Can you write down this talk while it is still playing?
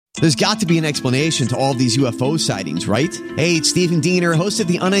There's got to be an explanation to all of these UFO sightings, right? Hey, it's Stephen Diener, host of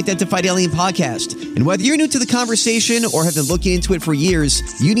the Unidentified Alien Podcast. And whether you're new to the conversation or have been looking into it for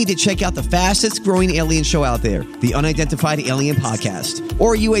years, you need to check out the fastest growing alien show out there, the Unidentified Alien Podcast,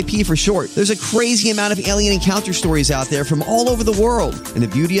 or UAP for short. There's a crazy amount of alien encounter stories out there from all over the world. And the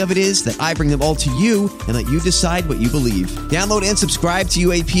beauty of it is that I bring them all to you and let you decide what you believe. Download and subscribe to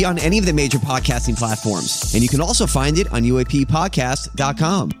UAP on any of the major podcasting platforms. And you can also find it on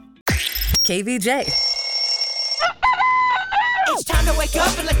UAPpodcast.com. KVJ. It's time to wake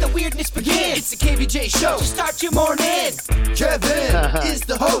up and let the weirdness begin. It's the KVJ show to start your morning. Kevin is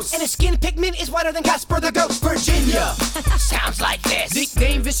the host, and his skin pigment is whiter than Casper the Ghost. Virginia sounds like this.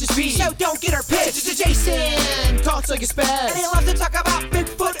 Nickname Vicious Bee, so don't get her pissed. It's Jason talks like a spaz, and he loves to talk about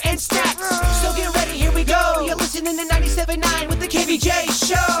Bigfoot and stacks. So get ready, here we go. You're listening to 97.9 with the KVJ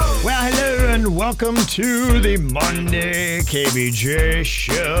show. Well, hello and welcome to the Monday KVJ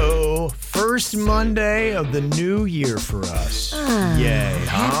show. First Monday of the new year for us. Yay,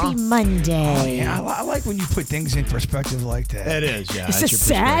 huh? Happy Monday. Oh, yeah, I like when you put things in perspective like that. It is, yeah. It's a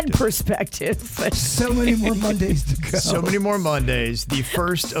sad perspective. So many more Mondays to go. So many more Mondays, the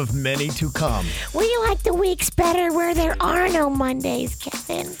first of many to come. We like the weeks better where there are no Mondays,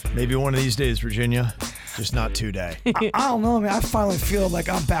 Kevin. Maybe one of these days, Virginia. Just not today. I don't know, man. I finally feel like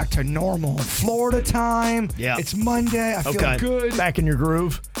I'm back to normal. Florida time. Yeah. It's Monday. I feel good. Back in your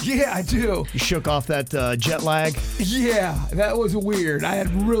groove. Yeah, I do. You shook off that jet lag. Yeah, that was weird. I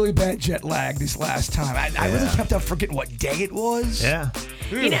had really bad jet lag this last time. I really kept up forgetting what day it was. Yeah.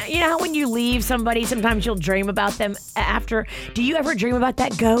 You know how when you leave somebody, sometimes you'll dream about them after. Do you ever dream about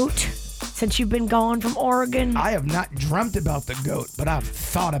that goat since you've been gone from Oregon? I have not dreamt about the goat, but I've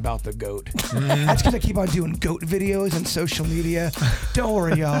thought about the goat. That's because I keep on doing goat videos on social media. Don't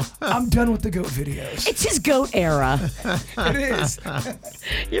worry, y'all. I'm done with the goat videos. It's his goat era. It is.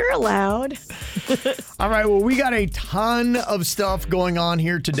 You're allowed. All right, well, we got a ton of stuff going on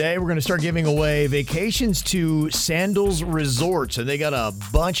here today. We're going to start giving away vacations to Sandals Resorts, and they got a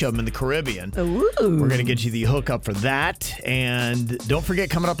bunch of them in the Caribbean. Ooh. We're going to get you the hookup for that. And don't forget,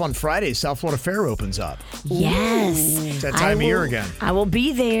 coming up on Friday, South Florida Fair opens up. Yes. It's that time of year again. I will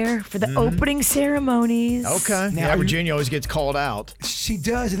be there for the opening ceremonies. Okay. Now, Virginia always gets called out. She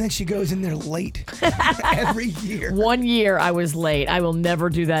does, and then she goes in there late every year. 1 year I was late. I will never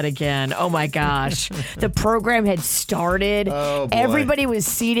do that again. Oh my gosh. The program had started. Oh, boy. Everybody was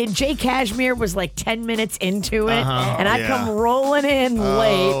seated. Jay Cashmere was like 10 minutes into it. And I come rolling in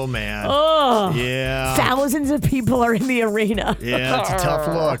late. Oh, man. Oh. Yeah. Thousands of people are in the arena. Yeah, it's a tough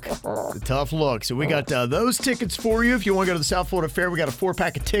look. It's a tough look. So we got those tickets for you. If you want to go to the South Florida Fair, we got a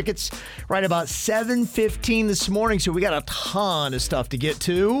 4-pack of tickets right about 7:15 this morning. So we got a ton of stuff to get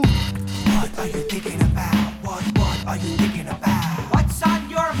to. What are you thinking about? What are you thinking about? What's on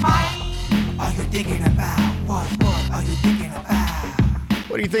your mind? Are you thinking about? What are you thinking about?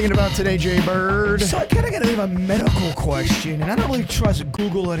 What are you thinking about today, Jay Bird? So I kind of got to leave a medical question, and I don't really trust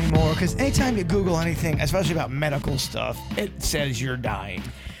Google anymore because anytime you Google anything, especially about medical stuff, it says you're dying.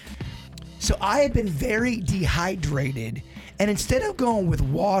 So I had been very dehydrated, and instead of going with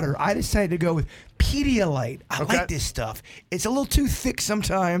water, I decided to go with Pedialyte. I like this stuff. It's a little too thick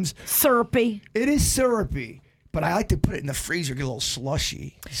sometimes. Syrupy. It is syrupy, but I like to put it in the freezer, get a little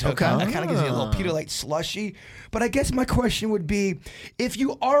slushy. So it kind of gives you a little Pedialyte slushy. But I guess my question would be, if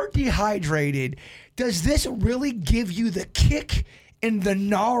you are dehydrated, does this really give you the kick and the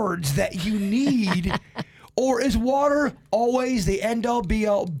nards that you need? Or is water always the end-all,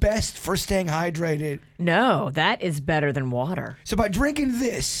 be-all, best for staying hydrated? No, that is better than water. So by drinking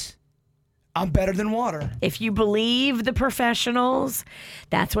this, I'm better than water. If you believe the professionals,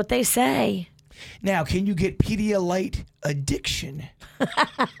 that's what they say. Now, can you get Pedialyte addiction?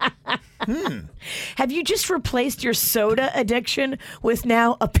 Have you just replaced your soda addiction with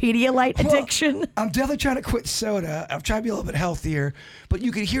now a Pedialyte addiction? I'm definitely trying to quit soda. I'm trying to be a little bit healthier, but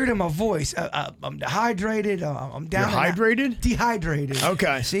you can hear it in my voice. I'm dehydrated. I'm down. You're hydrated? Dehydrated.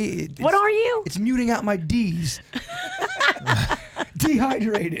 Okay. See, What are you? It's muting out my D's.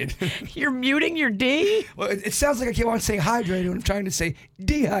 Dehydrated. You're muting your D? Well, it sounds like I keep on saying hydrated when I'm trying to say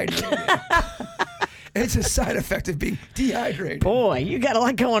dehydrated. It's a side effect of being dehydrated. Boy, you got a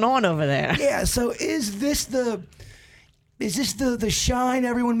lot going on over there. Yeah, so is this the shine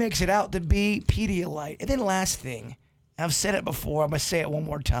everyone makes it out to be? Pedialyte. And then last thing, I've said it before, I'm going to say it one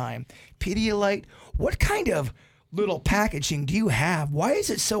more time. Pedialyte, what kind of little packaging do you have? Why is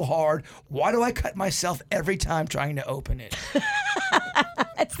it so hard? Why do I cut myself every time trying to open it?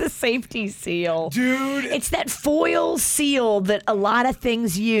 the safety seal. Dude. It's that foil seal that a lot of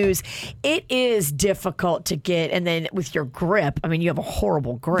things use. It is difficult to get, and then with your grip, I mean, you have a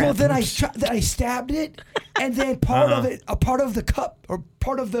horrible grip. Well, then I stabbed it, and then part of it, a part of the cup or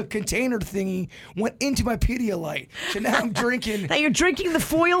part of the container thingy went into my Pedialyte. So now I'm drinking. Now you're drinking the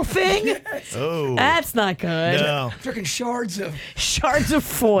foil thing? Yes. Oh. That's not good. No. Drinking shards of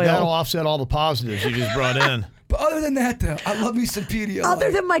foil. That'll offset all the positives you just brought in. But other than that, though, I love me some Pedialyte.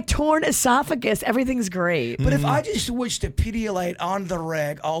 Other than my torn esophagus, everything's great. But if I just switched to Pedialyte on the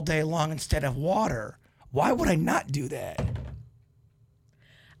reg all day long instead of water, why would I not do that?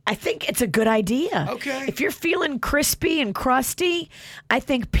 I think it's a good idea. Okay. If you're feeling crispy and crusty, I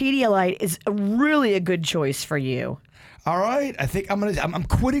think Pedialyte is really a good choice for you. All right, I think I'm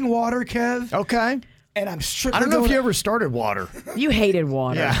quitting water, Kev. Okay. And I'm strictly. I don't know if you ever started water. You hated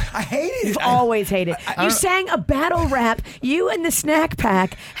water. Yeah. I hated it. You've always hated it. You sang a battle rap. You and the Snack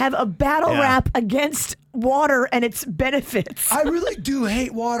Pack have a battle rap against water and its benefits. I really do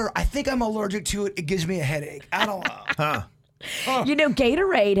hate water. I think I'm allergic to it. It gives me a headache. I don't know. Huh. You know,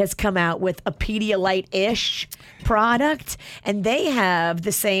 Gatorade has come out with a Pedialyte-ish product, and they have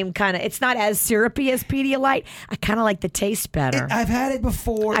the same kind of, it's not as syrupy as Pedialyte. I kind of like the taste better. I've had it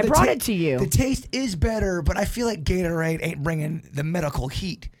before. I brought it to you. The taste is better, but I feel like Gatorade ain't bringing the medical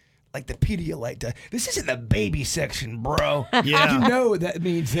heat like the Pedialyte does. This isn't the baby section, bro. Yeah. You know that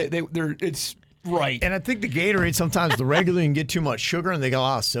means that it's right. And I think the Gatorade, sometimes the regular can get too much sugar and they got a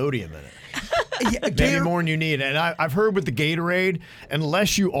lot of sodium in it. Yeah, Maybe more than you need. And I've heard with the Gatorade,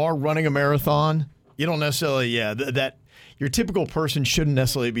 unless you are running a marathon, you don't necessarily, that your typical person shouldn't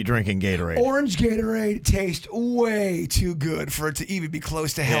necessarily be drinking Gatorade. Orange Gatorade tastes way too good for it to even be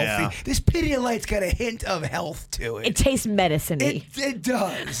close to healthy. Yeah. This Pedialyte's got a hint of health to it. It tastes medicine-y. It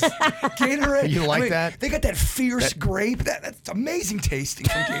does. Gatorade. You like that? They got that fierce grape. That's amazing tasting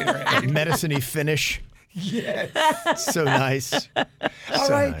from Gatorade. Medicine-y finish. Yes. So nice. All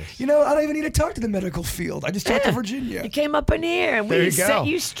right. Nice. You know, I don't even need to talk to the medical field. I just talked to Virginia. You came up in here and There we you go. set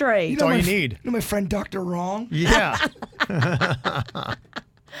you straight. That's all you need. You know my friend Dr. Wrong? Yeah.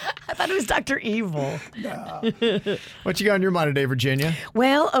 I thought it was Dr. Evil. What you got on your mind today, Virginia?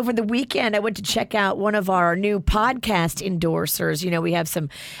 Well, over the weekend, I went to check out one of our new podcast endorsers. You know, we have some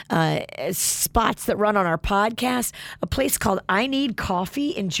spots that run on our podcast. A place called I Need Coffee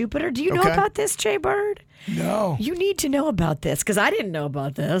in Jupiter. Do you know about this, Jay Bird? No. You need to know about this because I didn't know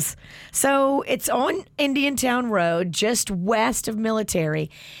about this. So it's on Indiantown Road, just west of Military.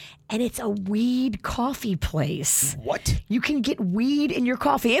 And it's a weed coffee place. What? You can get weed in your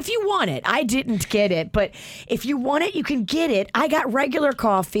coffee if you want it. I didn't get it, but if you want it, you can get it. I got regular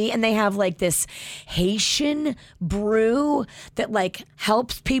coffee, and they have like this Haitian brew that like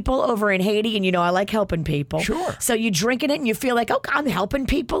helps people over in Haiti. And you know, I like helping people. Sure. So you drinking it, and you feel like, oh, I'm helping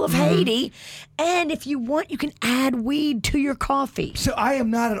people of Haiti. And if you want, you can add weed to your coffee. So I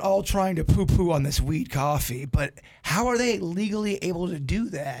am not at all trying to poo-poo on this weed coffee, but how are they legally able to do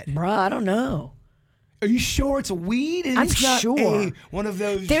that? Bruh, I don't know. Are you sure it's a weed? And I'm it's not sure. one of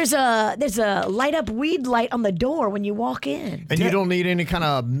those. There's a light up weed light on the door when you walk in. And you don't need any kind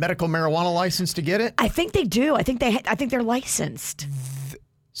of medical marijuana license to get it? I think they do. I think they're licensed.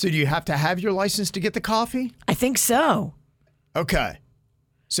 So do you have to have your license to get the coffee? I think so. Okay.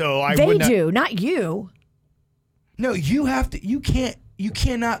 So I They would not. do, not you. No, you have to. You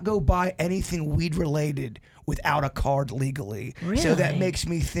cannot go buy anything weed related without a card legally. So that Really? makes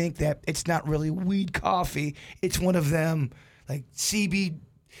me think that it's not really weed coffee. It's one of them like CB,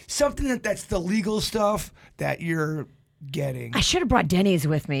 something that's the legal stuff that you're getting. I should have brought Denny's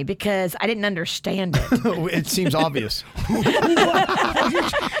with me because I didn't understand it. It seems obvious. You're trying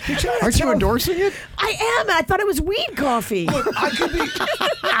to Aren't you tell- endorsing it? I am, and I thought it was weed coffee. Look,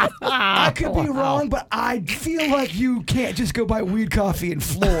 I could be wrong, but I feel like you can't just go buy weed coffee in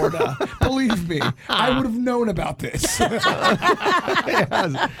Florida. Believe me, I would have known about this. Well,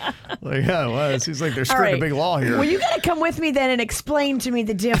 it seems like they're All spreading right. a big law here. Well, you got to come with me then and explain to me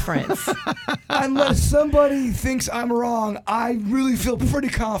the difference. Unless somebody thinks I'm wrong, I really feel pretty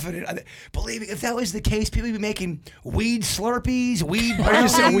confident. Believe me, if that was the case, people would be making weed Slurpees, weed I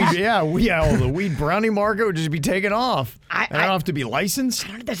just said brownies. the weed brownie market would just be taken off. I don't have to be licensed.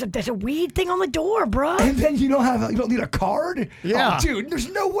 There's a weed thing on the door, bro. And then you don't need a card? Yeah. Oh, dude, there's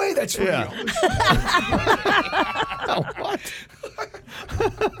no way that's real. Yeah. What?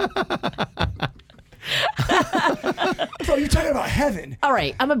 Bro, you're talking about heaven. All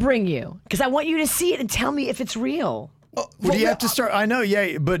right, I'm going to bring you because I want you to see it and tell me if it's real. Do you have to start? I know,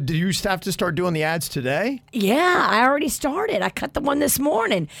 yeah, but do you have to start doing the ads today? Yeah, I already started. I cut the one this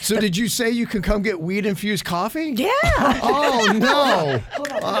morning. So did you say you can come get weed-infused coffee? Yeah. Oh, no.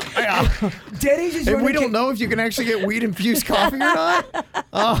 Denny's is And we don't know if you can actually get weed-infused coffee or not?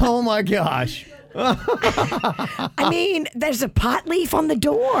 Oh, my gosh. I mean, there's a pot leaf on the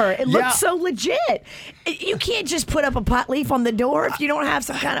door. It looks so legit. You can't just put up a pot leaf on the door if you don't have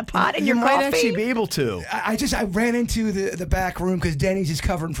some kind of pot in your You coffee. might actually be able to. I ran into the back room because Denny's is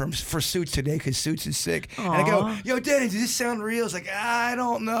covering for Suits today because Suits is sick. And I go, yo, Denny's, does this sound real? It's like, I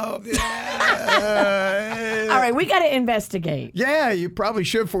don't know. All right, we got to investigate. Yeah, you probably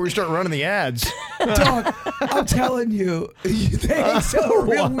should before we start running the ads. Dog, I'm telling you, they ain't sell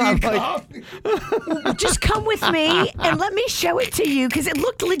real weed coffee. Just come with me and let me show it to you because it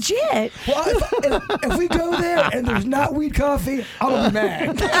looked legit. Well, if we go there and there's not weed coffee, I'm going to be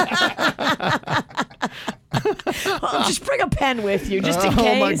mad. Well, just bring a pen with you just in case.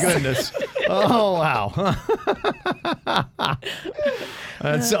 Oh, my goodness. Oh, wow.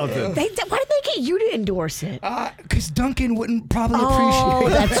 That's something. Why did they get you to endorse it? Because Duncan wouldn't probably appreciate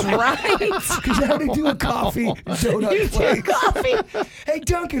it. That's right. Because I already do a coffee donut place. Coffee. Hey,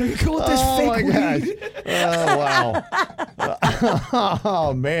 Duncan, are you cool with this Oh, my fake gosh. weed? Oh, wow.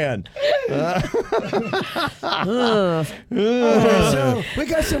 Oh, man. So we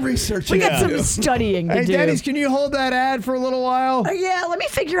got some research. We got to some do. studying to Hey, do. Denny's, can you hold that ad for a little while? Yeah, let me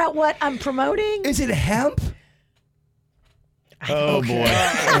figure out what I'm promoting. Is it hemp? Oh, boy.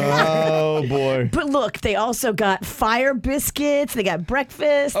 Oh, boy. But look, they also got fire biscuits. They got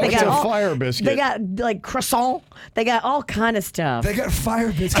breakfast. They What's got a all, fire biscuit? They got like croissant. They got all kind of stuff. They got fire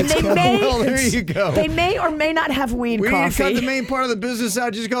And biscuits. they coming. may, Well, there you go. They may or may not have weed We need to coffee. cut the main part of the business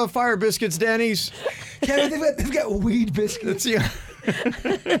out. Just go with fire biscuits, Denny's. Kevin, they've got weed biscuits. That's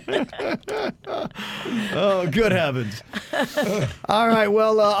Oh, good heavens. All right.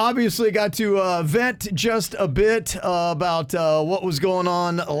 Well, obviously got to vent just a bit about what was going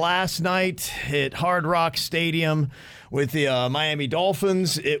on last night at Hard Rock Stadium with the Miami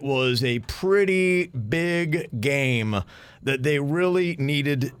Dolphins. It was a pretty big game that they really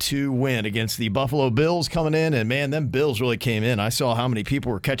needed to win against the Buffalo Bills coming in. And, man, them Bills really came in. I saw how many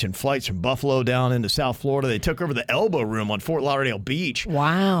people were catching flights from Buffalo down into South Florida. They took over the Elbow Room on Fort Lauderdale Beach.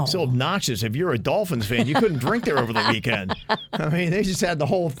 Wow. So obnoxious. If you're a Dolphins fan, you couldn't drink there over the weekend. I mean, they just had the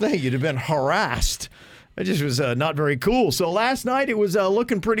whole thing. You'd have been harassed. It just was not very cool. So last night it was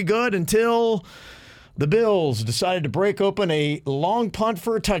looking pretty good until the Bills decided to break open a long punt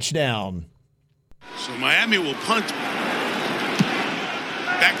for a touchdown. So Miami will punt.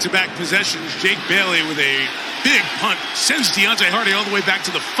 Back-to-back possessions. Jake Bailey with a big punt. Sends Deontay Hardy all the way back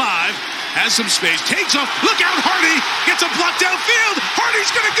to the 5. Has some space. Takes off. Look out, Hardy. Gets a block downfield.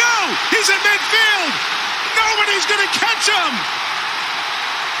 Hardy's going to go. He's in midfield. Nobody's going to catch him.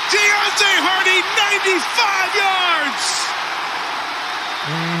 Deontay Hardy, 95 yards.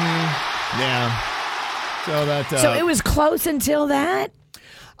 Yeah. So it was close until that?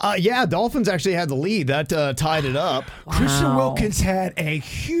 Yeah, Dolphins actually had the lead. That tied it up. Christian Wilkins had a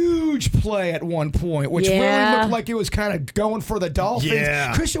huge play at one point, which really looked like it was kind of going for the Dolphins.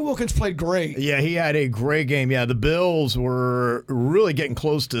 Yeah. Christian Wilkins played great. Yeah, he had a great game. Yeah, the Bills were really getting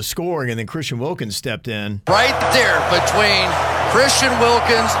close to scoring, and then Christian Wilkins stepped in. Right there between Christian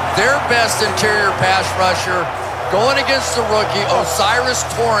Wilkins, their best interior pass rusher, going against the rookie, Osiris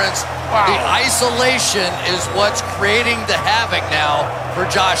Torrance. Wow. The isolation is what's creating the havoc now for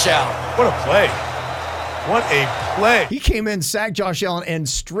Josh Allen. What a play. What a play. He came in, sacked Josh Allen, and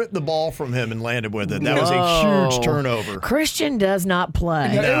stripped the ball from him and landed with it. That was a huge turnover. Christian does not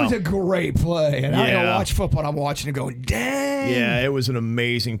play. Yeah, No. it was a great play. And I don't Yeah. watch football. I'm watching it going, dang. Yeah, it was an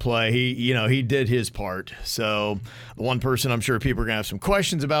amazing play. He did his part. So the one person I'm sure people are going to have some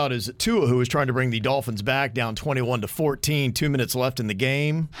questions about is Tua, who was trying to bring the Dolphins back down 21-14, 2 minutes left in the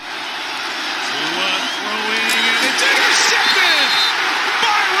game. Tua throwing, and it's intercepted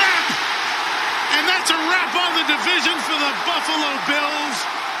by Rapp. And that's a wrap on the division for the Buffalo Bills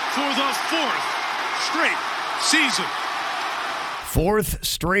for the 4th straight season. 4th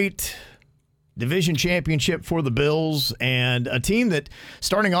straight division championship for the Bills, and a team that,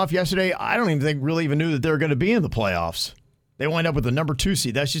 starting off yesterday, I don't even think really even knew that they were going to be in the playoffs. They wind up with the number 2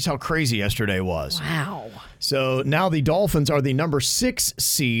 seed. That's just how crazy yesterday was. Wow. So now the Dolphins are the number 6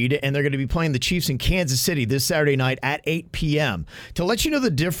 seed, and they're going to be playing the Chiefs in Kansas City this Saturday night at 8 p.m. To let you know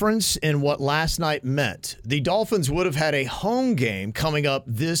the difference in what last night meant, the Dolphins would have had a home game coming up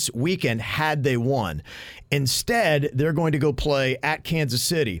this weekend had they won. Instead, they're going to go play at Kansas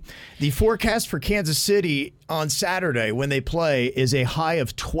City. The forecast for Kansas City on Saturday when they play is a high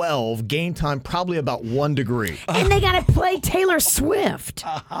of 12. Game time probably about 1 degree. And they got to play Taylor Swift.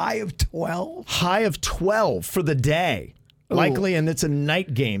 A high of 12? High of 12 for the day. Likely, and it's a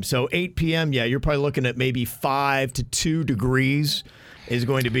night game. So 8 p.m., yeah, you're probably looking at maybe 5 to 2 degrees is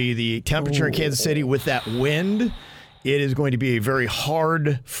going to be the temperature in Kansas City with that wind. It is going to be a very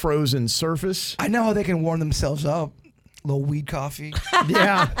hard, frozen surface. I know how they can warm themselves up. A little weed coffee.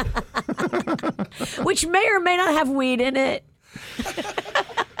 Yeah. Which may or may not have weed in it.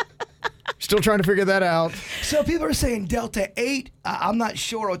 Still trying to figure that out. So people are saying Delta 8. I'm not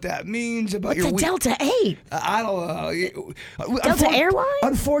sure what that means about your The weed. Delta 8. I don't know. Delta Airlines?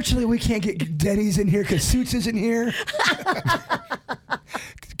 Unfortunately, we can't get Denny's in here because Suits isn't here.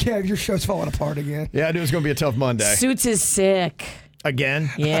 Kev, your show's falling apart again. Yeah, I knew it was going to be a tough Monday. Suits is sick. Again?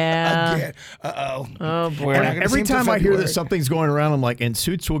 Yeah. Again. Uh-oh. Oh, boy. We're not gonna see Every him till time I hear that February. something's going around, I'm like, and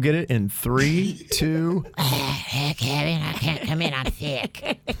Suits will get it in 3, 2. Kevin, I can't come in. I'm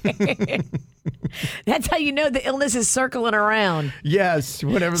sick. That's how you know the illness is circling around. Yes,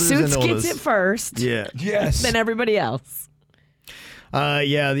 whenever there's Suits an illness. gets it first. Yeah. Yes. Then everybody else.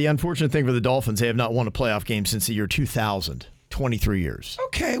 Yeah, the unfortunate thing for the Dolphins, they have not won a playoff game since the year 2000. 23 years.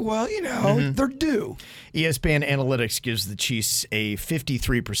 Okay, well, they're due. ESPN Analytics gives the Chiefs a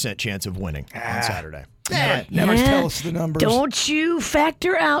 53% chance of winning on Saturday. Never tell us the numbers. Don't you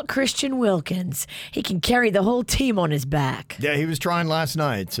factor out Christian Wilkins. He can carry the whole team on his back. Yeah, he was trying last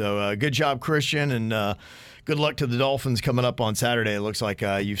night. So good job, Christian, and good luck to the Dolphins coming up on Saturday. It looks like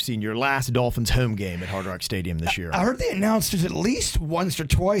you've seen your last Dolphins home game at Hard Rock Stadium this year. I heard the announcers at least once or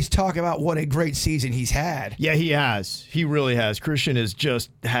twice talk about what a great season he's had. Yeah, he has. He really has. Christian has just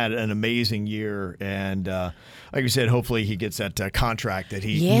had an amazing year, and like you said, hopefully he gets that contract that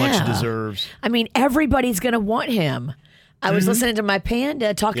he much deserves. I mean, everybody's going to want him. I was listening to my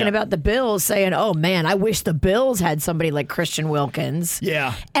panda talking about the Bills saying, oh, man, I wish the Bills had somebody like Christian Wilkins.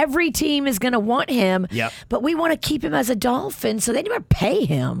 Yeah. Every team is going to want him, Yep. but we want to keep him as a Dolphin, so they never pay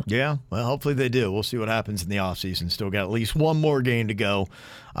him. Yeah, well, hopefully they do. We'll see what happens in the offseason. Still got at least one more game to go.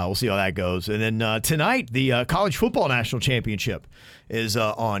 We'll see how that goes. And then tonight, the College Football National Championship is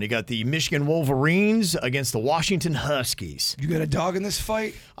on. You got the Michigan Wolverines against the Washington Huskies. You got a dog in this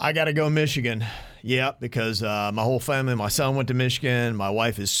fight? I got to go Michigan. Yeah, because my whole family, my son went to Michigan. My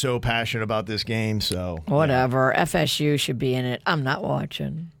wife is so passionate about this game. So Whatever. FSU should be in it. I'm not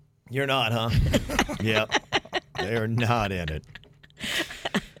watching. You're not, huh? Yep. They're not in it.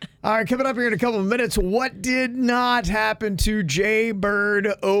 All right, coming up here in a couple of minutes, what did not happen to Jay Bird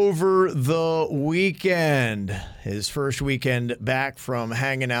over the weekend? His first weekend back from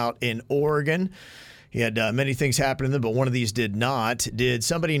hanging out in Oregon. He had many things happen to him, but one of these did not. Did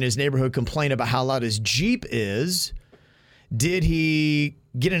somebody in his neighborhood complain about how loud his Jeep is? Did he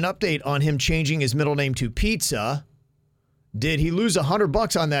get an update on him changing his middle name to Pizza? Did he lose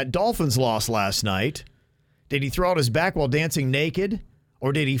 $100 on that Dolphins loss last night? Did he throw out his back while dancing naked?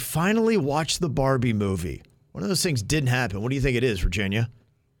 Or did he finally watch the Barbie movie? One of those things didn't happen. What do you think it is, Virginia?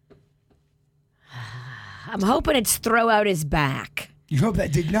 I'm hoping it's throw out his back. You hope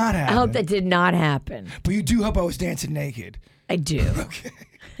that did not happen. I hope that did not happen. But you do hope I was dancing naked. I do. Okay.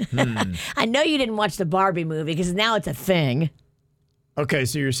 I know you didn't watch the Barbie movie because now it's a thing. Okay,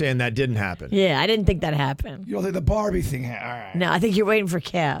 so you're saying that didn't happen. Yeah, I didn't think that happened. You don't think the Barbie thing all right. No, I think you're waiting for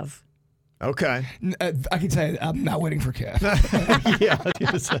Kev. Okay. I can tell you, I'm not waiting for Kev. Yeah, I was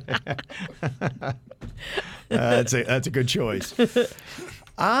gonna say. That's a good choice.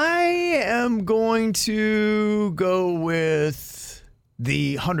 I am going to go with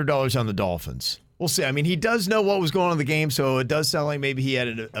the $100 on the Dolphins. We'll see. I mean, he does know what was going on in the game, so it does sound like maybe he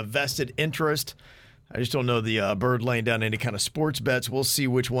had a vested interest. I just don't know the Bird laying down any kind of sports bets. We'll see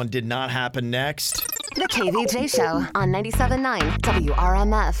which one did not happen next. The KVJ Show on 97.9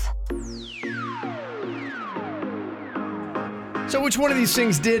 WRMF. So which one of these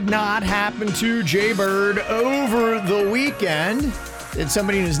things did not happen to Jay Bird over the weekend? Did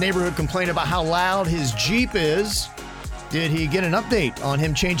somebody in his neighborhood complain about how loud his Jeep is? Did he get an update on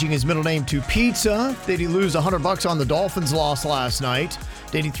him changing his middle name to Pizza? Did he lose $100 on the Dolphins loss last night?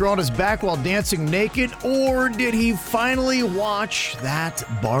 Did he throw out his back while dancing naked? Or did he finally watch that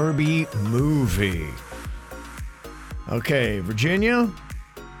Barbie movie? Okay, Virginia,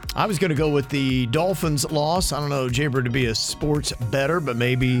 I was going to go with the Dolphins loss. I don't know Jay Bird to be a sports bettor, but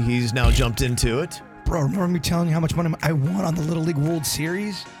maybe he's now jumped into it. Bro, remember me telling you how much money I won on the Little League World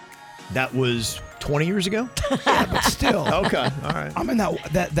Series? That was 20 years ago? Yeah, but still. Okay, all right. I'm in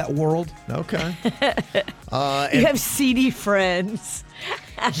that world. Okay. You have seedy friends.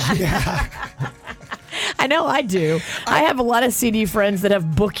 Yeah. I know I do. I have a lot of CD friends that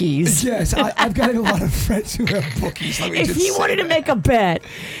have bookies. Yes, I've got a lot of friends who have bookies. If he wanted to make a bet,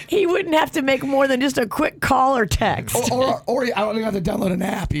 he wouldn't have to make more than just a quick call or text. Or I don't even have to download an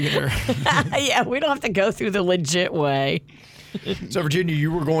app either. Yeah, we don't have to go through the legit way. So, Virginia, you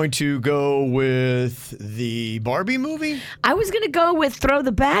were going to go with the Barbie movie? I was going to go with throw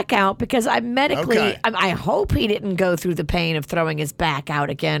the back out because I hope he didn't go through the pain of throwing his back out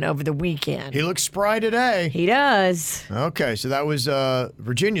again over the weekend. He looks spry today. He does. Okay, so that was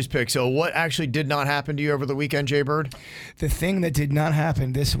Virginia's pick. So what actually did not happen to you over the weekend, Jay Bird? The thing that did not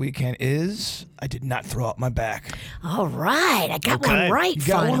happen this weekend is I did not throw out my back. All right. I got one right. You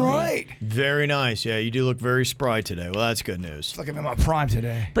got finally. one right. Very nice. Yeah, you do look very spry today. Well, that's good news. It's like I'm in my prime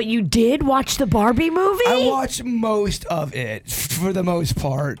today. But you did watch the Barbie movie? I watched most of it, for the most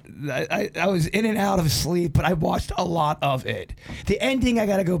part. I was in and out of sleep, but I watched a lot of it. The ending, I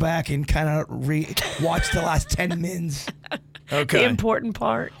got to go back and kind of watch the last 10 minutes. Okay. The important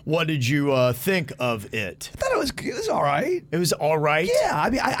part. What did you think of it? I thought it was all right. It was all right? Yeah, I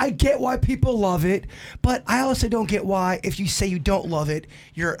mean, I get why people love it, but I also don't get why, if you say you don't love it,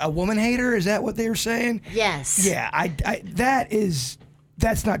 you're a woman hater. Is that what they were saying? Yes. Yeah,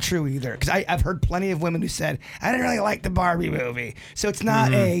 that's not true either. Because I've heard plenty of women who said, I didn't really like the Barbie movie. So it's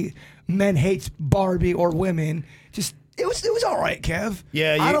not a men hates Barbie or women. Just, it was all right, Kev.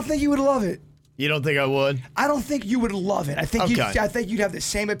 Yeah. I don't think you would love it. You don't think I would? I don't think you would love it. I think you'd have the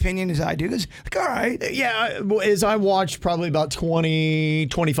same opinion as I do. It's like, all right. Yeah, as I watched probably about 20,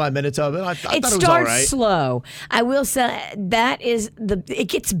 25 minutes of it, I thought it was all right. It starts slow. I will say it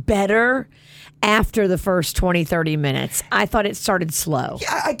gets better after the first 20, 30 minutes. I thought it started slow.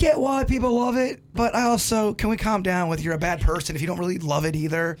 Yeah, I get why people love it, but I also, can we calm down with you're a bad person if you don't really love it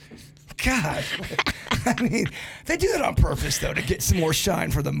either? God, I mean, they do that on purpose, though, to get some more shine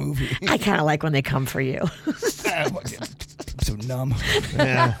for the movie. I kind of like when they come for you. I'm so numb.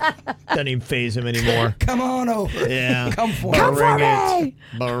 Yeah, doesn't even faze him anymore. Come on over. Yeah, come for me.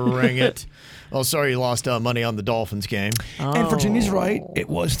 Bring it. Well, sorry you lost money on the Dolphins game. Oh. And Virginia's right. It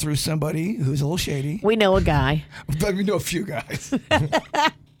was through somebody who's a little shady. We know a guy. But we know a few guys.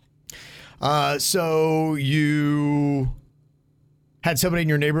 So you had somebody in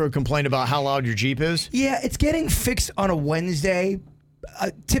your neighborhood complain about how loud your Jeep is? Yeah, it's getting fixed on a Wednesday.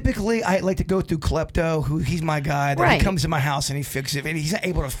 Typically, I like to go through Klepto, he's my guy. He comes to my house and he fixes it. And he's not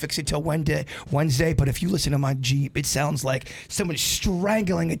able to fix it till Wednesday. But if you listen to my Jeep, it sounds like someone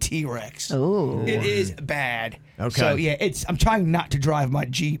strangling a T-Rex. Ooh. It is bad. Okay. So, yeah, I'm trying not to drive my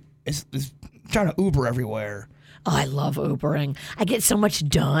Jeep. It's trying to Uber everywhere. Oh, I love Ubering. I get so much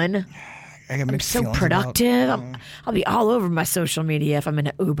done. I'm so productive. I'll be all over my social media if I'm in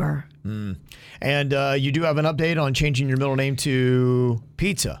an Uber. And you do have an update on changing your middle name to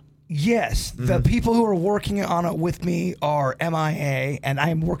Pizza. Yes. The people who are working on it with me are MIA, and I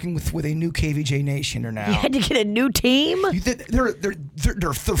am working with a new KVJ Nationer now. You had to get a new team?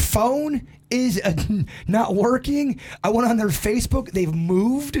 Their phone is not working. I went on their Facebook. They've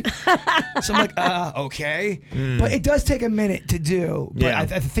moved. So I'm like, okay. But it does take a minute to do. But I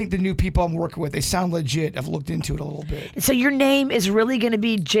think the new people I'm working with, they sound legit. I've looked into it a little bit. So your name is really going to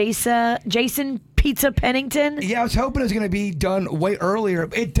be Jason Pizza Pennington? Yeah, I was hoping it was going to be done way earlier.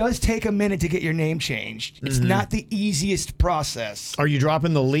 It does take a minute to get your name changed. It's not the easiest process. Are you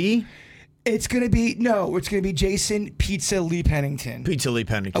dropping the Lee? It's going to be Jason Pizza Lee Pennington. Pizza Lee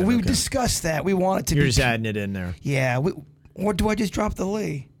Pennington. We discussed that. We want it to be. You're just adding it in there. Yeah. Or do I just drop the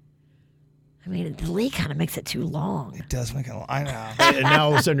Lee? I mean, the Lee kind of makes it too long. It does make it long. I know. And now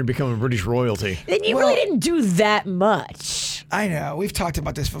all of a sudden you're becoming British royalty. Then you really didn't do that much. I know. We've talked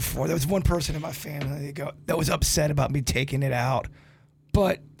about this before. There was one person in my family that was upset about me taking it out.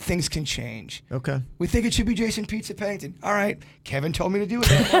 But things can change. Okay. We think it should be Jason Pizza Pennington. All right. Kevin told me to do it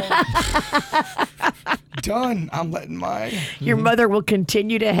that way. Done. I'm letting mine. Your mother will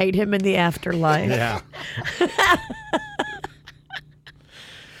continue to hate him in the afterlife. Yeah.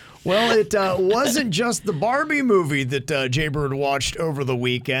 Well, it wasn't just the Barbie movie that Jay Bird watched over the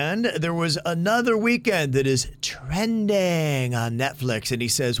weekend. There was another weekend that is trending on Netflix, and he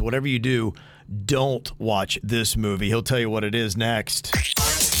says, whatever you do, don't watch this movie. He'll tell you what it is next.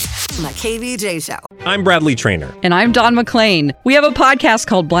 The KVJ Show. I'm Bradley Trainer. And I'm Don McClain. We have a podcast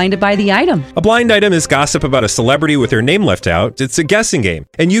called Blinded by the Item. A blind item is gossip about a celebrity with their name left out. It's a guessing game,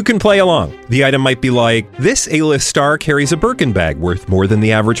 and you can play along. The item might be like, this A-list star carries a Birkin bag worth more than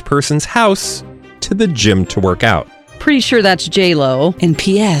the average person's house to the gym to work out. Pretty sure that's J-Lo. And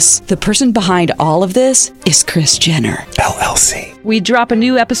P.S. the person behind all of this is Kris Jenner, LLC. We drop a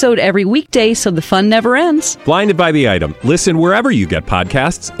new episode every weekday so the fun never ends. Blinded by the Item. Listen wherever you get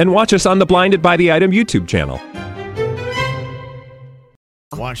podcasts and watch us on the Blinded by the Item YouTube channel.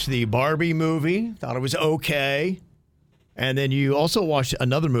 Watched the Barbie movie. Thought it was okay. And then you also watched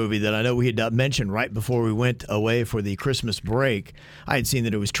another movie that I know we had mentioned right before we went away for the Christmas break. I had seen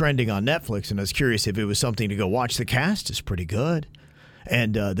that it was trending on Netflix, and I was curious if it was something to go watch. The cast is pretty good.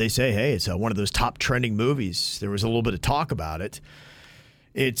 And they say, hey, it's one of those top trending movies. There was a little bit of talk about it.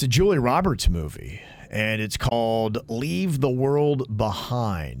 It's a Julia Roberts movie, and it's called Leave the World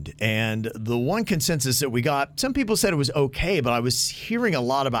Behind. And the one consensus that we got, some people said it was okay, but I was hearing a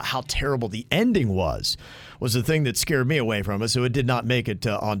lot about how terrible the ending was the thing that scared me away from it, so it did not make it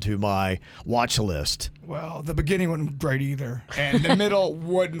onto my watch list. Well, the beginning wasn't great either, and the middle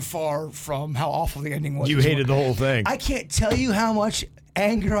wasn't far from how awful the ending was. You hated the whole thing. I can't tell you how much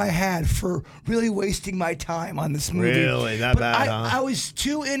anger I had for really wasting my time on this movie. Really? That bad, huh? I was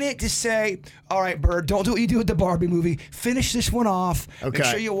too in it to say, all right, Bird, don't do what you do with the Barbie movie. Finish this one off. Okay. Make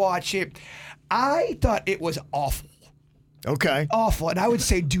sure you watch it. I thought it was awful. Okay. Awful. And I would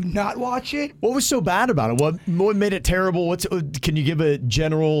say do not watch it. What was so bad about it? What made it terrible? Can you give a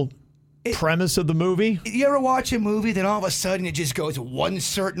general premise of the movie? You ever watch a movie, then all of a sudden it just goes one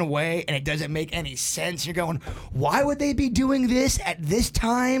certain way and it doesn't make any sense? You're going, why would they be doing this at this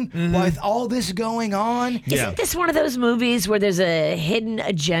time with all this going on? Isn't this one of those movies where there's a hidden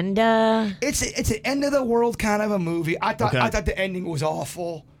agenda? It's an end of the world kind of a movie. I thought the ending was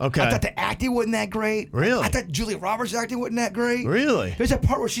awful. Okay. I thought the acting wasn't that great. Really? I thought Julia Roberts' acting wasn't that great. Really? There's a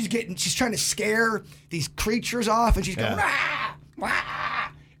part where she's trying to scare these creatures off, and she's going, rah, rah.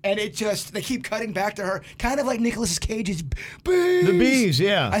 And they keep cutting back to her, kind of like Nicolas Cage's bees. The bees,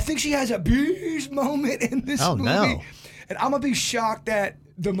 yeah. I think she has a bees moment in this movie. No. And I'm going to be shocked that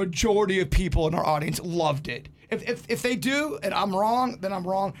the majority of people in our audience loved it. If they do, and I'm wrong, then I'm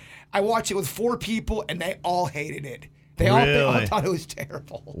wrong. I watched it with 4 people, and they all hated it. They all thought it was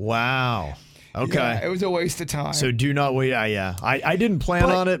terrible. Wow. Okay. Yeah, it was a waste of time. So do not wait. I didn't plan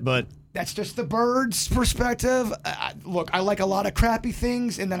on it, but that's just the Bird's perspective. Look, I like a lot of crappy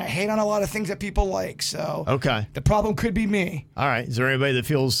things, and then I hate on a lot of things that people like. So okay, the problem could be me. All right. Is there anybody that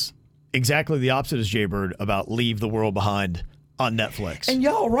feels exactly the opposite as Jay Bird about Leave the World Behind on Netflix? And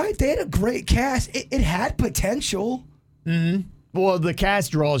y'all, right? They had a great cast. It had potential. Mm-hmm. Well, the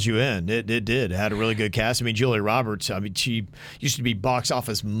cast draws you in. It did. It had a really good cast. I mean, Julia Roberts, she used to be box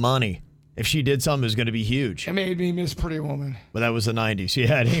office money. If she did something, it was going to be huge. It made me miss Pretty Woman. But that was the 90s.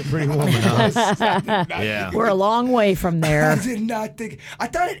 Yeah, it ain't Pretty Woman. Yeah. We're a long way from there. I did not think. I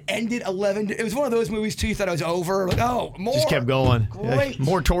thought it ended 11. It was one of those movies, too, you thought it was over. Like, oh, more. Just kept going. Great.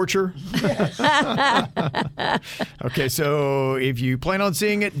 More torture. Yes. Okay, so if you plan on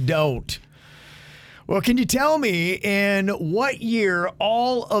seeing it, don't. Well, can you tell me in what year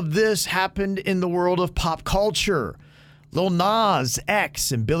all of this happened in the world of pop culture? Lil Nas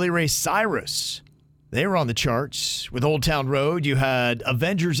X and Billy Ray Cyrus, they were on the charts. With Old Town Road, you had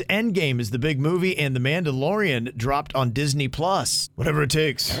Avengers Endgame as the big movie, and The Mandalorian dropped on Disney+. Whatever it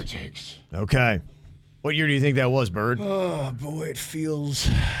takes. Whatever it takes. Okay. What year do you think that was, Bird? Oh, boy, it feels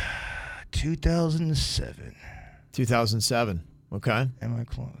 2007. 2007. Okay. Am I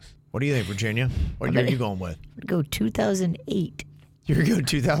close? What do you think, Virginia? What year are you going with? I'd go 2008. You're going to go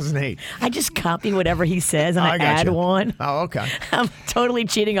 2008. I just copy whatever he says and I add one. Oh, okay. I'm totally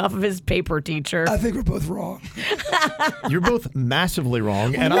cheating off of his paper teacher. I think we're both wrong. You're both massively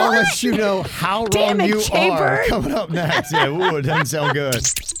wrong, and I'll let you know how wrong you are coming up next. Yeah, ooh, it doesn't sound good.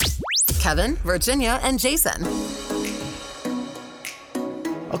 Kevin, Virginia, and Jason.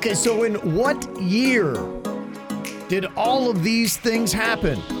 Okay, so in what year did all of these things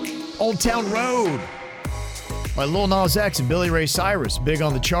happen? Old Town Road by Lil Nas X and Billy Ray Cyrus, big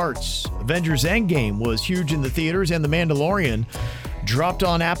on the charts. Avengers Endgame was huge in the theaters, and The Mandalorian dropped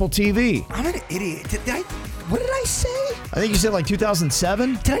on Apple TV. I'm an idiot. What did I say? I think you said like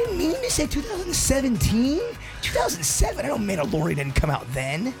 2007? Did I mean to say 2017? 2007? I know Mandalorian didn't come out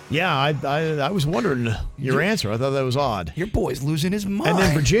then. Yeah, I was wondering your answer. I thought that was odd. Your boy's losing his mind. And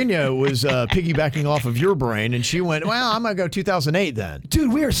then Virginia was piggybacking off of your brain, and she went, well, I'm going to go 2008 then.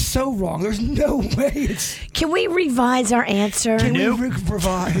 Dude, we are so wrong. There's no way it's... Can we revise our answer? Can we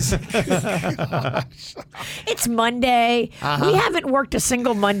revise? It's Monday. We haven't worked a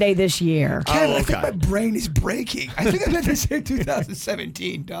single Monday this year. Kevin, I think my brain is breaking. I think I meant to say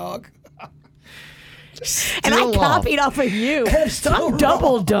 2017, dog. And I copied off of you. So I'm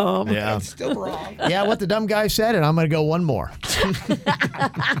double dumb. Yeah. I'm still wrong. Yeah, what the dumb guy said, and I'm going to go one more.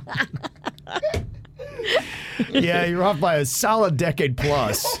 Yeah, you're off by a solid decade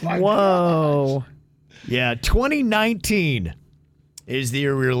plus. Whoa. Yeah, 2019 is the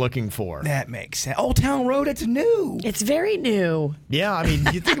year we were looking for. That makes sense. Old Town Road, it's new. It's very new. Yeah, I mean,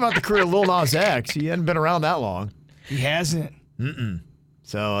 you think about the career of Lil Nas X. He hadn't been around that long. He hasn't.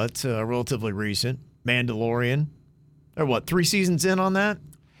 So it's relatively recent. Mandalorian. Or what, 3 seasons in on that?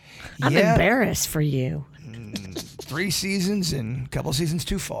 I'm embarrassed for you. 3 seasons and a couple seasons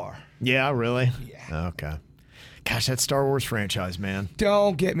too far. Yeah, really? Yeah. Okay. Gosh, that Star Wars franchise, man.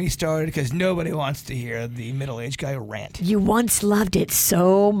 Don't get me started because nobody wants to hear the middle-aged guy rant. You once loved it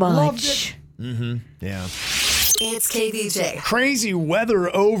so much. Loved it. Yeah. It's KVJ. Crazy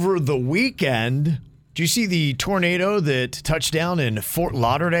weather over the weekend. Did you see the tornado that touched down in Fort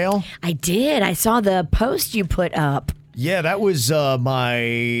Lauderdale? I did. I saw the post you put up. Yeah, that was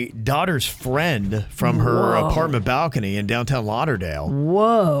my daughter's friend from her apartment balcony in downtown Lauderdale.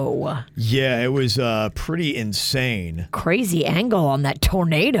 Whoa. Yeah, it was pretty insane. Crazy angle on that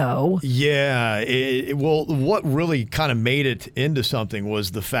tornado. Yeah, well, what really kind of made it into something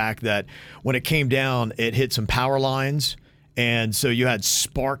was the fact that when it came down, it hit some power lines, and so you had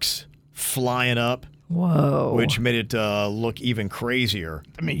sparks flying up. Whoa. Which made it look even crazier.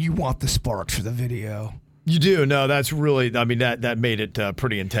 I mean, you want the sparks for the video. You do. No, that's really, I mean, that made it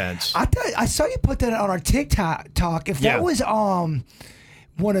pretty intense. I saw you put that on our TikTok. If that was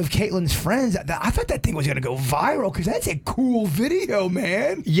one of Caitlin's friends, I thought that thing was going to go viral because that's a cool video,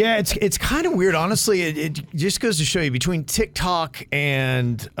 man. Yeah, it's kind of weird. Honestly, it just goes to show you between TikTok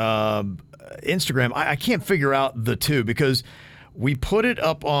and Instagram, I can't figure out the two because we put it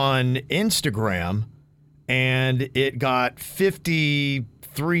up on Instagram and it got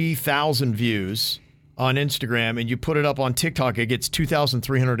 53,000 views on Instagram, and you put it up on TikTok, it gets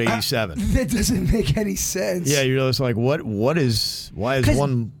 2,387. That doesn't make any sense. Yeah, you're just like, why is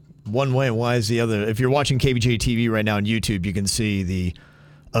one way and why is the other? If you're watching KVJ TV right now on YouTube, you can see the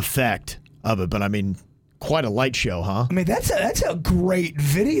effect of it. But I mean, quite a light show, huh? I mean, that's a great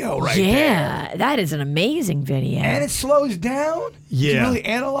video right there. Yeah, that is an amazing video. And it slows down? Yeah. You really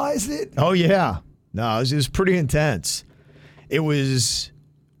analyzed it? Oh, yeah. No, it was pretty intense. It was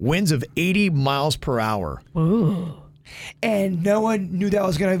winds of 80 miles per hour. Ooh. And no one knew that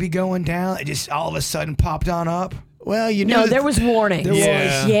was going to be going down? It just all of a sudden popped on up? Well, you know. No, there was warning.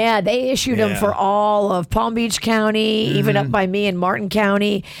 Yeah, they issued them for all of Palm Beach County, even up by me in Martin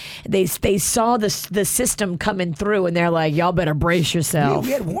County. They saw the system coming through, and they're like, y'all better brace yourself.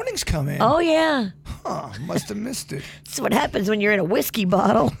 We had warnings come in. Oh, yeah. Huh, must have missed it. That's what happens when you're in a whiskey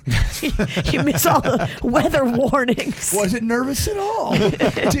bottle. You miss all the weather warnings. Wasn't nervous at all.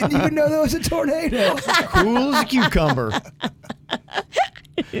 Didn't even know there was a tornado. Cool as a cucumber.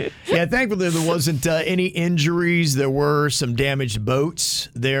 Yeah, thankfully there wasn't any injuries. There were some damaged boats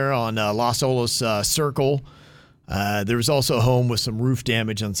there on Las Olas Circle. There was also a home with some roof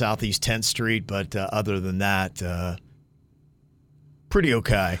damage on Southeast 10th Street, but other than that, pretty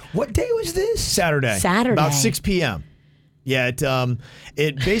okay. What day was this? Saturday. About 6 p.m. Yeah,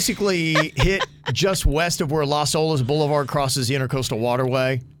 it basically hit just west of where Las Olas Boulevard crosses the Intercoastal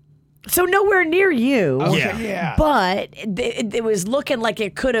Waterway. So nowhere near you. Okay, yeah. But it was looking like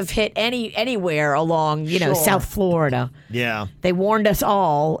it could have hit anywhere along, South Florida. Yeah. They warned us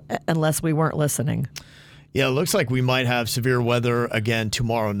all, unless we weren't listening. Yeah, it looks like we might have severe weather again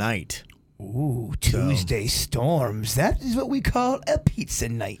tomorrow night. Ooh, Tuesday storms. That is what we call a pizza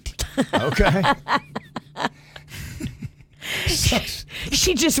night. Okay.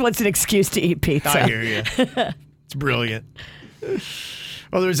 She just wants an excuse to eat pizza. I hear you. It's brilliant.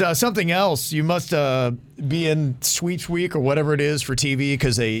 Well, there's something else. You must be in Sweeps Week or whatever it is for TV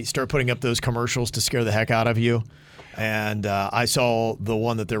because they start putting up those commercials to scare the heck out of you. And I saw the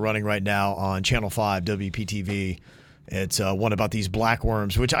one that they're running right now on Channel 5, WPTV. It's one about these black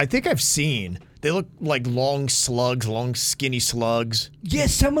worms, which I think I've seen. They look like long slugs, long skinny slugs.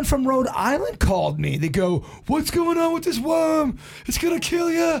 Yes, someone from Rhode Island called me. They go, "What's going on with this worm? It's going to kill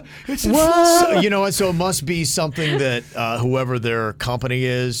you. It's in so, you know what? So it must be something that whoever their company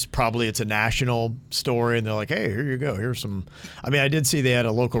is, probably it's a national story, and they're like, hey, here you go. Here's some. I mean, I did see they had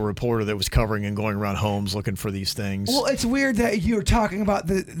a local reporter that was covering and going around homes looking for these things. Well, it's weird that you're talking about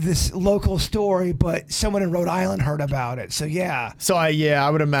this local story, but someone in Rhode Island heard about it. So, yeah. So, I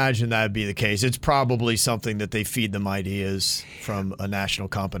would imagine that would be the case. It's probably something that they feed them ideas from a national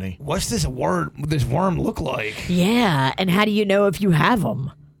company. What's this worm look like? Yeah, and how do you know if you have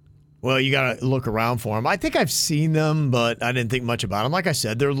them? Well, you got to look around for them. I think I've seen them, but I didn't think much about them. Like I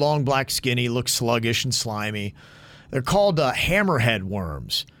said, they're long, black, skinny, look sluggish and slimy. They're called hammerhead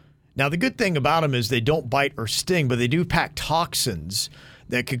worms. Now, the good thing about them is they don't bite or sting, but they do pack toxins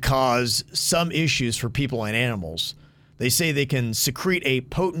that could cause some issues for people and animals. They say they can secrete a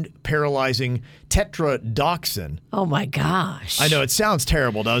potent, paralyzing tetrodotoxin. Oh, my gosh. I know, it sounds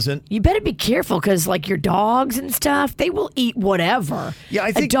terrible, doesn't it? You better be careful because, like, your dogs and stuff, they will eat whatever. Yeah,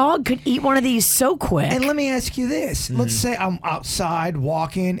 I think a dog could eat one of these so quick. And let me ask you this. Let's say I'm outside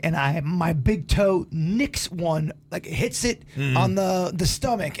walking and my big toe nicks one, like it hits it on the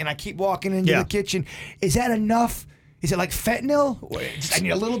stomach, and I keep walking into the kitchen. Is that enough? Is it like fentanyl? I need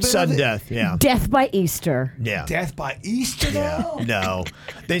a little bit Sudden of it? death, yeah. Death by Easter. Yeah. Death by Easter now? No.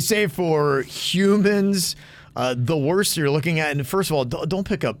 They say for humans, the worst you're looking at, and first of all, don't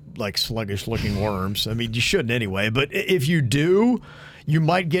pick up like sluggish-looking worms. I mean, you shouldn't anyway, but if you do, you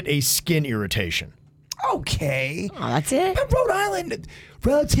might get a skin irritation. Okay. Oh, that's it? But Rhode Island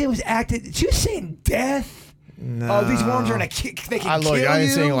relative was acted. She was saying death. No. Oh, these worms are in a kick. They can I kill you. didn't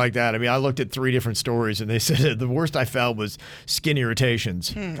say it like that. I mean, I looked at 3 different stories, and they said the worst I felt was skin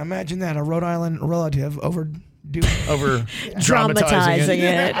irritations. Imagine that, a Rhode Island relative over dramatizing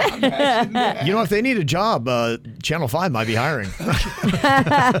it. You know, if they need a job, Channel 5 might be hiring.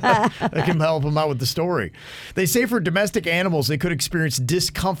 They can help them out with the story. They say for domestic animals, they could experience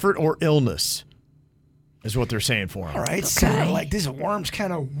discomfort or illness, is what they're saying for them. All right, it's kind of like this worm's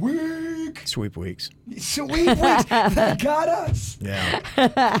kind of weak. Sweep weeks. Sweet weeks. That got us.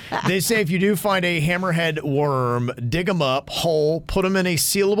 Yeah. They say if you do find a hammerhead worm, dig them up whole, put them in a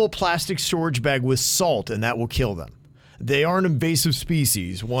sealable plastic storage bag with salt, and that will kill them. They are an invasive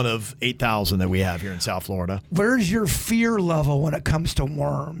species, one of 8,000 that we have here in South Florida. Where's your fear level when it comes to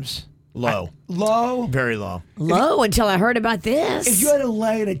worms? Low. Low? Very low. Low until I heard about this. If you had to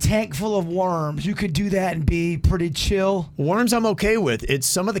lay in a tank full of worms, you could do that and be pretty chill. Worms I'm okay with. It's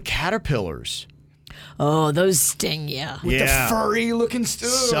some of the caterpillars. Oh, those sting you. With the furry looking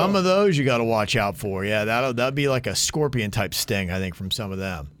stuff. Some of those you got to watch out for. Yeah, that'd be like a scorpion type sting, I think, from some of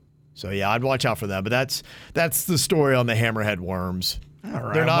them. So yeah, I'd watch out for that. But that's the story on the hammerhead worms. All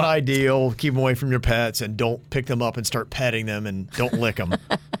right. They're not ideal. Keep them away from your pets and don't pick them up and start petting them and don't lick them.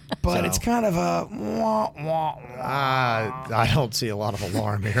 But it's kind of a wah, wah, wah. I don't see a lot of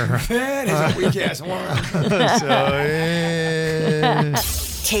alarm here. That is a weak-ass worm.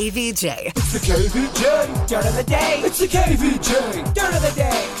 KVJ. It's the KVJ dirt of the day. It's the KVJ dirt of the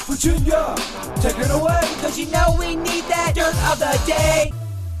day. Virginia, take it away, because you know we need that dirt of the day.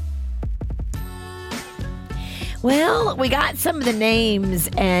 Well, we got some of the names,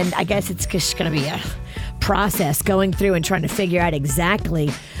 and I guess it's just going to be a process going through and trying to figure out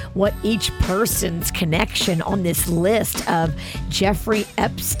exactly what each person's connection on this list of Jeffrey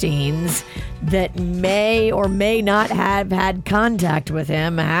Epstein's that may or may not have had contact with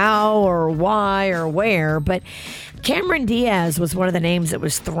him, how or why or where. But Cameron Diaz was one of the names that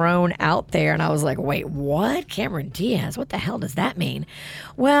was thrown out there, and I was like, wait, what? Cameron Diaz? What the hell does that mean?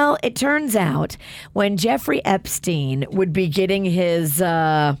 Well, it turns out when Jeffrey Epstein would be getting his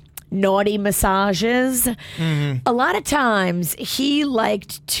naughty massages, a lot of times he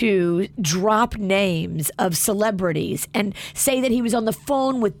liked to drop names of celebrities and say that he was on the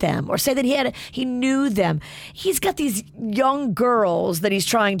phone with them or say that he knew them. He's got these young girls that he's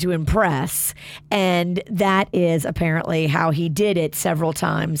trying to impress, and that is apparently how he did it several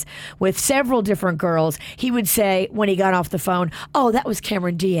times with several different girls. He would say when he got off the phone, oh, that was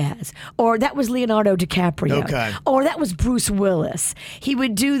Cameron Diaz, or that was Leonardo DiCaprio, or that was Bruce Willis. He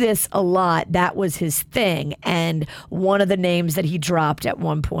would do this a lot. That was his thing. And one of the names that he dropped at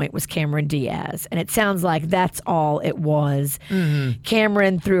one point was Cameron Diaz. And it sounds like that's all it was.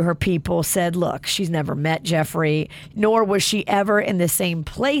 Cameron, through her people, said, look, she's never met Jeffrey, nor was she ever in the same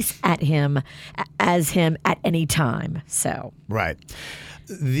place as him at any time. So. Right.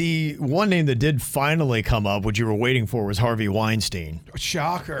 The one name that did finally come up, which you were waiting for, was Harvey Weinstein.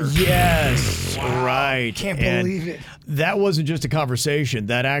 Shocker. Yes, right. Can't believe it. That wasn't just a conversation.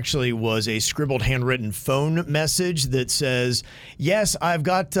 That actually was a scribbled, handwritten phone message that says, yes, I've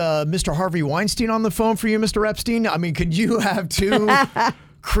got Mr. Harvey Weinstein on the phone for you, Mr. Epstein. I mean, could you have two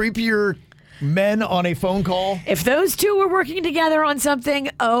creepier men on a phone call? If those two were working together on something,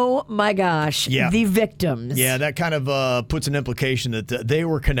 oh my gosh, the victims. Yeah, that kind of puts an implication that they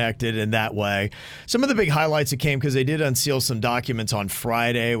were connected in that way. Some of the big highlights that came, because they did unseal some documents on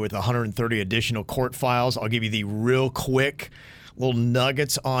Friday with 130 additional court files. I'll give you the real quick little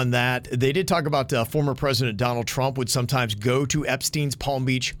nuggets on that. They did talk about former President Donald Trump would sometimes go to Epstein's Palm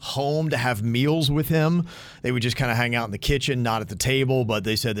Beach home to have meals with him. They would just kind of hang out in the kitchen, not at the table, but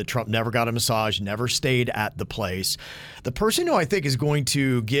they said that Trump never got a massage, never stayed at the place. The person who I think is going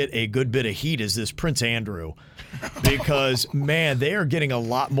to get a good bit of heat is this Prince Andrew. because, man, they are getting a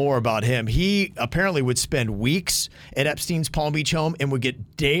lot more about him. He apparently would spend weeks at Epstein's Palm Beach home and would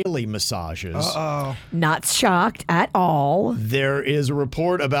get daily massages. Uh-oh. Not shocked at all. There is a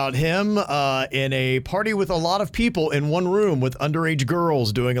report about him in a party with a lot of people in one room with underage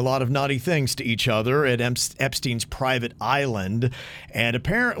girls doing a lot of naughty things to each other at Epstein's private island. And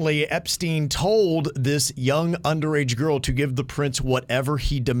apparently Epstein told this young underage girl to give the prince whatever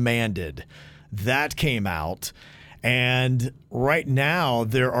he demanded. That came out. And right now,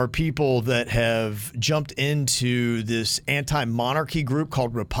 there are people that have jumped into this anti-monarchy group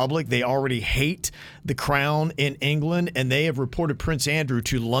called Republic. They already hate the crown in England, and they have reported Prince Andrew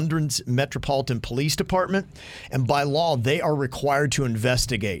to London's Metropolitan Police Department. And by law, they are required to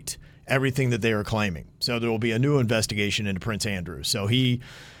investigate everything that they are claiming. So there will be a new investigation into Prince Andrew. So he,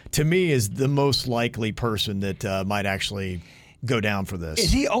 to me, is the most likely person that might actually go down for this.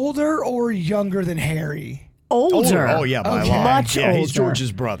 Is he older or younger than Harry? Older. Oh, yeah, by a lot. Much older. He's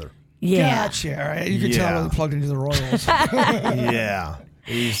George's brother. Yeah. Gotcha. All right. You can tell he's plugged into the Royals. Yeah.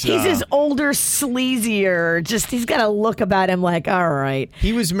 He's his older, sleazier. Just, he's got a look about him like, all right.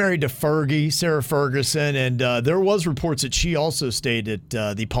 He was married to Fergie, Sarah Ferguson, and there was reports that she also stayed at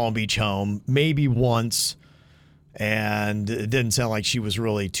the Palm Beach home, maybe once, and it didn't sound like she was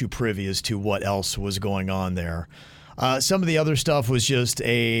really too privy as to what else was going on there. Some of the other stuff was just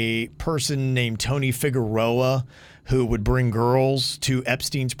a person named Tony Figueroa who would bring girls to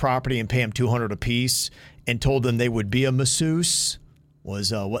Epstein's property and pay him $200 apiece and told them they would be a masseuse,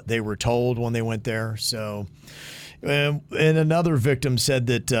 was what they were told when they went there. So, and another victim said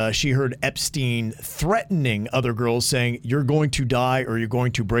that she heard Epstein threatening other girls, saying, "You're going to die or you're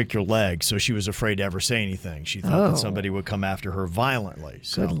going to break your leg." So she was afraid to ever say anything. She thought that somebody would come after her violently.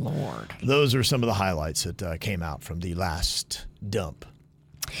 So good Lord. Those are some of the highlights that came out from the last dump.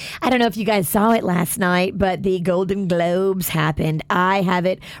 I don't know if you guys saw it last night, but the Golden Globes happened. I have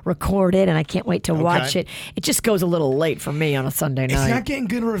it recorded, and I can't wait to watch it. It just goes a little late for me on a Sunday night. It's not getting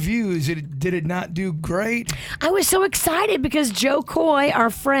good reviews. Did it not do great? I was so excited because Joe Coy, our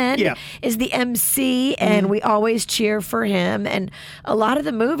friend, is the MC, and we always cheer for him. And a lot of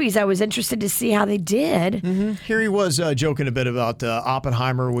the movies, I was interested to see how they did. Here he was joking a bit about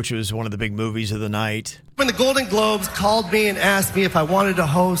Oppenheimer, which was one of the big movies of the night. When the Golden Globes called me and asked me if I wanted to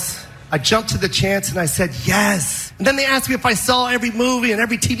host, I jumped to the chance and I said yes. And then they asked me if I saw every movie and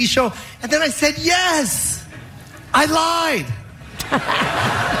every TV show, and then I said yes. I lied.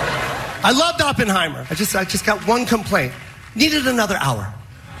 I loved Oppenheimer. I just got one complaint. Needed another hour.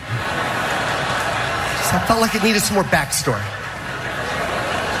 I felt like it needed some more backstory.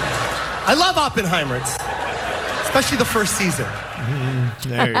 I love Oppenheimer, especially the first season.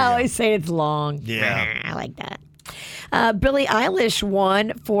 I always say it's long. Yeah. I like that. Billie Eilish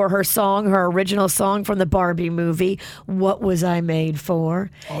won for her original song from the Barbie movie, What Was I Made For?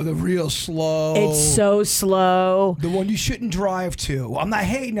 Oh, the real slow. It's so slow. The one you shouldn't drive to. I'm not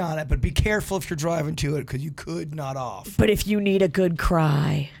hating on it, but be careful if you're driving to it because you could nod off. But if you need a good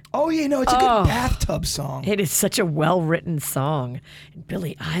cry. Oh, it's a good bathtub song. It is such a well-written song.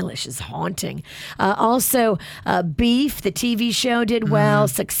 Billie Eilish is haunting. Also, Beef, the TV show, did well.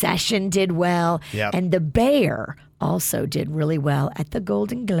 Succession did well. Yep. And The Bear also did really well at the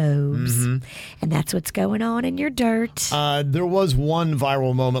Golden Globes. And that's what's going on in your dirt. There was one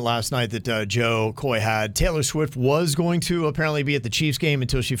viral moment last night that Joe Coy had. Taylor Swift was going to apparently be at the Chiefs game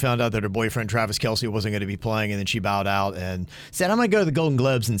until she found out that her boyfriend Travis Kelce wasn't going to be playing, and then she bowed out and said, "I'm going to go to the Golden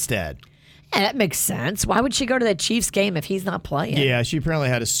Globes instead." Yeah, that makes sense. Why would she go to the Chiefs game if he's not playing? Yeah, she apparently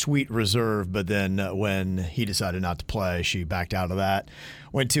had a sweet reserve, but then when he decided not to play, she backed out of that.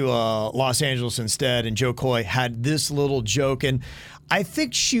 Went to Los Angeles instead, and Joe Coy had this little joke, and I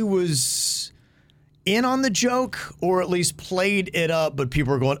think she was in on the joke, or at least played it up, but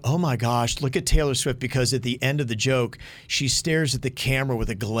people were going, "Oh my gosh, look at Taylor Swift," because at the end of the joke, she stares at the camera with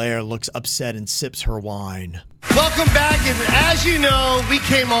a glare, looks upset, and sips her wine. Welcome back, and as you know, we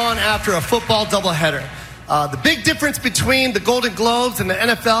came on after a football doubleheader. The big difference between the Golden Globes and the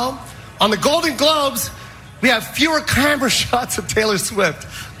NFL, on the Golden Globes, we have fewer camera shots of Taylor Swift.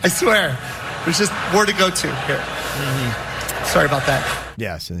 I swear. There's just more to go to here. Sorry about that.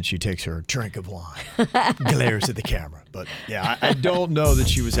 Yes, and then she takes her drink of wine, glares at the camera. But yeah, I don't know that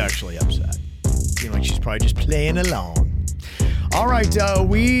she was actually upset. Seemed like she's probably just playing along. All right,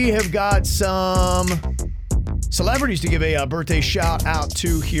 we have got some celebrities to give a birthday shout out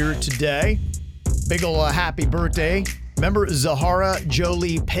to here today. Big ol' happy birthday. Remember Zahara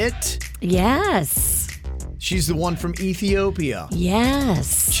Jolie Pitt? Yes. She's the one from Ethiopia.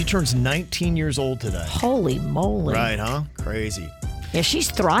 Yes. She turns 19 years old today. Holy moly. Right, huh? Crazy. Yeah,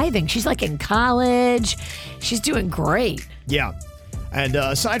 she's thriving. She's like in college. She's doing great. Yeah. And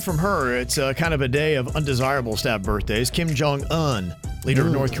aside from her, it's kind of a day of undesirables to have birthdays. Kim Jong-un, leader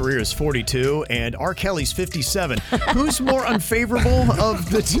of North Korea, is 42, and R. Kelly's 57. Who's more unfavorable of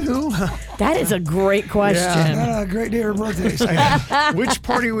the two? That is a great question. Yeah, great day for birthdays. Which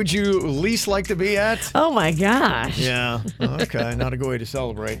party would you least like to be at? Oh, my gosh. Yeah. Okay. Not a good way to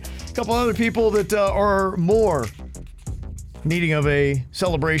celebrate. A couple other people that are more needing of a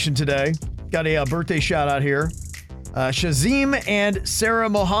celebration today. Got a birthday shout out here. Shazim and Sarah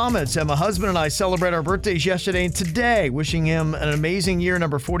Mohammed said, my husband and I celebrate our birthdays yesterday and today. Wishing him an amazing year,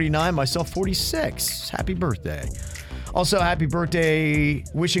 number 49, myself 46. Happy birthday. Also, happy birthday,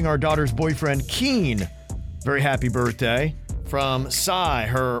 wishing our daughter's boyfriend, Keen, very happy birthday. From Sai,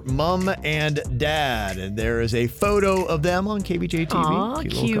 her mom and dad. And there is a photo of them on KVJ TV. Aw,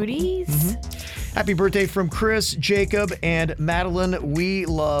 cuties. Happy birthday from Chris, Jacob, and Madeline. We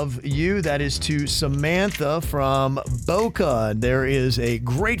love you. That is to Samantha from Boca. There is a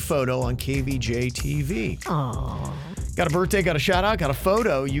great photo on KVJ TV. Aww. Got a birthday, got a shout out, got a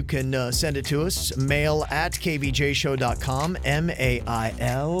photo. You can send it to us. Mail at kvjshow.com.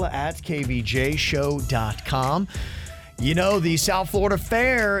 MAIL at kvjshow.com. You know, the South Florida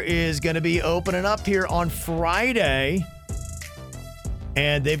Fair is going to be opening up here on Friday.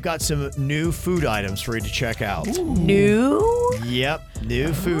 And they've got some new food items for you to check out. Ooh. New? Yep,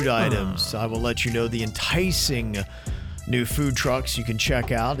 new food items. I will let you know the enticing new food trucks you can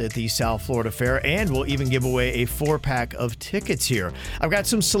check out at the South Florida Fair. And we'll even give away a 4-pack of tickets here. I've got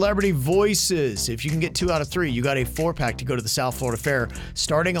some celebrity voices. If you can get 2 out of 3, you got a 4-pack to go to the South Florida Fair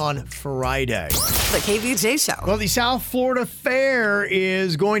starting on Friday. The KVJ Show. Well, the South Florida Fair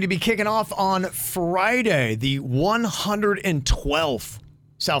is going to be kicking off on Friday, the 112th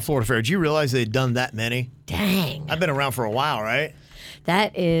South Florida Fair. Did you realize they'd done that many? Dang. I've been around for a while, right?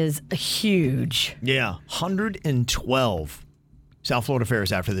 That is huge. Yeah, 112 South Florida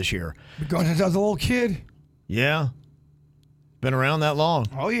Fairs after this year. Been going since I was a little kid. Yeah. Been around that long.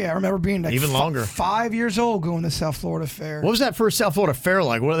 Oh, yeah. I remember being like even longer. 5 years old going to South Florida Fair. What was that first South Florida Fair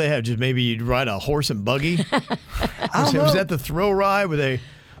like? What do they have? Just maybe you'd ride a horse and buggy? Was that the thrill ride where they...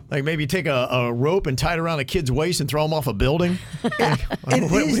 Like maybe take a rope and tie it around a kid's waist and throw him off a building? What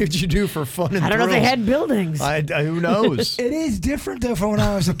did you do for fun and I don't know if they thrills? had buildings. Who knows? It is different, though, from when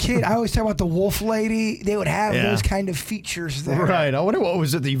I was a kid. I always talk about the Wolf Lady. They would have those kind of features there. Right. I wonder what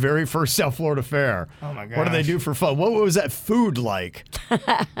was at the very first South Florida Fair. Oh, my gosh. What did they do for fun? What was that food like?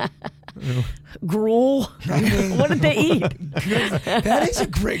 Gruel. What did they eat? That is a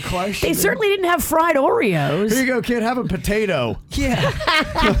great question. They certainly didn't have fried Oreos. Here you go, kid. Have a potato. Yeah.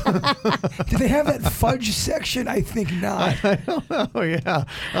 Did they have that fudge section? I think not. I don't know. Yeah.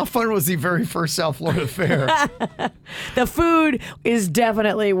 How fun was the very first South Florida Fair? The food is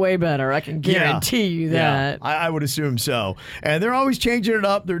definitely way better. I can guarantee you that. Yeah, I would assume so. And they're always changing it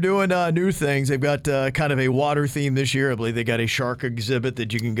up. They're doing new things. They've got kind of a water theme this year. I believe they got a shark exhibit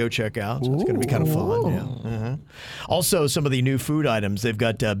that you can go check out. So it's going to be kind of fun. Yeah. Also, some of the new food items. They've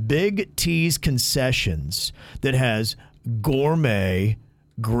got Big T's Concessions that has gourmet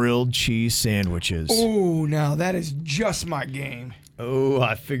grilled cheese sandwiches. Oh, now that is just my game. Oh,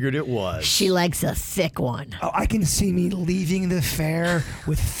 I figured it was. She likes a thick one. Oh, I can see me leaving the fair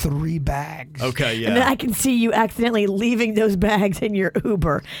with 3 bags. Okay, yeah. And then I can see you accidentally leaving those bags in your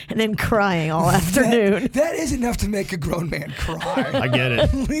Uber and then crying all afternoon. That is enough to make a grown man cry. I get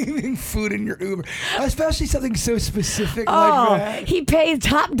it. Leaving food in your Uber. Especially something so specific like that. He pays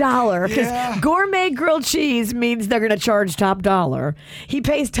top dollar because gourmet grilled cheese means they're going to charge top dollar. He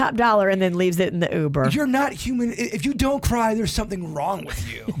pays top dollar and then leaves it in the Uber. You're not human. If you don't cry, there's something wrong with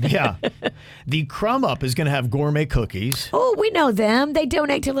you. Yeah. The Crumb Up is going to have gourmet cookies. Oh, we know them. They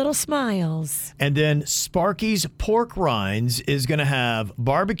donate to Little Smiles. And then Sparky's Pork Rinds is going to have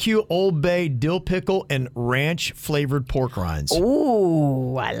barbecue, Old Bay, dill pickle, and ranch flavored pork rinds.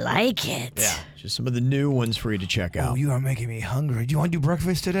 Ooh, I like it. Yeah. Just some of the new ones for you to check out. Oh, you are making me hungry. Do you want to do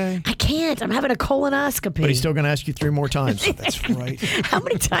breakfast today? I can't. I'm having a colonoscopy. But he's still going to ask you 3 more times. That's right. How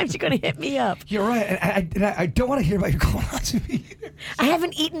many times are you going to hit me up? You're right. And I don't want to hear about your colonoscopy either. I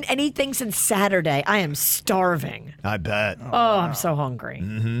haven't eaten anything since Saturday. I am starving. I bet. Oh, I'm so hungry.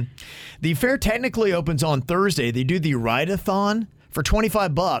 Mm-hmm. The fair technically opens on Thursday. They do the ride-a-thon. For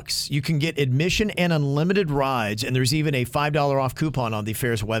 $25, you can get admission and unlimited rides, and there's even a $5 off coupon on the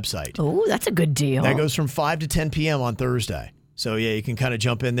fair's website. Oh, that's a good deal. That goes from 5 to 10 p.m. on Thursday. So, yeah, you can kind of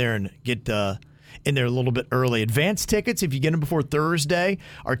jump in there and get in there a little bit early. Advance tickets, if you get them before Thursday,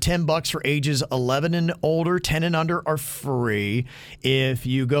 are $10 for ages 11 and older. 10 and under are free. If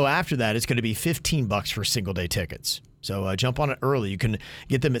you go after that, it's going to be $15 for single-day tickets. So jump on it early. You can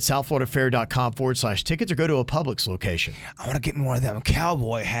get them at southfloridafair.com/tickets or go to a Publix location. I want to get more of them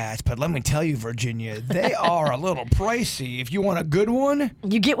cowboy hats, but let me tell you, Virginia, they are a little pricey. If you want a good one,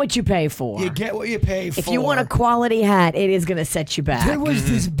 you get what you pay for. You get what you pay for. If you want a quality hat, it is going to set you back. There was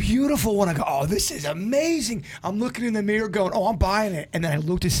this beautiful one. I go, oh, this is amazing. I'm looking in the mirror going, oh, I'm buying it. And then I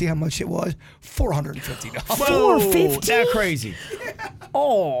looked to see how much it was. $450. $450? That crazy.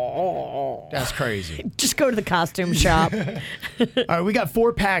 Oh. That's crazy. Just go to the costume shop. All right, we got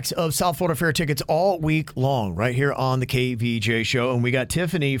 4 packs of South Florida Fair tickets all week long right here on the KVJ Show. And we got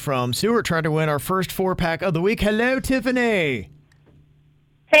Tiffany from Seward trying to win our first 4-pack of the week. Hello, Tiffany.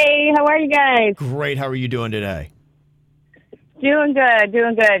 Hey, how are you guys? Great. How are you doing today? Doing good.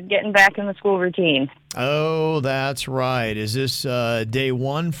 Getting back in the school routine. Oh, that's right. Is this day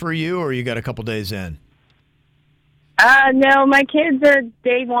 1 for you, or you got a couple days in? No, my kids are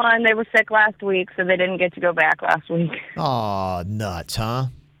day 1. They were sick last week, so they didn't get to go back last week. Aw, nuts, huh?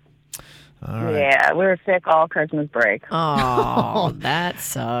 All right. Yeah, we were sick all Christmas break. Oh, that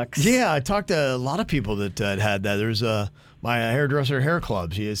sucks. Yeah, I talked to a lot of people that had that. There's my hairdresser hair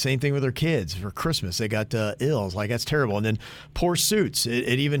clubs. Same thing with their kids for Christmas. They got ill. It's like, that's terrible. And then poor Suits.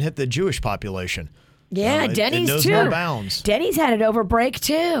 It even hit the Jewish population. Yeah, Denny's it knows too. no bounds. Denny's had it over break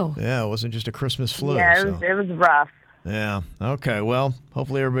too. Yeah, it wasn't just a Christmas flu. Yeah, it was rough. Yeah. Okay. Well,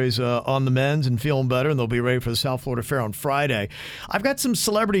 hopefully everybody's on the mends and feeling better, and they'll be ready for the South Florida Fair on Friday. I've got some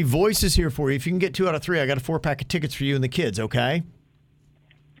celebrity voices here for you. If you can get 2 out of 3, I got a 4-pack of tickets for you and the kids. Okay.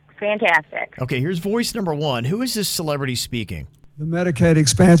 Fantastic. Okay. Here's voice number 1. Who is this celebrity speaking? The Medicaid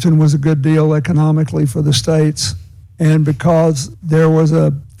expansion was a good deal economically for the states, and because there was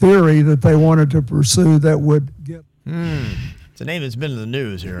a theory that they wanted to pursue that would get. It's a name that's been in the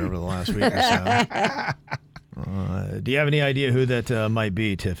news here over the last week or so. Do you have any idea who that might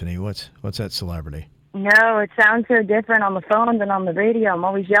be, Tiffany? What's that celebrity? No, it sounds so different on the phone than on the radio. I'm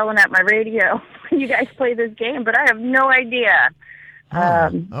always yelling at my radio when you guys play this game, but I have no idea.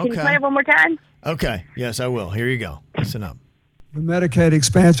 Can you play it one more time? Okay. Yes, I will. Here you go. Listen up. The Medicaid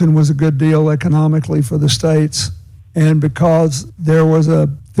expansion was a good deal economically for the states, and because there was a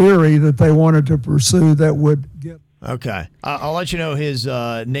theory that they wanted to pursue that would get. Okay. I'll let you know his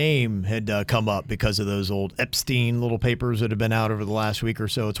name had come up because of those old Epstein little papers that have been out over the last week or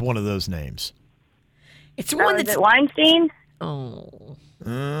so. It's one of those names. It's one that's... Is it Weinstein? Oh.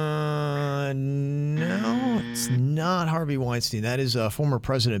 No, it's not Harvey Weinstein. That is former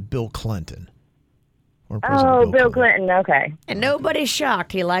President Bill Clinton. Bill Clinton. Okay. And nobody's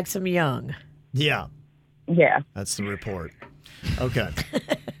shocked. He likes him young. Yeah. Yeah. That's the report. Okay.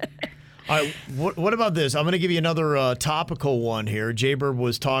 All right, what about this? I'm going to give you another topical one here. Jaybird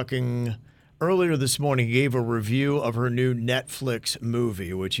was talking earlier this morning. He gave a review of her new Netflix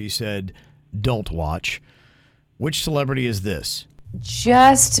movie, which he said, don't watch. Which celebrity is this?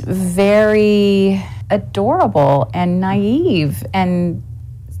 Just very adorable and naive and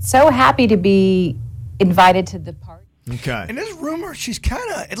so happy to be invited to the party. Okay. And there's rumor she's kind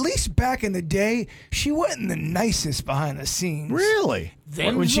of, at least back in the day, she wasn't the nicest behind the scenes. Really?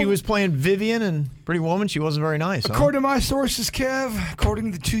 When she was playing Vivian in Pretty Woman, she wasn't very nice, huh? According to my sources, Kev,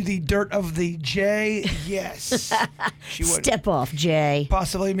 according to the dirt of the J, yes. She would. Step off, Jay.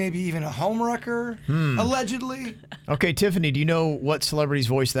 Possibly maybe even a homewrecker, allegedly. Okay, Tiffany, do you know what celebrity's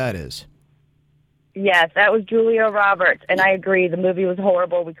voice that is? Yes, that was Julia Roberts, and I agree. The movie was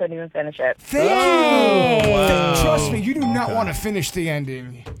horrible. We couldn't even finish it. Thank you. Wow. Trust me, you do not want to finish the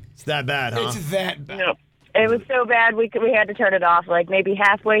ending. It's that bad, huh? It's that bad. No. It was so bad we had to turn it off like maybe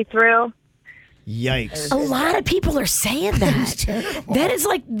halfway through. Yikes. A lot of people are saying that. That is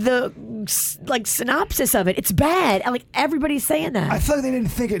like the synopsis of it. It's bad. Like everybody's saying that. I feel like they didn't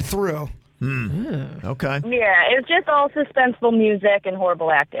think it through. Okay. Yeah, it was just all suspenseful music and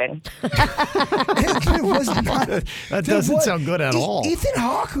horrible acting. It was not. That doesn't sound good at all. Ethan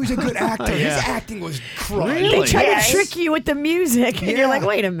Hawke, who's a good actor, his acting was crushed. Really? They try to trick you with the music, and you're like,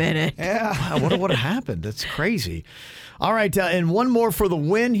 wait a minute. Yeah. Wow, what happened? That's crazy. All right, and one more for the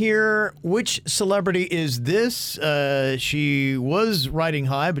win here. Which celebrity is this? She was riding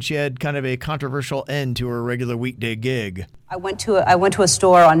high, but she had kind of a controversial end to her regular weekday gig. I went to a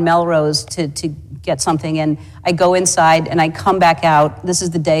store on Melrose to get something, and I go inside and I come back out. This is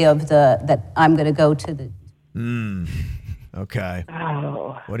the day of that I'm going to go to the. Okay.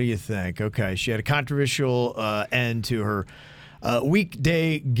 Oh. What do you think? Okay, she had a controversial end to her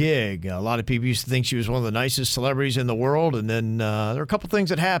weekday gig. A lot of people used to think she was one of the nicest celebrities in the world, and then there were a couple things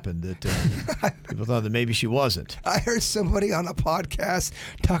that happened that People thought that maybe she wasn't. I heard somebody on a podcast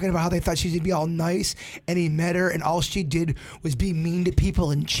talking about how they thought she was going to be all nice, and he met her, and all she did was be mean to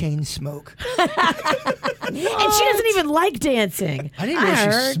people and chain smoke. And she doesn't even like dancing. I didn't know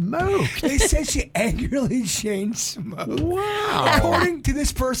she smoked. They said she angrily chain smoked. Wow. According to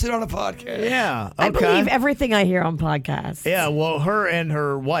this person on a podcast. Yeah. Okay. I believe everything I hear on podcasts. Yeah, well, her and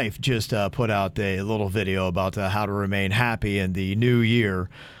her wife just put out a little video about how to remain happy in the new year.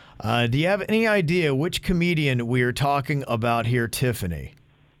 Do you have any idea which comedian we are talking about here, Tiffany?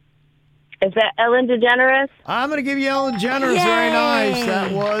 Is that Ellen DeGeneres? I'm going to give you Ellen DeGeneres. Yay! Very nice.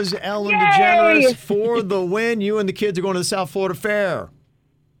 That was Ellen Yay! DeGeneres for the win. You and the kids are going to the South Florida Fair.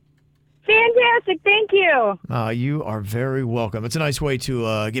 Fantastic. Thank you. You are very welcome. It's a nice way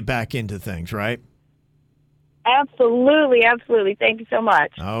to get back into things, right? Absolutely. Absolutely. Thank you so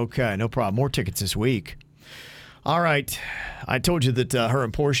much. Okay, no problem. More tickets this week. All right. I told you that her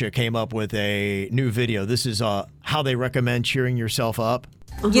and Portia came up with a new video. This is how they recommend cheering yourself up.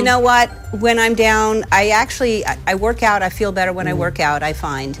 You know what? When I'm down, I work out. I feel better when I work out, I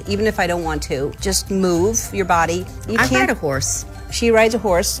find. Even if I don't want to. Just move your body. I ride a horse. She rides a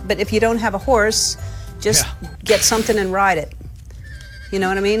horse, but if you don't have a horse, just get something and ride it. You know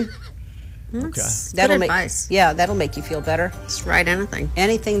what I mean? Okay. That'll Good make, advice. yeah, that'll make you feel better. Just ride anything.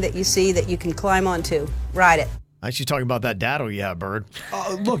 Anything that you see that you can climb onto, ride it. She's talking about that daddle you have, Bird.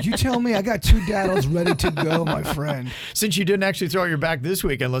 Look, you tell me. I got 2 daddles ready to go, my friend. Since you didn't actually throw your back this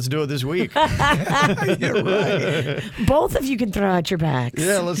weekend, let's do it this week. You're right. Both of you can throw out your backs.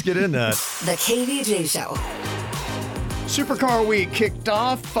 Yeah, let's get in that. The KVJ Show. Supercar Week kicked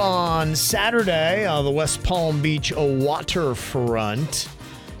off on Saturday on the West Palm Beach waterfront.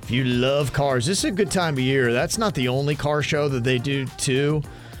 If you love cars, this is a good time of year. That's not the only car show that they do, too.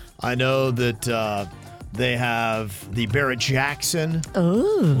 I know that they have the Barrett-Jackson,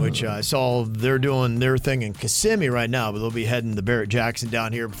 which I saw they're doing their thing in Kissimmee right now, but they'll be heading the Barrett-Jackson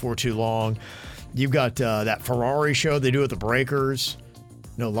down here before too long. You've got that Ferrari show they do at the Breakers.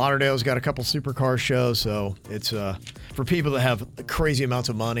 Lauderdale's got a couple supercar shows, so it's for people that have crazy amounts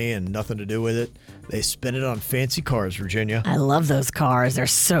of money and nothing to do with it. They spend it on fancy cars, Virginia. I love those cars. They're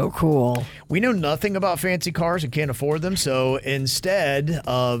so cool. We know nothing about fancy cars and can't afford them, so instead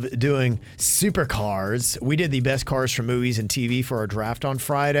of doing supercars, we did the best cars from movies and TV for our draft on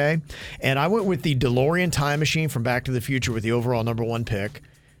Friday, and I went with the DeLorean Time Machine from Back to the Future with the overall #1 pick.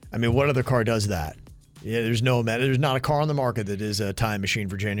 I mean, what other car does that? Yeah, there's not a car on the market that is a time machine,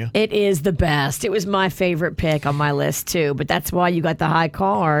 Virginia. It is the best. It was my favorite pick on my list, too, but that's why you got the high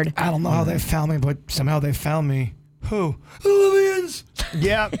card. I don't know how they found me, but somehow they found me. Who? The Libyans!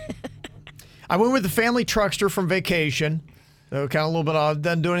 Yeah. I went with the family truckster from Vacation. So kind of a little bit odd.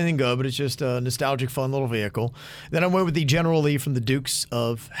 Doesn't do anything good, but it's just a nostalgic, fun little vehicle. Then I went with the General Lee from the Dukes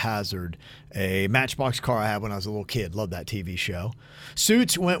of Hazzard, a Matchbox car I had when I was a little kid. Loved that TV show.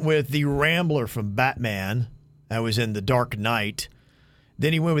 Suits went with the Rambler from Batman. That was in The Dark Knight.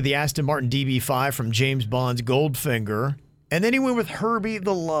 Then he went with the Aston Martin DB5 from James Bond's Goldfinger. And then he went with Herbie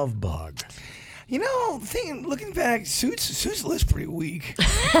the Love Bug. You know, looking back, Suits list pretty weak.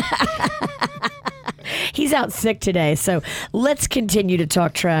 He's out sick today, so let's continue to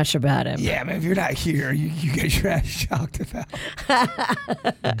talk trash about him. Yeah, man, if you're not here, you get trash talked about.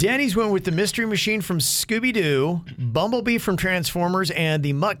 Denny's went with the Mystery Machine from Scooby-Doo, Bumblebee from Transformers, and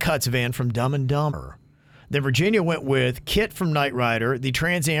the Mutt Cuts van from Dumb and Dumber. Then Virginia went with Kit from Knight Rider, the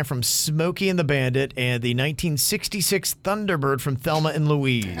Trans Am from Smokey and the Bandit, and the 1966 Thunderbird from Thelma and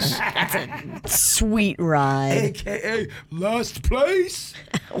Louise. That's a sweet ride. AKA last place.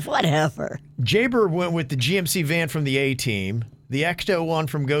 Whatever. Jaybird went with the GMC van from the A-Team, the Ecto-1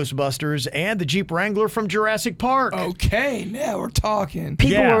 from Ghostbusters, and the Jeep Wrangler from Jurassic Park. Okay, now we're talking.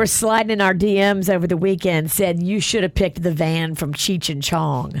 People were sliding in our DMs over the weekend, said you should have picked the van from Cheech and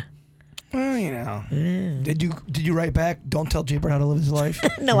Chong. Well, you know. Did you write back? Don't tell Jaybird how to live his life?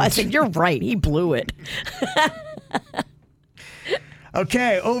 No, I said, you're right. He blew it.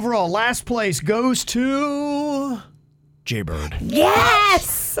 Okay, overall, last place goes to Jaybird.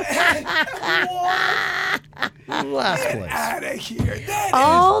 Yes! Last place. Out of here.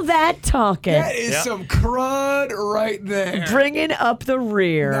 All that talking. That is some crud right there. Bringing up the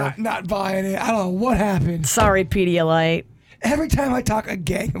rear. Not buying it. I don't know what happened. Sorry, Pedialyte. Every time I talk a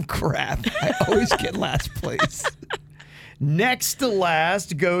gang of crap, I always get last place. Next to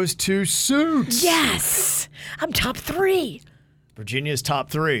last goes to Suits. Yes! I'm top 3. Virginia's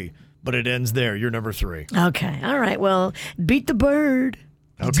top 3, but it ends there. You're number 3. Okay. All right. Well, beat the bird.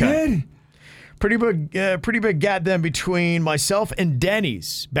 Okay. Pretty big gap then between myself and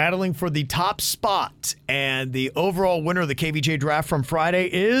Denny's, battling for the top spot. And the overall winner of the KVJ draft from Friday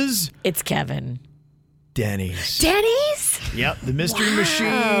is... It's Kevin. Denny's. Denny's? Yep, the Mystery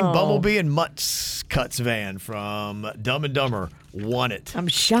Machine, Bumblebee, and Mutts Cuts van from Dumb and Dumber won it. I'm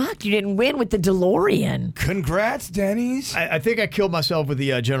shocked you didn't win with the DeLorean. Congrats, Denny's. I think I killed myself with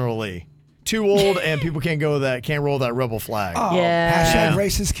the General Lee. Too old, and people can't roll that rebel flag. Oh, yeah. Hashtag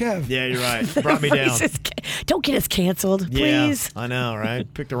racist Kev. Yeah, you're right. Brought me down. Don't get us canceled, please. Yeah, I know,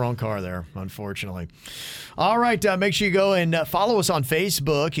 right? Picked the wrong car there, unfortunately. All right, make sure you go and follow us on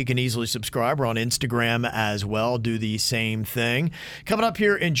Facebook. You can easily subscribe. We're on Instagram as well. Do the same thing. Coming up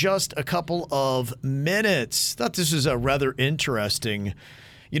here in just a couple of minutes. Thought this was a rather interesting.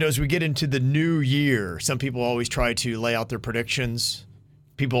 As we get into the new year, some people always try to lay out their predictions.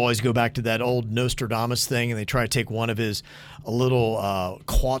 People always go back to that old Nostradamus thing, and they try to take one of his little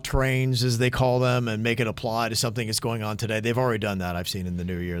quatrains, as they call them, and make it apply to something that's going on today. They've already done that, I've seen in the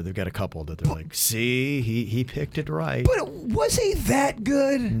new year. They've got a couple that they're like, see, he picked it right. But was he that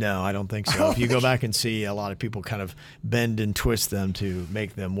good? No, I don't think so. If you go back and see, a lot of people kind of bend and twist them to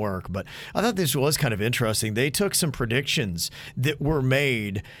make them work. But I thought this was kind of interesting. They took some predictions that were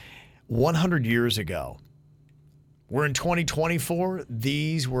made 100 years ago. We're in 2024.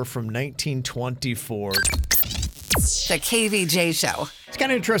 These were from 1924. The KVJ Show. It's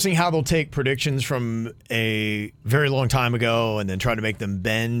kind of interesting how they'll take predictions from a very long time ago and then try to make them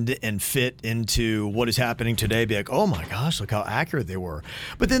bend and fit into what is happening today. Be like, oh my gosh, look how accurate they were.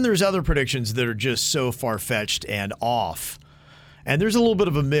 But then there's other predictions that are just so far-fetched and off. And there's a little bit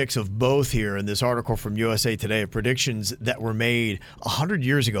of a mix of both here in this article from USA Today of predictions that were made 100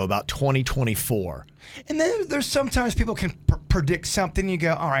 years ago about 2024. And then there's sometimes people can predict something. You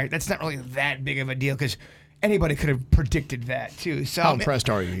go, all right, that's not really that big of a deal because anybody could have predicted that too. So how impressed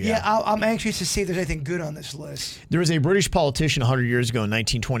are you? Yeah, I'm anxious to see if there's anything good on this list. There was a British politician 100 years ago in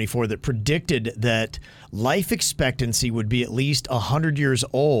 1924 that predicted that life expectancy would be at least 100 years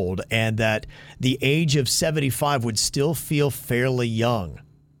old and that the age of 75 would still feel fairly young.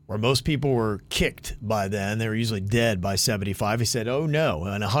 Where most people were kicked by then, they were usually dead by 75. He said, oh no,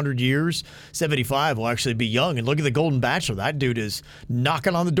 in 100 years, 75 will actually be young. And look at the Golden Bachelor. That dude is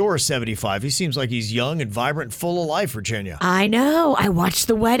knocking on the door of 75. He seems like he's young and vibrant and full of life, Virginia. I know. I watched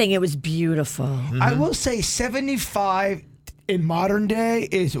the wedding. It was beautiful. Mm-hmm. I will say 75 in modern day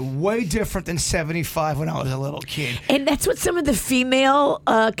is way different than 75 when I was a little kid. And that's what some of the female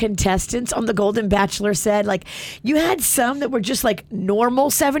contestants on The Golden Bachelor said. Like, you had some that were just like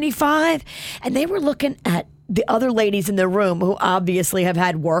normal 75, and they were looking at the other ladies in the room who obviously have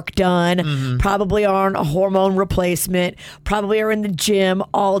had work done, probably are on a hormone replacement, probably are in the gym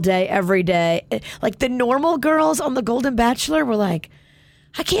all day, every day. Like, the normal girls on The Golden Bachelor were like,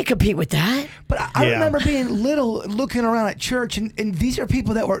 I can't compete with that. But I remember being little, looking around at church, and these are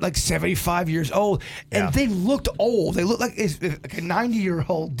people that were like 75 years old, and they looked old. They looked like a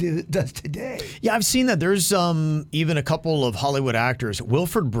 90-year-old does today. Yeah, I've seen that. There's even a couple of Hollywood actors.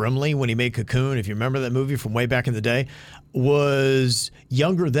 Wilford Brimley, when he made Cocoon, if you remember that movie from way back in the day, was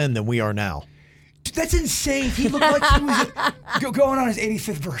younger then than we are now. That's insane. He looked like he was going on his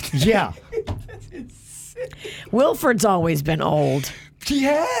 85th birthday. Yeah. That's insane. Wilford's always been old. He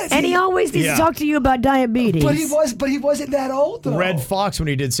has. And he always needs to talk to you about diabetes. But he wasn't that old, though. Red Fox, when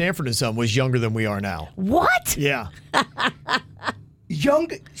he did Sanford and Son, was younger than we are now. What? Yeah.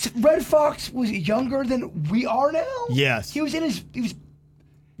 Red Fox was younger than we are now? Yes. He was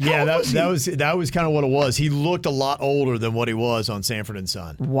Yeah, that was kind of what it was. He looked a lot older than what he was on Sanford and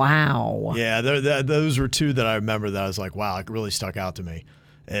Son. Wow. Yeah, those were two that I remember that I was like, wow, it really stuck out to me.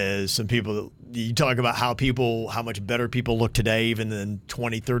 As some people, you talk about how much better people look today even than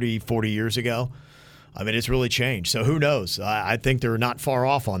 20, 30, 40 years ago. I mean, it's really changed. So who knows? I think they're not far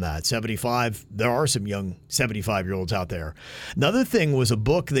off on that. 75, there are some young 75-year-olds out there. Another thing was a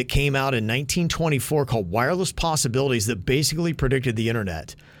book that came out in 1924 called Wireless Possibilities that basically predicted the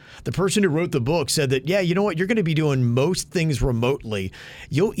internet. The person who wrote the book said that, yeah, you know what? You're going to be doing most things remotely.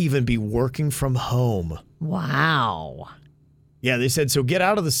 You'll even be working from home. Wow. Yeah, they said, so get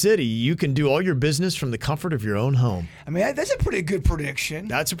out of the city. You can do all your business from the comfort of your own home. I mean, that's a pretty good prediction.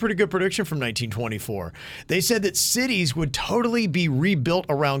 That's a pretty good prediction from 1924. They said that cities would totally be rebuilt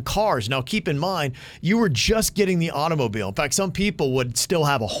around cars. Now, keep in mind, you were just getting the automobile. In fact, some people would still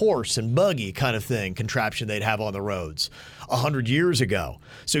have a horse and buggy kind of thing, contraption they'd have on the roads 100 years ago.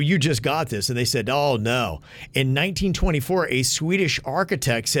 So you just got this. And they said, oh, no. In 1924, a Swedish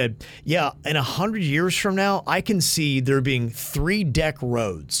architect said, yeah, in 100 years from now, I can see there being 3-deck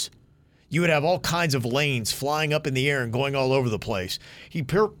roads. you would have all kinds of lanes flying up in the air and going all over the place. He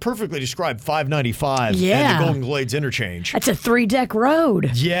perfectly described 595 and the Golden Glades interchange. That's a 3-deck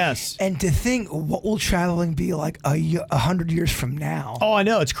road. Yes. And to think, what will traveling be like 100 years from now? Oh, I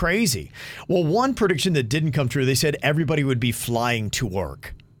know. It's crazy. Well, one prediction that didn't come true, they said everybody would be flying to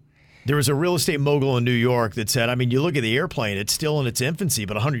work. There was a real estate mogul in New York that said, I mean, you look at the airplane, it's still in its infancy,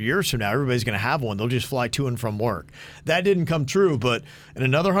 but 100 years from now, everybody's going to have one. They'll just fly to and from work. That didn't come true, but in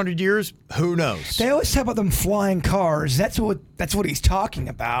another 100 years, who knows? They always talk about them flying cars. That's what he's talking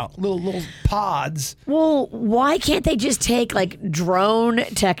about. Little pods. Well, why can't they just take like drone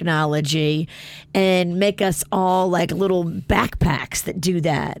technology and make us all like little backpacks that do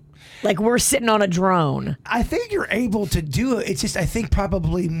that? Like we're sitting on a drone. I think you're able to do it. It's just, I think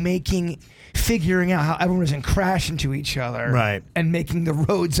probably figuring out how everyone doesn't crash into each other. Right. And making the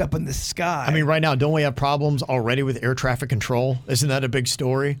roads up in the sky. I mean, right now, don't we have problems already with air traffic control? Isn't that a big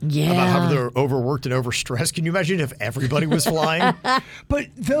story? Yeah. About how they're overworked and overstressed. Can you imagine if everybody was flying? But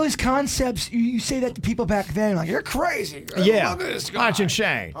those concepts, you say that to people back then, like, you're crazy. Yeah. Look at this guy. That's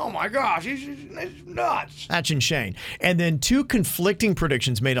insane. Oh my gosh, he's nuts. That's insane. And then two conflicting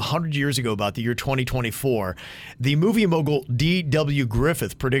predictions made 100 years ago about the year 2024. The movie mogul D.W.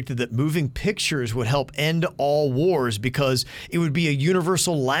 Griffith predicted that moving pictures would help end all wars because it would be a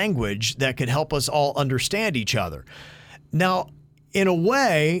universal language that could help us all understand each other. Now, in a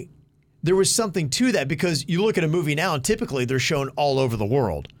way, there was something to that because you look at a movie now and typically they're shown all over the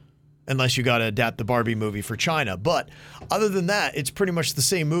world. Unless you got to adapt the Barbie movie for China. But other than that, it's pretty much the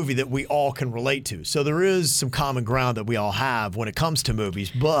same movie that we all can relate to. So there is some common ground that we all have when it comes to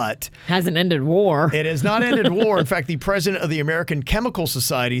movies, but... Hasn't ended war. It has not ended war. In fact, the president of the American Chemical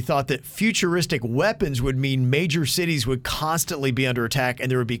Society thought that futuristic weapons would mean major cities would constantly be under attack and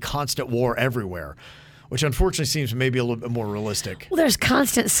there would be constant war everywhere, which unfortunately seems maybe a little bit more realistic. Well, there's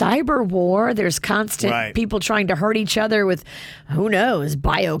constant cyber war. There's constant people trying to hurt each other with, who knows,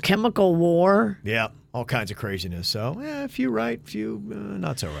 biochemical war. Yeah, all kinds of craziness. So, a few right, few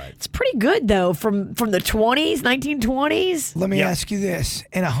not so right. It's pretty good, though, from the 20s, 1920s. Let me ask you this.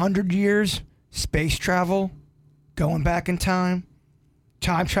 In 100 years, space travel, going back in time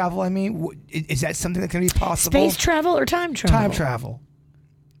travel, I mean, is that something that can be possible? Space travel or time travel? Time travel.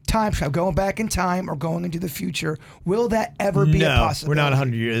 Time travel, going back in time or going into the future. Will that ever be a possibility? No, we're not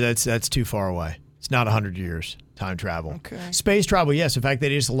 100 years. That's too far away. It's not 100 years, time travel. Okay. Space travel, yes. In fact, they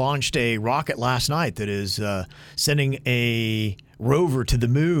just launched a rocket last night that is sending a rover to the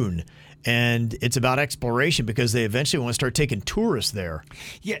moon. And it's about exploration because they eventually want to start taking tourists there.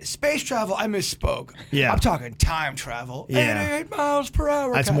 Yeah, space travel, I misspoke. Yeah. I'm talking time travel. Yeah. 88 miles per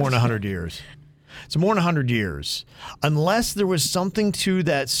hour. That's more than 100 years. It's more than 100 years. Unless there was something to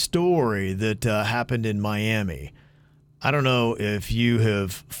that story that happened in Miami. I don't know if you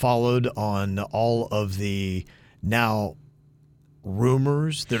have followed on all of the now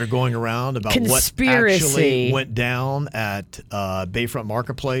rumors that are going around about what actually went down at Bayfront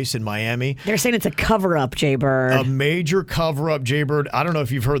Marketplace in Miami. They're saying it's a cover-up, Jay-Bird. A major cover-up, Jay-Bird. I don't know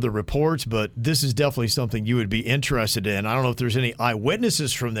if you've heard the reports, but this is definitely something you would be interested in. I don't know if there's any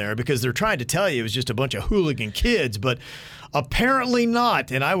eyewitnesses from there because they're trying to tell you it was just a bunch of hooligan kids, but apparently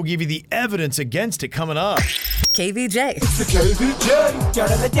not, and I will give you the evidence against it coming up. KVJ. It's the KVJ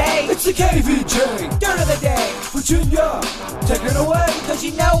dirt of the day. It's the KVJ dirt of the day. Virginia, take it away, cause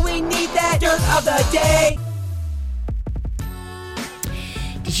you know we need that dirt of the day.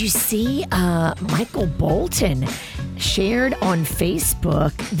 Did you see Michael Bolton shared on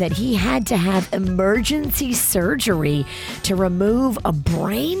Facebook that he had to have emergency surgery to remove a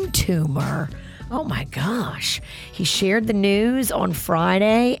brain tumor? Oh my gosh. He shared the news on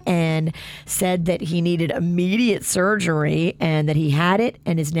Friday and said that he needed immediate surgery and that he had it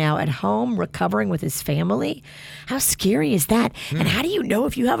and is now at home recovering with his family. How scary is that? And how do you know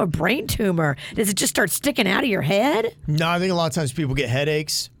if you have a brain tumor? Does it just start sticking out of your head? No, I think a lot of times people get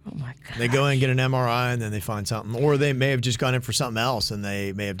headaches. Oh my God. They go in and get an MRI and then they find something. Or they may have just gone in for something else and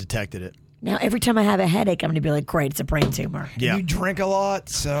they may have detected it. Now, every time I have a headache, I'm going to be like, great, it's a brain tumor. Yeah. You drink a lot,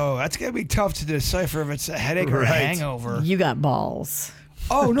 so that's going to be tough to decipher if it's a headache or a hangover. You got balls.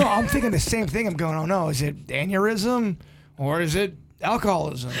 Oh, no, I'm thinking the same thing. I'm going, oh, no, is it aneurysm or is it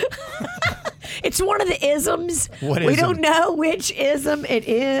alcoholism? It's one of the isms. What we ism? don't know which ism it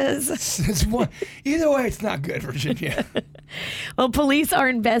is. It's one. Either way, it's not good, Virginia. Well, police are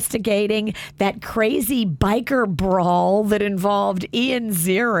investigating that crazy biker brawl that involved Ian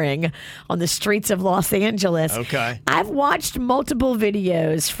Ziering on the streets of Los Angeles. Okay. I've watched multiple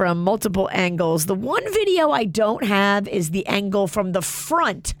videos from multiple angles. The one video I don't have is the angle from the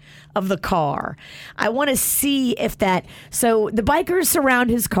front of the car. I want to see if that. So the bikers surround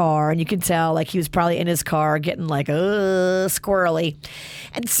his car, and you can tell like he was probably in his car getting like squirrely.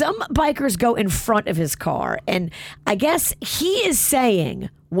 And some bikers go in front of his car, and I guess he is saying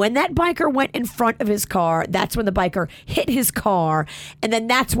when that biker went in front of his car, that's when the biker hit his car, and then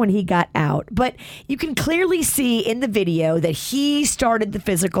that's when he got out. But you can clearly see in the video that he started the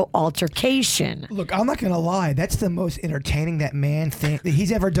physical altercation. Look, I'm not going to lie. That's the most entertaining that man thing that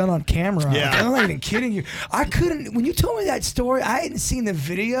he's ever done on camera. Yeah. I'm not even kidding you. I couldn't, when you told me that story, I hadn't seen the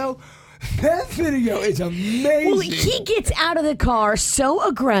video. That video is amazing. Well, he gets out of the car so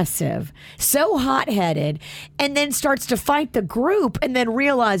aggressive, so hot-headed, and then starts to fight the group and then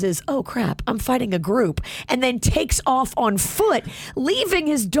realizes, oh, crap, I'm fighting a group, and then takes off on foot, leaving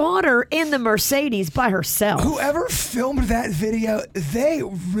his daughter in the Mercedes by herself. Whoever filmed that video, they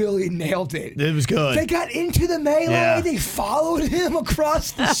really nailed it. It was good. They got into the melee. Yeah. They followed him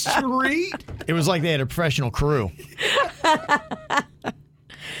across the street. It was like they had a professional crew.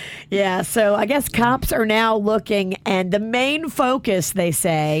 Yeah, so I guess cops are now looking, and the main focus, they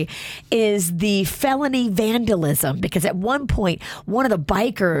say, is the felony vandalism. Because at one point, one of the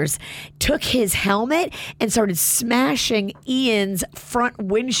bikers took his helmet and started smashing Ian's front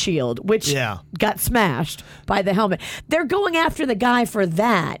windshield, which got smashed by the helmet. They're going after the guy for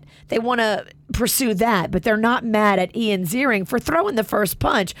that. They want to pursue that, but they're not mad at Ian Ziering for throwing the first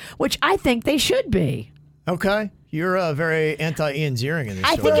punch, which I think they should be. Okay. You're very anti-Ian Ziering in this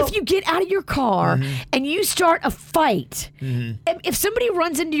I story. think if you get out of your car and you start a fight, if somebody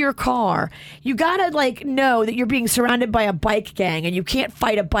runs into your car, you gotta know that you're being surrounded by a bike gang and you can't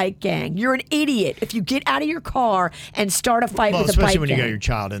fight a bike gang. You're an idiot if you get out of your car and start a fight with a bike gang. Especially when you got your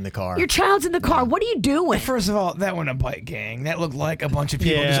child in the car. Your child's in the car. What are you doing? First of all, that wasn't a bike gang. That looked like a bunch of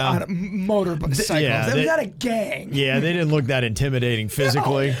people just on motorcycles. That was not a gang. Yeah, they didn't look that intimidating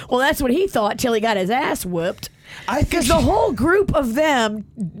physically. No. Well, that's what he thought till he got his ass whooped. Because the whole group of them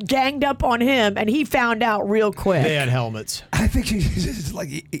ganged up on him, and he found out real quick. They had helmets. I think he's just like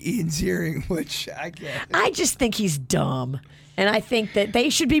Ian Ziering, which I can't. I just think he's dumb. And I think that they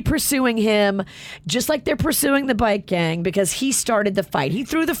should be pursuing him just like they're pursuing the bike gang because he started the fight. He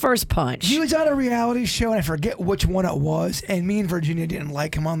threw the first punch. He was on a reality show, and I forget which one it was, and me and Virginia didn't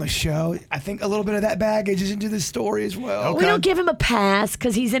like him on the show. I think a little bit of that baggage is into the story as well. We don't give him a pass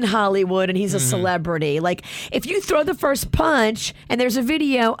because he's in Hollywood and he's a celebrity. Like, if you throw the first punch and there's a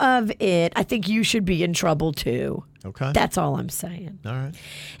video of it, I think you should be in trouble too. Okay. That's all I'm saying. All right.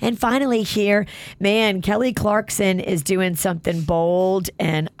 And finally here, man, Kelly Clarkson is doing something bold,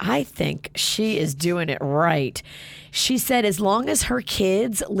 and I think she is doing it right. She said as long as her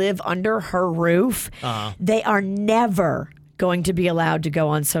kids live under her roof, they are never going to be allowed to go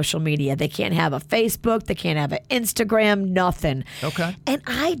on social media. They can't have a Facebook. They can't have an Instagram, nothing. Okay. And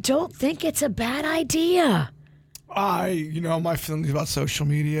I don't think it's a bad idea. My feelings about social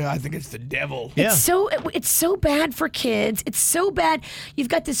media, I think it's the devil. It's so bad for kids. It's so bad. You've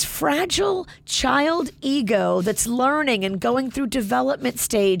got this fragile child ego that's learning and going through development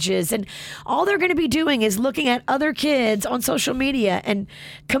stages, and all they're going to be doing is looking at other kids on social media and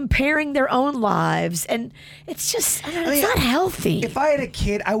comparing their own lives, and it's just, it's not healthy. If I had a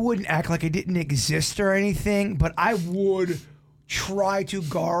kid, I wouldn't act like it didn't exist or anything, but I would try to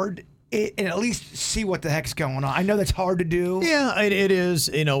guard it and at least see what the heck's going on. I know that's hard to do. Yeah, it is.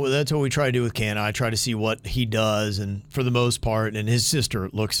 That's what we try to do with Ken. I try to see what he does, and for the most part, and his sister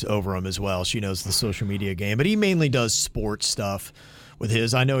looks over him as well. She knows the social media game, but he mainly does sports stuff with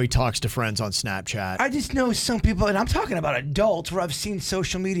his. I know he talks to friends on Snapchat. I just know some people, and I'm talking about adults, where I've seen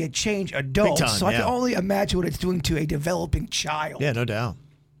social media change adults. Big time, so I can only imagine what it's doing to a developing child. Yeah, no doubt.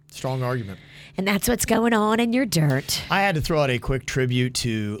 Strong argument. And that's what's going on in your dirt. I had to throw out a quick tribute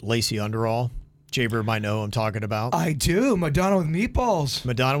to Lacey Underall. Jaybird might know who I'm talking about. I do. Madonna with Meatballs.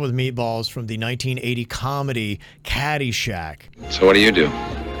 Madonna with Meatballs from the 1980 comedy Caddyshack. So what do you do?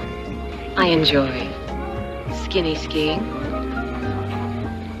 I enjoy skinny skiing,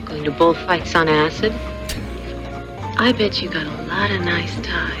 going to bullfights on acid. I bet you got a lot of nice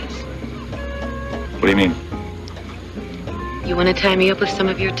ties. What do you mean? You want to tie me up with some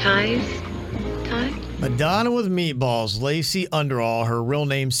of your ties? Madonna with Meatballs, Lacey Underall, her real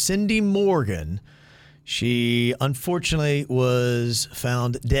name Cindy Morgan. She unfortunately was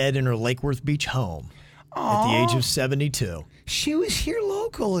found dead in her Lake Worth Beach home at the age of 72. She was here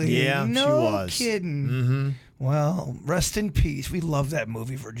locally. Yeah, no she was. Kidding. Mm-hmm. Well, rest in peace. We love that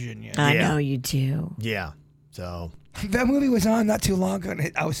movie, Virginia. I know you do. Yeah. So that movie was on not too long ago,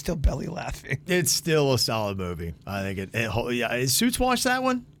 and I was still belly laughing. It's still a solid movie. I think it Suits watched that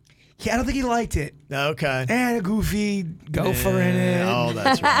one? I don't think he liked it. Okay. And a goofy gopher in it. Oh,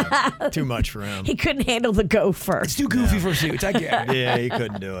 that's right. Too much for him. He couldn't handle the gopher. It's too goofy for suits. I get it. Yeah, he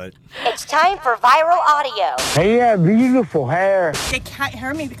couldn't do it. It's time for viral audio. Hey, yeah, beautiful hair. They can't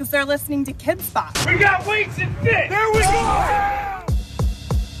hear me because they're listening to Kids Box. We got weights and fit. There we go.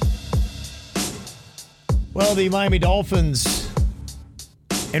 Well, the Miami Dolphins,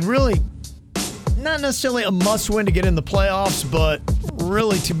 and really not necessarily a must-win to get in the playoffs, but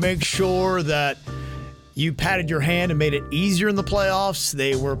really to make sure that you patted your hand and made it easier in the playoffs.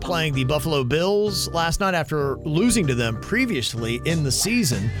 They were playing the Buffalo Bills last night after losing to them previously in the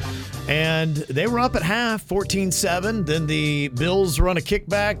season. And they were up at half, 14-7. Then the Bills run a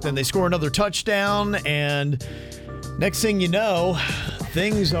kickback. Then they score another touchdown. And next thing you know,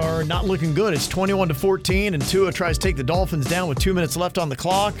 things are not looking good. It's 21-14, and Tua tries to take the Dolphins down with 2 minutes left on the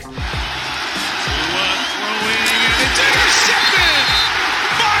clock. Tua throwing, and it's intercepted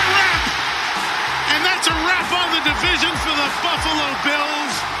by Rapp. And that's a wrap on the division for the Buffalo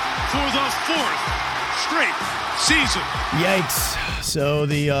Bills for the fourth straight season. Yikes. So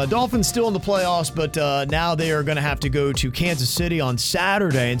the Dolphins still in the playoffs, but now they are going to have to go to Kansas City on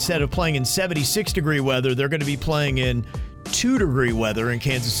Saturday. Instead of playing in 76-degree weather, they're going to be playing in 2-degree weather in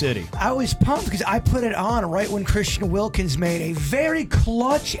Kansas City. I was pumped because I put it on right when Christian Wilkins made a very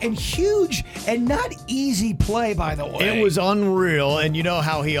clutch and huge and not easy play, by the way. It was unreal, and you know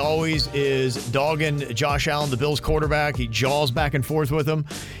how he always is dogging Josh Allen, the Bills quarterback. He jaws back and forth with him.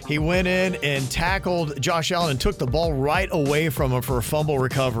 He went in and tackled Josh Allen and took the ball right away from him for a fumble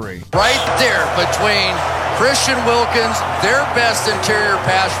recovery. Right there between Christian Wilkins, their best interior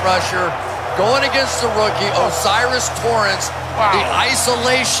pass rusher, going against the rookie, Osiris Torrance. Wow. The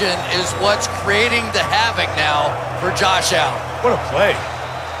isolation is what's creating the havoc now for Josh Allen. What a play.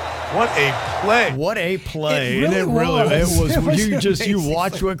 What a play. What a play. It really was. You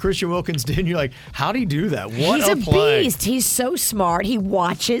watched what Christian Wilkins did, and you're like, how'd he do that? What He's a play. Beast. He's so smart. He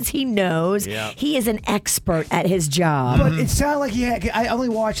watches. He knows. Yeah. He is an expert at his job. But it sounded like he had, I only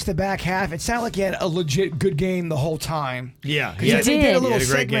watched the back half. It sounded like he had a legit good game the whole time. Yeah. He They did a little He had a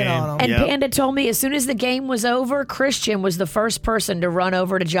great segment game. on him. And Yep. Panda told me as soon as the game was over, Christian was the first person to run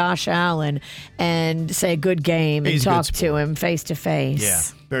over to Josh Allen and say good game and He's a good talk to sport. him face to face. Yeah,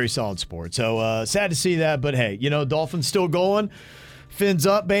 very solid sport. So sad to see that, but hey, Dolphins still going. Fins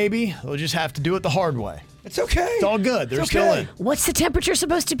up, baby. They'll just have to do it the hard way. It's okay. It's all good. They're still in. What's the temperature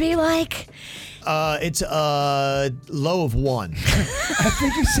supposed to be like? It's a low of 1. I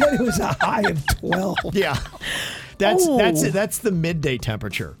think you said it was a high of 12. Yeah. That's the midday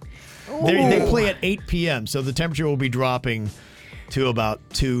temperature. They play at 8 p.m., so the temperature will be dropping to about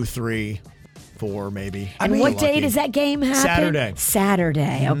 2, 3, 4 maybe. And what day does that game happen? Saturday.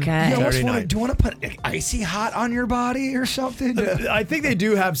 Saturday, okay. Do you want to put icy hot on your body or something? I think they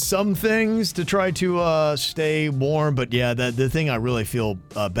do have some things to try to stay warm, but yeah, the thing I really feel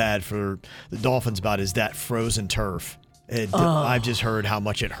bad for the Dolphins about is that frozen turf. I've just heard how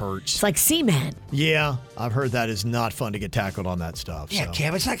much it hurts. It's like cement. Yeah, I've heard that is not fun to get tackled on that stuff. Yeah, so.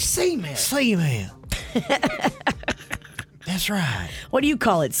 Kev, it's like cement. Cement. That's right. What do you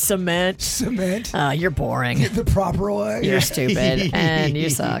call it? Cement? Cement. You're boring. The proper way. You're stupid and you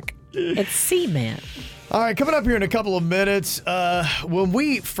suck. It's cement. All right, coming up here in a couple of minutes. When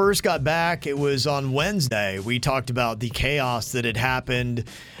we first got back, it was on Wednesday. We talked about the chaos that had happened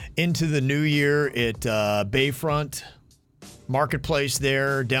into the new year at Bayfront Marketplace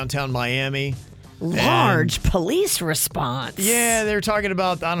there, downtown Miami. Large police response. Yeah, they're talking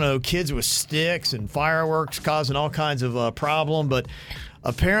about, kids with sticks and fireworks causing all kinds of problem, but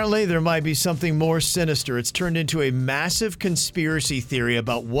apparently there might be something more sinister. It's turned into a massive conspiracy theory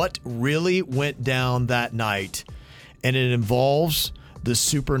about what really went down that night, and it involves the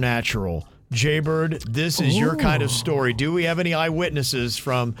supernatural. Jaybird, this is your kind of story. Do we have any eyewitnesses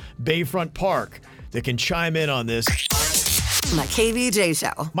from Bayfront Park that can chime in on this? The KVJ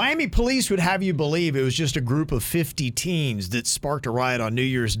Show. Miami police would have you believe it was just a group of 50 teens that sparked a riot on New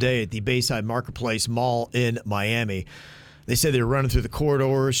Year's Day at the Bayside Marketplace Mall in Miami. They said they were running through the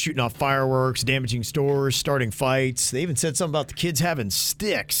corridors, shooting off fireworks, damaging stores, starting fights. They even said something about the kids having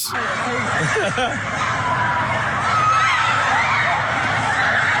sticks.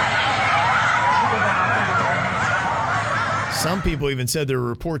 Some people even said there were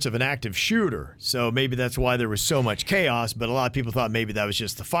reports of an active shooter, so maybe that's why there was so much chaos, but a lot of people thought maybe that was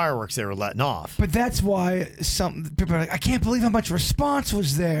just the fireworks they were letting off. But that's why some people are like, I can't believe how much response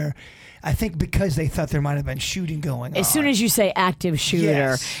was there. I think because they thought there might have been shooting going on. As soon as you say active shooter,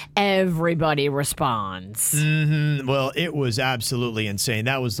 Yes. everybody responds. Mm-hmm. Well, it was absolutely insane.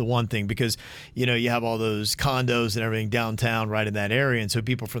 That was the one thing because, you have all those condos and everything downtown right in that area. And so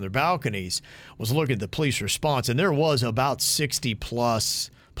people from their balconies was looking at the police response. And there was about 60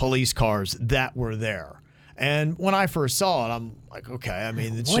 plus police cars that were there. And when I first saw it, I'm like, okay, I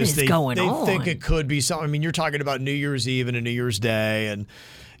mean, it's What just is going they on? think it could be something. I mean, you're talking about New Year's Eve and a New Year's Day, and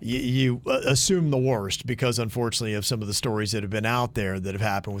you assume the worst because, unfortunately, of some of the stories that have been out there that have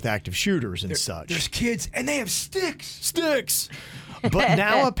happened with active shooters and such. There's kids, and they have sticks. Sticks. But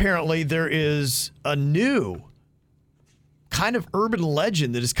now, apparently, there is a new kind of urban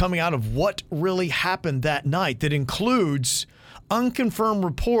legend that is coming out of what really happened that night that includes unconfirmed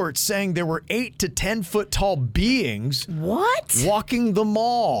reports saying there were 8 to 10 foot tall beings walking the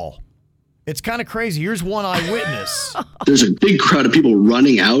mall. It's kind of crazy. Here's one eyewitness. There's a big crowd of people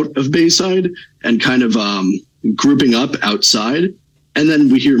running out of Bayside and kind of grouping up outside. And then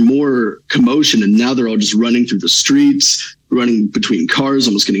we hear more commotion, and now they're all just running through the streets, running between cars,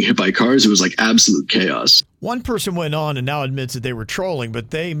 almost getting hit by cars. It was like absolute chaos. One person went on and now admits that they were trolling, but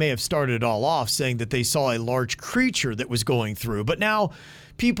they may have started it all off saying that they saw a large creature that was going through. But now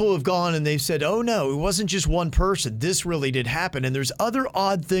people have gone and they've said, oh no, it wasn't just one person. This really did happen. And there's other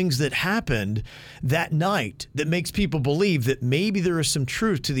odd things that happened that night that makes people believe that maybe there is some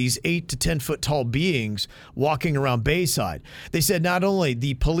truth to these 8 to 10 foot tall beings walking around Bayside. They said not only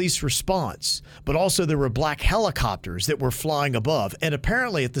the police response, but also there were black helicopters that were flying above. And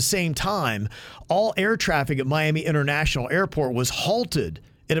apparently at the same time, all air traffic at Miami International Airport was halted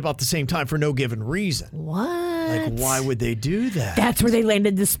at about the same time for no given reason. What? Like, why would they do that? That's where they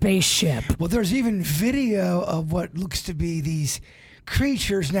landed the spaceship. Well, there's even video of what looks to be these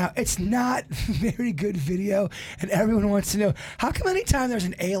creatures. Now, it's not very good video, and everyone wants to know, how come anytime there's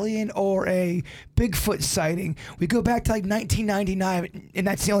an alien or a Bigfoot sighting, we go back to like 1999, and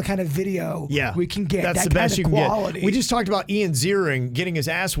that's the only kind of video we can get. That's that the best kind you of can quality. get. We just talked about Ian Ziering getting his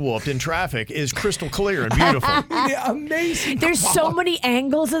ass whooped in traffic is crystal clear and beautiful. Yeah, amazing. There's so many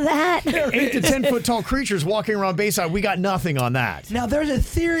angles of that. 8 to 10 foot tall creatures walking around Bayside. We got nothing on that. Now, there's a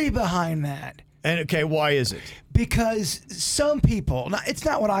theory behind that. And okay, why is it? Because some people, now it's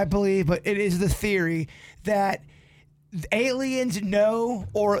not what I believe, but it is the theory that aliens know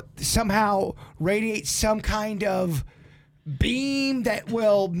or somehow radiate some kind of beam that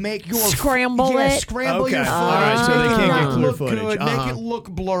will make your scramble your it. footage, All right, so they make it can't not get clear look footage. good, make it look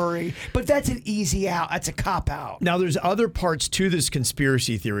blurry. But that's an easy out. That's a cop out. Now, there's other parts to this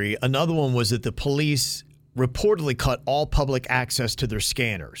conspiracy theory. Another one was that the police reportedly cut all public access to their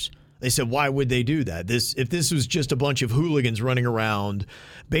scanners. They said, why would they do that? If this was just a bunch of hooligans running around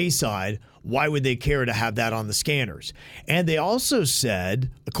Bayside, why would they care to have that on the scanners? And they also said,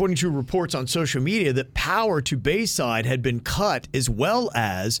 according to reports on social media, that power to Bayside had been cut, as well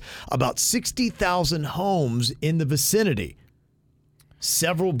as about 60,000 homes in the vicinity.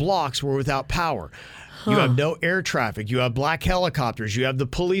 Several blocks were without power. You have no air traffic. You have black helicopters. You have the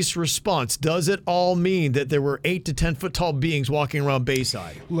police response. Does it all mean that there were 8 to 10 foot tall beings walking around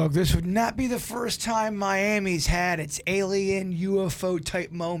Bayside? Look, this would not be the first time Miami's had its alien UFO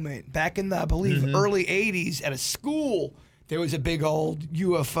type moment. Back in the, I believe, early 80s at a school, there was a big old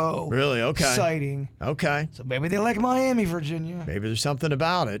UFO sighting. Okay. So maybe they like Miami, Virginia. Maybe there's something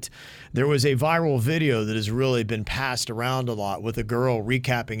about it. There was a viral video that has really been passed around a lot with a girl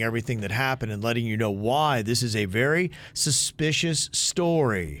recapping everything that happened and letting you know why this is a very suspicious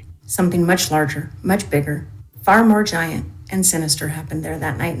story. Something much larger, much bigger, far more giant and sinister happened there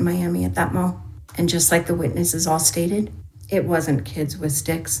that night in Miami at that mall. And just like the witnesses all stated, it wasn't kids with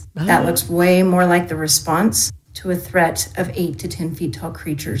sticks. That looks way more like the response to a threat of 8 to 10 feet tall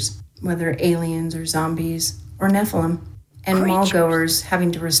creatures, whether aliens or zombies or Nephilim, and mall goers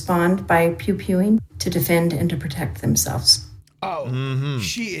having to respond by pew-pewing to defend and to protect themselves. Oh,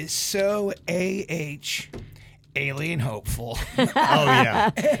 she is so alien hopeful. Oh,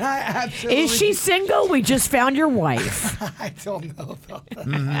 yeah. And I absolutely Is she single? We just found your wife. I don't know about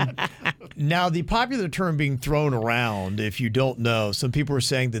that. Now, the popular term being thrown around, if you don't know, some people are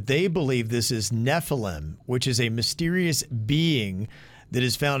saying that they believe this is Nephilim, which is a mysterious being that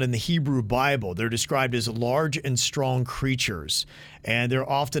is found in the Hebrew Bible. They're described as large and strong creatures, and they're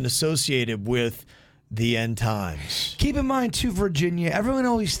often associated with the end times. Keep in mind, too, Virginia, everyone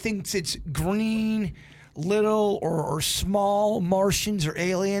always thinks it's green, little, or small Martians or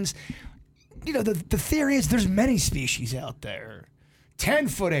aliens. You know, the theory is there's many species out there.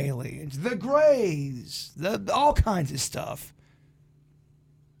 10-foot aliens, the grays, all kinds of stuff.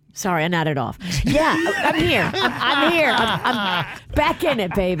 Sorry, I nodded off. Yeah, I'm here. I'm here. I'm back in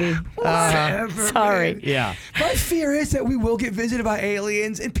it, baby. Sorry. Yeah. My fear is that we will get visited by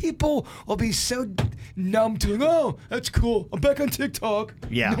aliens and people will be so numb to it. Oh, that's cool. I'm back on TikTok.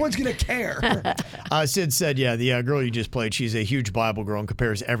 Yeah. No one's going to care. Sid said, the girl you just played, she's a huge Bible girl and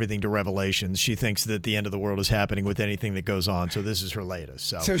compares everything to Revelations. She thinks that the end of the world is happening with anything that goes on. So this is her latest.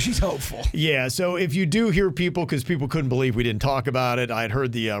 So she's hopeful. Yeah. So if you do hear people, because people couldn't believe we didn't talk about it, I had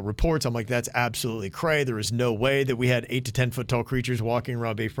heard the reports. I'm like, that's absolutely cray. There is no way that we had 8 to 10 foot tall creatures walking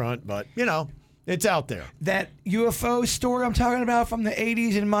around Bayfront, but it's out there. That UFO story I'm talking about from the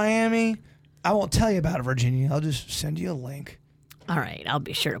 80s in Miami, I won't tell you about it, Virginia. I'll just send you a link. All right, I'll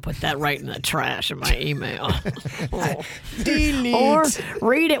be sure to put that right in the trash in my email. Delete. Or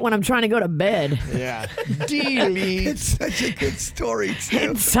read it when I'm trying to go to bed. Yeah. Delete. It's such a good story, too.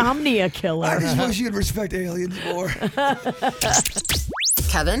 Insomnia killer. I just wish you'd respect aliens more.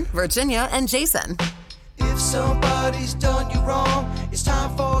 Kevin, Virginia, and Jason. If somebody's done you wrong, it's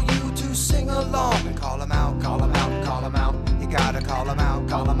time for you to sing along and call them out, call them out, call them out. You gotta call them out,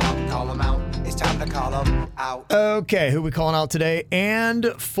 call them out, call them out. It's time to call them out. Okay, who we calling out today and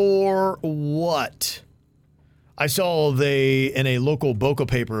for what? I saw in a local Boca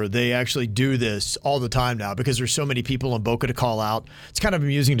paper, they actually do this all the time now because there's so many people in Boca to call out. It's kind of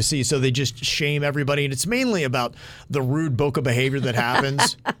amusing to see. So they just shame everybody. And it's mainly about the rude Boca behavior that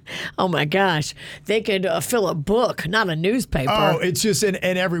happens. Oh, my gosh. They could fill a book, not a newspaper. Oh, it's just, and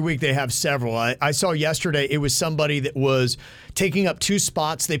every week they have several. I saw yesterday, it was somebody that was taking up 2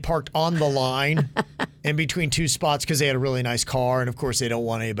 spots. They parked on the line in between 2 spots because they had a really nice car. And, of course, they don't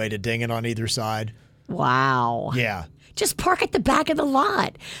want anybody to ding it on either side. Wow. Yeah. Just park at the back of the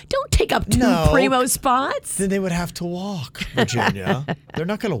lot. Don't take up 2 primo spots. Then they would have to walk, Virginia. They're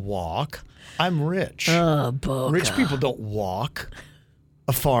not going to walk. I'm rich. Boca. Rich people don't walk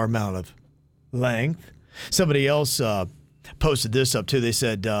a far amount of length. Somebody else posted this up, too. They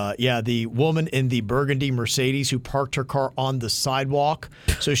said, the woman in the burgundy Mercedes who parked her car on the sidewalk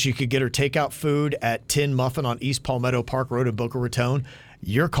so she could get her takeout food at Tin Muffin on East Palmetto Park Road in Boca Raton,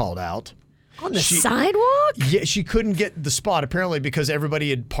 you're called out. On the sidewalk? Yeah, she couldn't get the spot apparently because everybody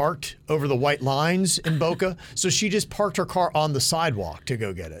had parked over the white lines in Boca. So she just parked her car on the sidewalk to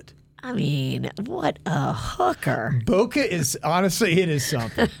go get it. I mean, what a hooker. Boca is, honestly, it is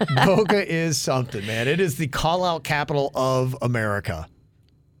something. Boca is something, man. It is the call-out capital of America.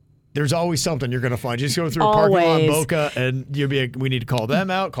 There's always something you're going to find. Just go through a parking lot in Boca and you'll be like, we need to call them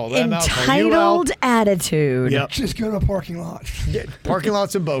out, call them out, call you out. Entitled attitude. Yep. Just go to a parking lot. Yeah, parking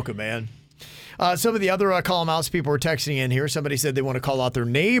lots in Boca, man. Some of the other call 'em outs people were texting in here. Somebody said they want to call out their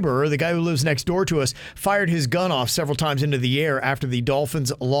neighbor. The guy who lives next door to us fired his gun off several times into the air after the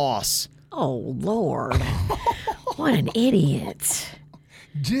Dolphins' loss. Oh, Lord. What an idiot.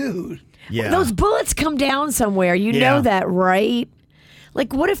 Dude. Yeah. Those bullets come down somewhere. You know that, right?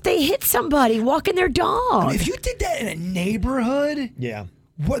 Like, what if they hit somebody walking their dog? I mean, if you did that in a neighborhood, yeah,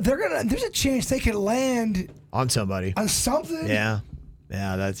 there's a chance they could land on somebody. On something. Yeah.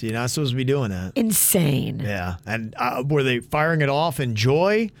 Yeah, you're not supposed to be doing that. Insane. Yeah. And were they firing it off in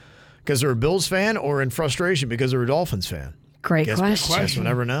joy because they're a Bills fan or in frustration because they're a Dolphins fan? Great question. Guess we'll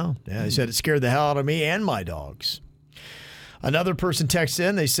never know. Yeah, they said it scared the hell out of me and my dogs. Another person texted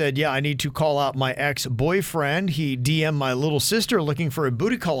in. They said, I need to call out my ex-boyfriend. He DM'd my little sister looking for a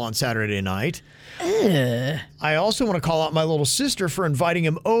booty call on Saturday night. I also want to call out my little sister for inviting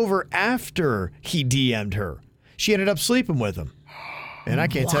him over after he DM'd her. She ended up sleeping with him. And I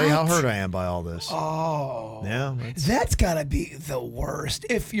can't tell you how hurt I am by all this. Oh. Yeah. That's got to be the worst.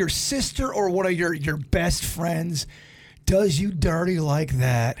 If your sister or one of your best friends does you dirty like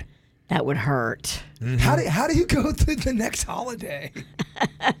that. That would hurt. Mm-hmm. How do you go through the next holiday?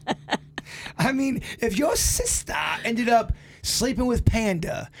 I mean, if your sister ended up sleeping with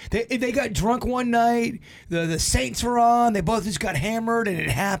Panda, they got drunk one night, the Saints were on, they both just got hammered and it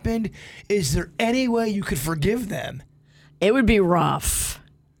happened, is there any way you could forgive them? It would be rough.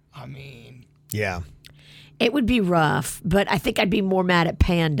 I mean. Yeah. It would be rough, but I think I'd be more mad at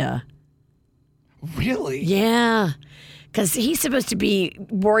Panda. Really? Yeah. Because he's supposed to be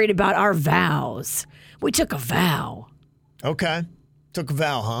worried about our vows. We took a vow. Okay. Took a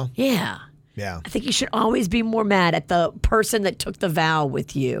vow, huh? Yeah. Yeah. I think you should always be more mad at the person that took the vow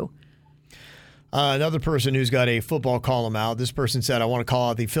with you. Another person who's got a football call him out. This person said, I want to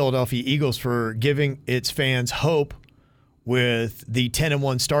call out the Philadelphia Eagles for giving its fans hope with the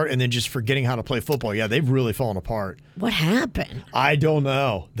 10-1 start and then just forgetting how to play football. Yeah, they've really fallen apart. What happened? I don't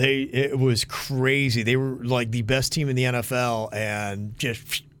know. It was crazy. They were like the best team in the NFL and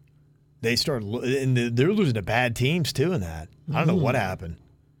just they started and they're losing to bad teams too in that. I don't know what happened.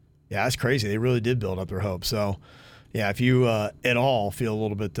 Yeah, that's crazy. They really did build up their hopes. So, yeah, if you at all feel a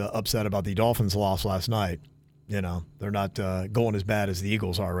little bit upset about the Dolphins' loss last night, they're not going as bad as the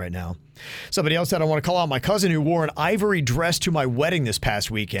Eagles are right now. Somebody else said, I want to call out my cousin who wore an ivory dress to my wedding this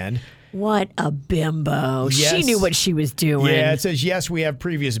past weekend. What a bimbo. Yes. She knew what she was doing. Yeah, it says, yes, we have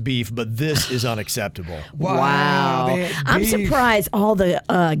previous beef, but this is unacceptable. Wow. I'm surprised all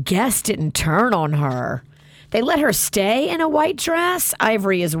the guests didn't turn on her. They let her stay in a white dress.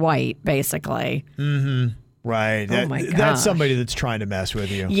 Ivory is white, basically. Mm-hmm. Right. Oh my gosh. That's somebody that's trying to mess with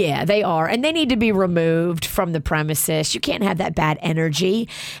you. Yeah, they are. And they need to be removed from the premises. You can't have that bad energy.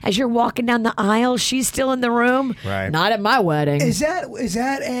 As you're walking down the aisle, she's still in the room. Right. Not at my wedding. Is that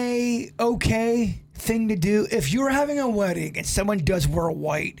a okay thing to do? If you're having a wedding and someone does wear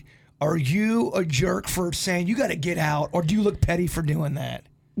white, are you a jerk for saying you got to get out, or do you look petty for doing that?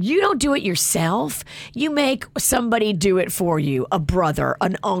 You don't do it yourself. You make somebody do it for you. A brother,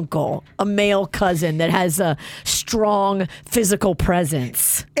 an uncle, a male cousin that has a strong physical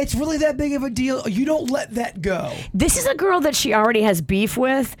presence. It's really that big of a deal? You don't let that go. This is a girl that she already has beef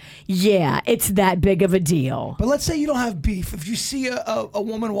with. Yeah, it's that big of a deal. But let's say you don't have beef. If you see a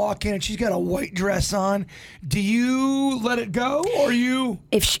woman walk in and she's got a white dress on, do you let it go, or you?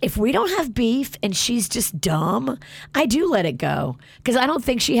 If we don't have beef and she's just dumb, I do let it go, because I don't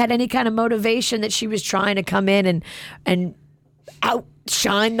think she had any kind of motivation that she was trying to come in and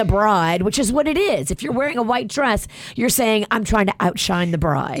outshine the bride, which is what it is. If you're wearing a white dress, you're saying, I'm trying to outshine the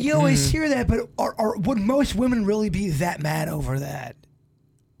bride. You always hear that, but would most women really be that mad over that?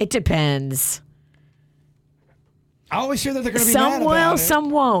 It depends. I always hear that they're going to be some mad will, about it. some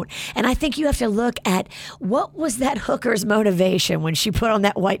won't. And I think you have to look at what was that hooker's motivation when she put on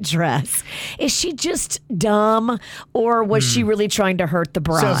that white dress. Is she just dumb, or was she really trying to hurt the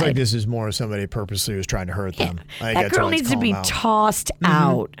bride? Sounds like this is more somebody purposely was trying to hurt them. I think That that's girl why it's needs to calling be out. tossed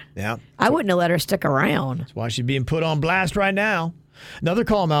out. Yeah. I wouldn't have let her stick around. That's why she's being put on blast right now. Another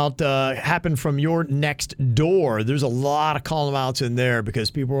call out happened from your next door. There's a lot of call outs in there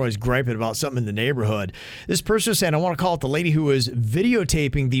because people are always griping about something in the neighborhood. This person said, I want to call out the lady who is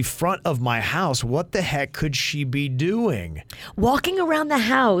videotaping the front of my house. What the heck could she be doing? Walking around the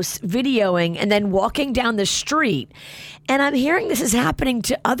house, videoing, and then walking down the street. And I'm hearing this is happening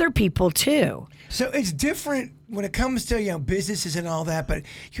to other people too. So it's different when it comes to businesses and all that, but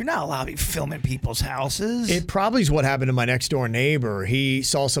you're not allowed to be filming people's houses. It probably is what happened to my next door neighbor. He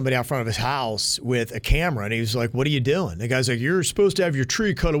saw somebody out front of his house with a camera, and he was like, what are you doing? The guy's like, you're supposed to have your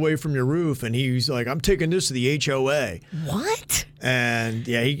tree cut away from your roof. And he's like, I'm taking this to the HOA. What? And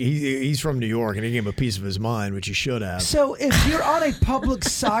yeah, he's from New York, and he gave him a piece of his mind, which he should have. So if you're on a public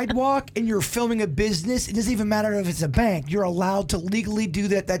sidewalk and you're filming a business, it doesn't even matter if it's a bank. You're allowed to legally do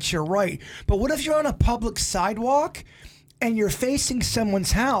that. That's your right. But what if you're on a public sidewalk and you're facing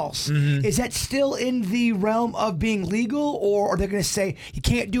someone's house? Is that still in the realm of being legal, or are they going to say you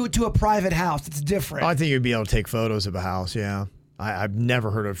can't do it to a private house? It's different. I think you'd be able to take photos of a house, yeah. I've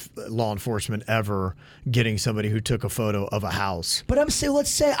never heard of law enforcement ever getting somebody who took a photo of a house. But I'm saying, let's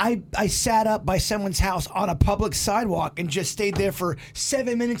say I sat up by someone's house on a public sidewalk and just stayed there for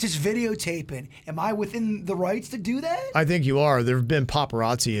 7 minutes just videotaping. Am I within the rights to do that? I think you are. There have been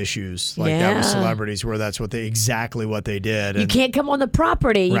paparazzi issues like that with celebrities where that's exactly what they did. You can't come on the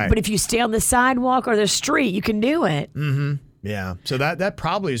property, Right. but if you stay on the sidewalk or the street, you can do it. Mm-hmm. Yeah. So that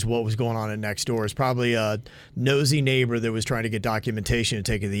probably is what was going on at next door. It's probably a nosy neighbor that was trying to get documentation and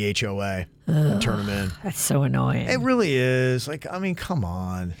take it to the HOA and turn them in. That's so annoying. It really is. Like, I mean, come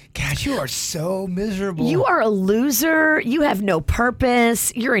on. God, you are so miserable. You are a loser. You have no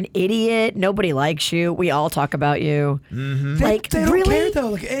purpose. You're an idiot. Nobody likes you. We all talk about you. Mm-hmm. They Like, don't really? care, though.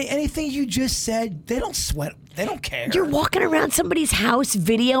 Like, anything you just said, they don't sweat. They don't care. You're walking around somebody's house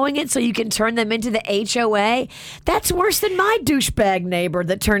videoing it so you can turn them into the HOA. That's worse than my douchebag neighbor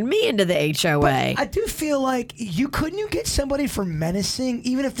that turned me into the HOA. I do feel like couldn't you get somebody for menacing,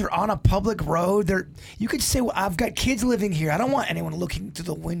 even if they're on a public road? You could say, well, I've got kids living here. I don't want anyone looking through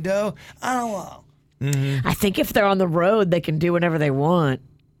the window. I don't know. Mm-hmm. I think if they're on the road, they can do whatever they want.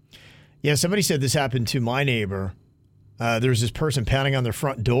 Yeah, somebody said this happened to my neighbor. There's this person pounding on their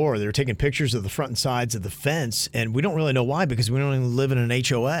front door. They were taking pictures of the front and sides of the fence, and we don't really know why because we don't even live in an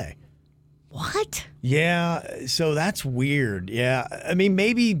HOA. What? Yeah, so that's weird. Yeah, I mean,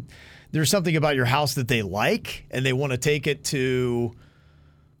 maybe there's something about your house that they like, and they want to take it to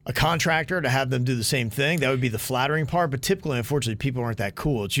a contractor to have them do the same thing. That would be the flattering part, but typically, unfortunately, people aren't that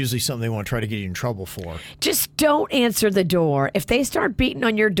cool. It's usually something they want to try to get you in trouble for. Just don't answer the door. If they start beating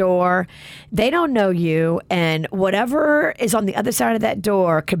on your door, they don't know you, and whatever is on the other side of that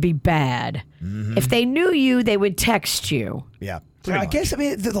door could be bad. Mm-hmm. If they knew you, they would text you. Yeah. I guess,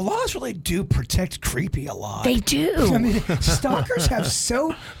 the laws really do protect creepy a lot. They do. I mean, stalkers have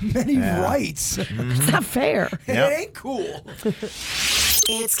so many rights. It's not fair. It ain't cool.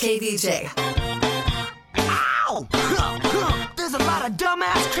 It's KVJ. Ow! There's a lot of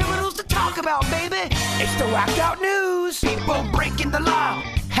dumbass criminals to talk about, baby. It's the whacked out news. People breaking the law.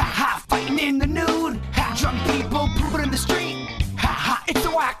 Ha ha, fighting in the nude. Ha, drunk people pooping in the street. Ha ha, it's the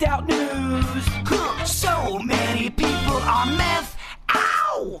whacked out news. So many people on meth.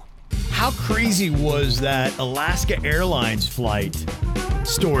 Ow! How crazy was that Alaska Airlines flight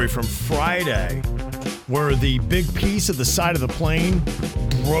story from Friday where the big piece of the side of the plane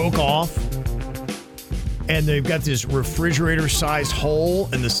broke off and they've got this refrigerator-sized hole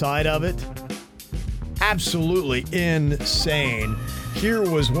in the side of it? Absolutely insane. Here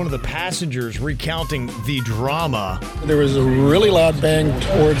was one of the passengers recounting the drama. There was a really loud bang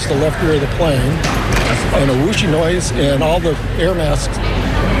towards the left rear of the plane and a whooshy noise, and all the air masks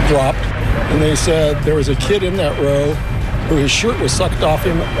dropped. And they said there was a kid in that row who his shirt was sucked off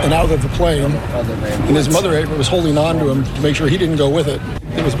him and out of the plane, and his mother was holding on to him to make sure he didn't go with it.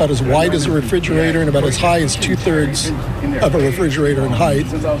 It was about as wide as a refrigerator and about as high as 2/3 of a refrigerator in height.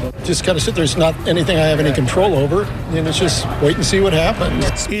 Just kind of sit there. It's not anything I have any control over, and it's just wait and see what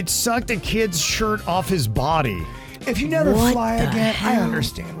happens. It sucked a kid's shirt off his body. If you never fly again, I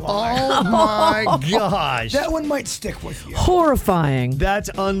understand why. Oh my gosh. That one might stick with you. Horrifying. That's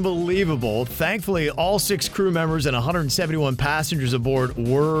unbelievable. Thankfully, all 6 crew members and 171 passengers aboard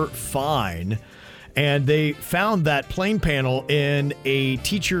were fine. And they found that plane panel in a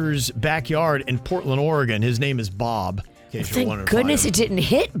teacher's backyard in Portland, Oregon. His name is Bob. Thank goodness it didn't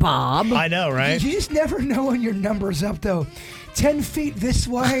hit Bob. I know, right? You just never know when your number's up, though. 10 feet this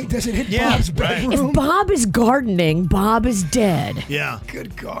way, does it hit Bob's bedroom? If Bob is gardening, Bob is dead. Yeah.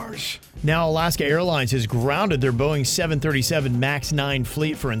 Good gosh. Now, Alaska Airlines has grounded their Boeing 737 MAX 9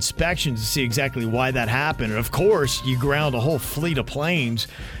 fleet for inspections to see exactly why that happened. And of course, you ground a whole fleet of planes,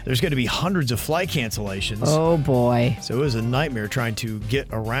 there's going to be hundreds of flight cancellations. Oh, boy. So it was a nightmare trying to get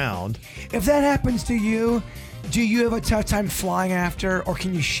around. If that happens to you, do you have a tough time flying after, or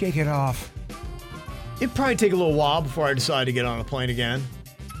can you shake it off? It'd probably take a little while before I decide to get on a plane again.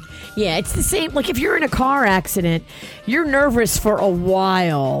 Yeah, it's the same. Like if you're in a car accident, you're nervous for a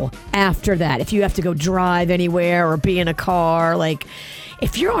while after that. If you have to go drive anywhere or be in a car, like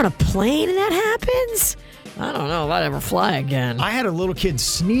if you're on a plane and that happens, I don't know if I'd ever fly again. I had a little kid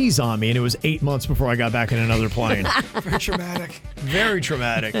sneeze on me, and it was 8 months before I got back in another plane. Very traumatic. Very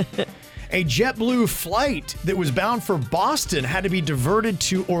traumatic. A JetBlue flight that was bound for Boston had to be diverted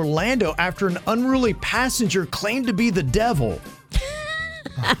to Orlando after an unruly passenger claimed to be the devil.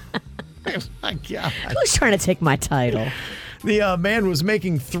 Oh my God. Who's trying to take my title? The man was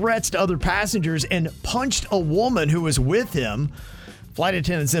making threats to other passengers and punched a woman who was with him. Flight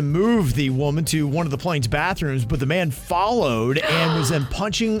attendants then moved the woman to one of the plane's bathrooms, but the man followed and was then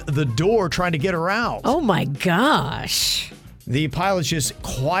punching the door trying to get her out. Oh my gosh. The pilots just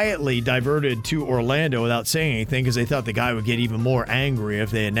quietly diverted to Orlando without saying anything because they thought the guy would get even more angry if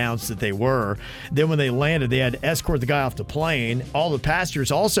they announced that they were. Then when they landed, they had to escort the guy off the plane. All the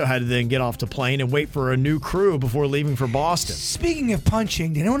passengers also had to then get off the plane and wait for a new crew before leaving for Boston. Speaking of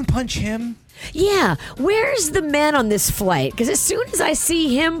punching, did anyone punch him? Yeah, where's the man on this flight? Because as soon as I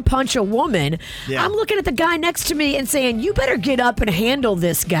see him punch a woman, I'm looking at the guy next to me and saying, you better get up and handle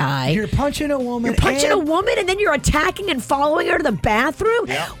this guy. You're punching a woman. You're punching a woman and then you're attacking and following her to the bathroom?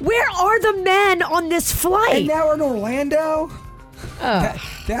 Yeah. Where are the men on this flight? And now we're in Orlando?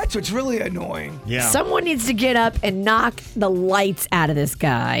 That's what's really annoying. Yeah. Someone needs to get up and knock the lights out of this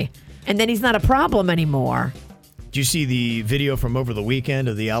guy. And then he's not a problem anymore. Did you see the video from over the weekend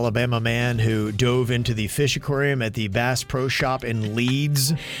of the Alabama man who dove into the fish aquarium at the Bass Pro Shop in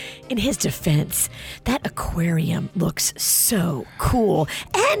Leeds? In his defense, that aquarium looks so cool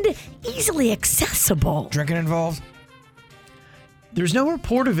and easily accessible. Drinking involved? There's no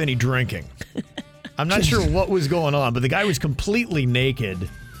report of any drinking. I'm not sure what was going on, but the guy was completely naked.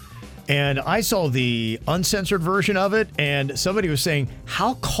 And I saw the uncensored version of it, and somebody was saying,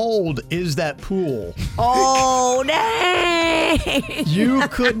 how cold is that pool? Oh, dang! You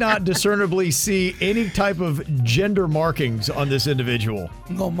could not discernibly see any type of gender markings on this individual.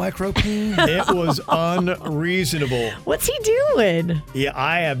 No micro peen. It was unreasonable. What's he doing? Yeah,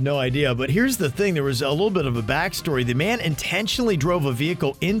 I have no idea. But here's the thing. There was a little bit of a backstory. The man intentionally drove a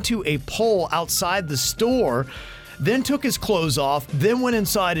vehicle into a pole outside the store, then took his clothes off, then went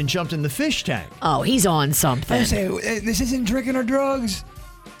inside and jumped in the fish tank. Oh, he's on something. I say, this isn't drinking or drugs.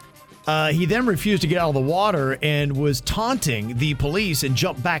 He then refused to get out of the water and was taunting the police and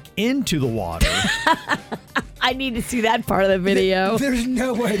jumped back into the water. I need to see that part of the video. There's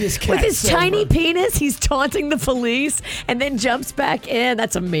no way this cat. With his tiny penis, he's taunting the police and then jumps back in.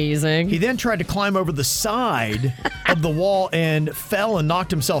 That's amazing. He then tried to climb over the side of the wall and fell and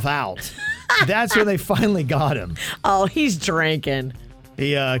knocked himself out. That's when they finally got him. Oh, he's drinking.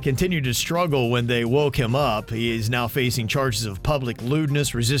 He continued to struggle when they woke him up. He is now facing charges of public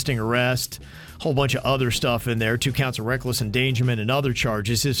lewdness, resisting arrest, a whole bunch of other stuff in there, 2 counts of reckless endangerment and other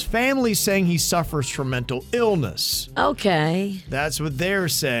charges. His family's saying he suffers from mental illness. Okay. That's what they're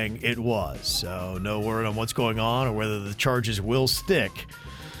saying it was. So no word on what's going on or whether the charges will stick.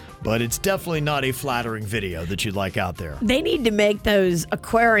 But it's definitely not a flattering video that you'd like out there. They need to make those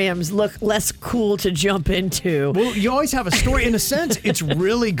aquariums look less cool to jump into. Well, you always have a story. In a sense, it's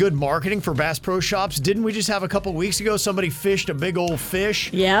really good marketing for Bass Pro Shops. Didn't we just have a couple weeks ago somebody fished a big old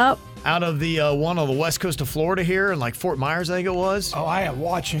fish? Yep. Out of the one on the west coast of Florida here in like Fort Myers, I think it was. Oh, I am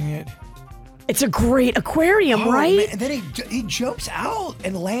watching it. It's a great aquarium, right? Man. And then he jumps out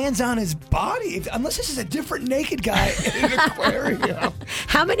and lands on his body. Unless this is a different naked guy in an aquarium.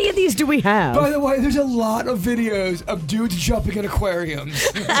 How many of these do we have? By the way, there's a lot of videos of dudes jumping in aquariums.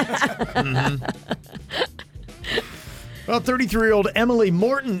 Well, 33-year-old Emily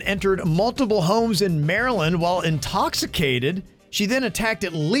Morton entered multiple homes in Maryland while intoxicated. She then attacked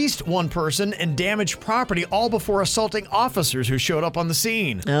at least one person and damaged property, all before assaulting officers who showed up on the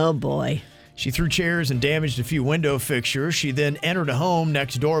scene. Oh, boy. She threw chairs and damaged a few window fixtures. She then entered a home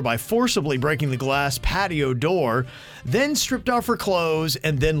next door by forcibly breaking the glass patio door, then stripped off her clothes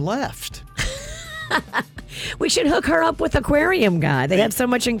and then left. We should hook her up with Aquarium Guy. They have so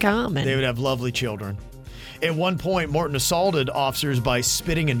much in common. They would have lovely children. At one point, Morton assaulted officers by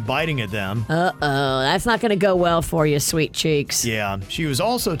spitting and biting at them. Uh-oh, that's not going to go well for you, sweet cheeks. Yeah, she was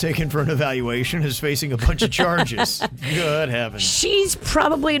also taken for an evaluation and is facing a bunch of charges. Good heavens. She's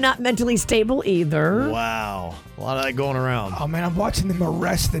probably not mentally stable either. Wow. A lot of that going around. Oh, man, I'm watching them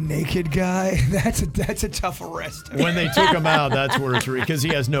arrest the naked guy. That's a tough arrest. When they took him out, that's worth it, because he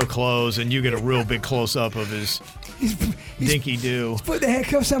has no clothes, and you get a real big close-up of his dinky-doo. He's put the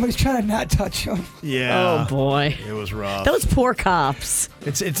handcuffs on, but he's trying to not touch him. Yeah. Oh, boy. It was rough. Those poor cops.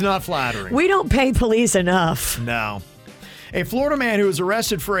 It's not flattering. We don't pay police enough. No. A Florida man who was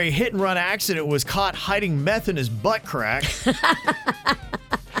arrested for a hit-and-run accident was caught hiding meth in his butt crack.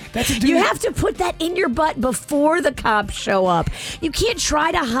 You have to put that in your butt before the cops show up. You can't try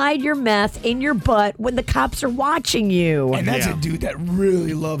to hide your meth in your butt when the cops are watching you. And that's a dude that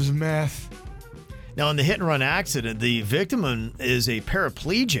really loves meth. Now, in the hit-and-run accident, the victim is a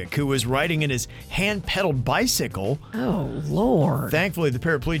paraplegic who was riding in his hand-pedaled bicycle. Oh, Lord. Thankfully, the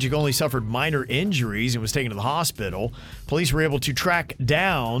paraplegic only suffered minor injuries and was taken to the hospital. Police were able to track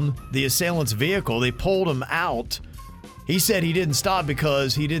down the assailant's vehicle. They pulled him out. He said he didn't stop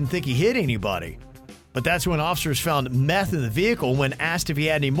because he didn't think he hit anybody. But that's when officers found meth in the vehicle. When asked if he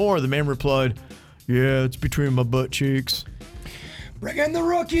had any more, the man replied, "Yeah, it's between my butt cheeks." Bring in the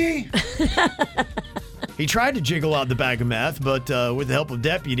rookie. He tried to jiggle out the bag of meth, but with the help of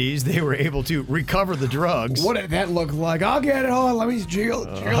deputies, they were able to recover the drugs. What did that look like? I'll get it. Hold on, let me jiggle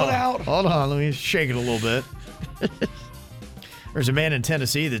it out. Hold on, let me shake it a little bit. There's a man in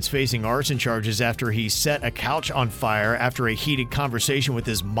Tennessee that's facing arson charges after he set a couch on fire after a heated conversation with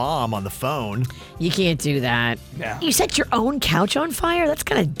his mom on the phone. You can't do that. No. You set your own couch on fire? That's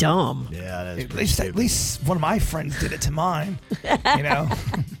kind of dumb. Yeah, that At is least one of my friends did it to mine. You know?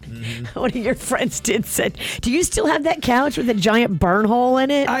 One of your friends did said, do you still have that couch with a giant burn hole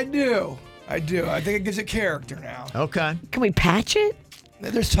in it? I do. I think it gives it character now. Okay. Can we patch it?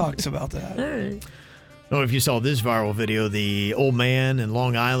 There's talks about that. All right. I don't know if you saw this viral video, the old man in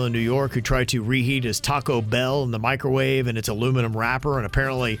Long Island, New York, who tried to reheat his Taco Bell in the microwave and its aluminum wrapper, and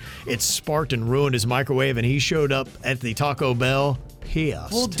apparently it sparked and ruined his microwave, and he showed up at the Taco Bell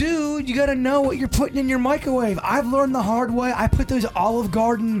pissed. Well, dude, you got to know what you're putting in your microwave. I've learned the hard way. I put those Olive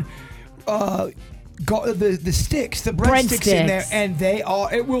Garden the sticks, the breadsticks in there, and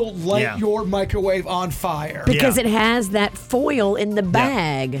it will light your microwave on fire. Because it has that foil in the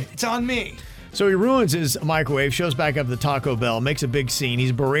bag. It's on me. So he ruins his microwave, shows back up at the Taco Bell, makes a big scene.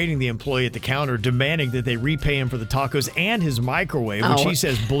 He's berating the employee at the counter, demanding that they repay him for the tacos and his microwave, which he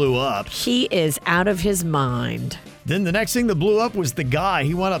says blew up. He is out of his mind. Then the next thing that blew up was the guy.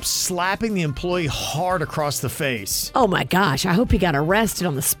 He wound up slapping the employee hard across the face. Oh my gosh, I hope he got arrested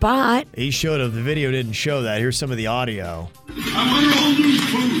on the spot. He should have. The video didn't show that. Here's some of the audio. I'm under all new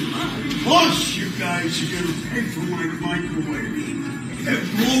food. Plus, you guys are going to pay for my microwave.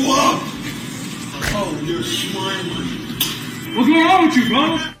 It blew up. Oh, you're smiling. What's going on with you,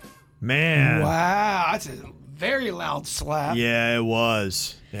 brother? Man. Wow, that's a very loud slap. Yeah, it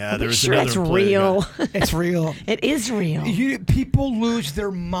was. Yeah, there's sure another it's employee real. It's real. It is real. People lose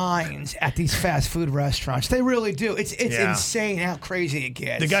their minds at these fast food restaurants. They really do. It's Yeah. insane how crazy it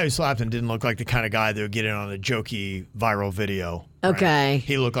gets. The guy who slapped him didn't look like the kind of guy that would get in on a jokey viral video. Okay.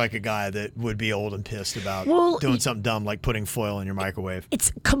 He looked like a guy that would be old and pissed about doing something dumb like putting foil in your microwave.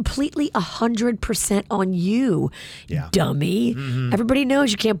 It's completely 100% on you, dummy. Mm-hmm. Everybody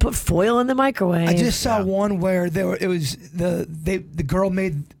knows you can't put foil in the microwave. I just saw one where the girl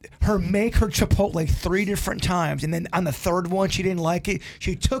made her make her Chipotle 3 different times, and then on the third one she didn't like it.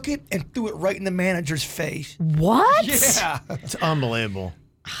 She took it and threw it right in the manager's face. What? Yeah, it's unbelievable.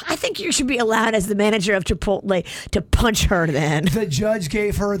 I think you should be allowed as the manager of Chipotle to punch her then. The judge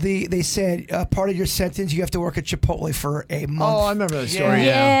gave her they said, part of your sentence, you have to work at Chipotle for a month. Oh, I remember that story.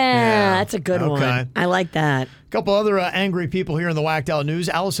 Yeah, that's a good Okay. one. I like that. A couple other angry people here in the Whacked Out News.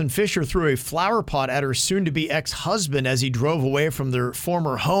 Allison Fisher threw a flower pot at her soon-to-be ex-husband as he drove away from their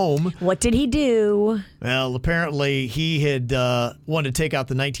former home. What did he do? Well, apparently he had wanted to take out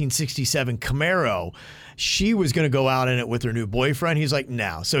the 1967 Camaro. She was going to go out in it with her new boyfriend. He's like,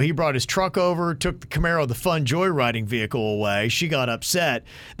 no. So he brought his truck over, took the Camaro, the fun joyriding vehicle, away. She got upset,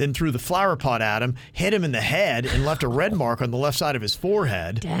 then threw the flower pot at him, hit him in the head, and left a red mark on the left side of his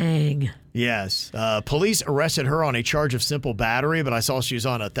forehead. Dang. Yes. Police arrested her on a charge of simple battery, but I saw she was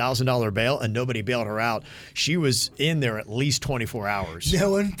on a $1,000 bail, and nobody bailed her out. She was in there at least 24 hours.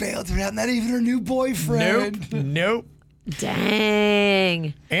 No one bailed her out, not even her new boyfriend. Nope.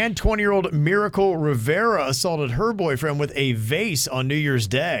 Dang. And 20-year-old Miracle Rivera assaulted her boyfriend with a vase on New Year's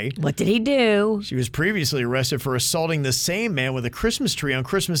Day. What did he do? She was previously arrested for assaulting the same man with a Christmas tree on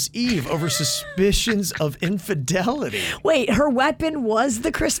Christmas Eve over suspicions of infidelity. Wait, her weapon was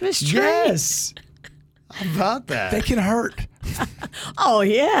the Christmas tree? Yes. How about that? They can hurt. Oh,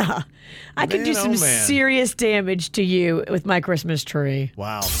 yeah. I could do Man, some oh, man. serious damage to you with my Christmas tree.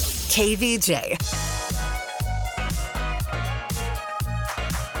 Wow. KVJ.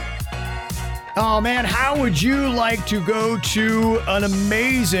 Oh, man, how would you like to go to an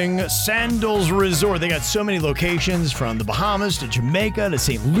amazing sandals resort? They got so many locations, from the Bahamas to Jamaica to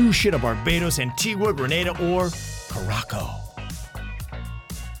St. Lucia to Barbados, Antigua, Grenada, or Curaçao.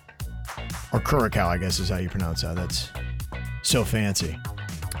 Or Curacao, I guess is how you pronounce that. That's so fancy.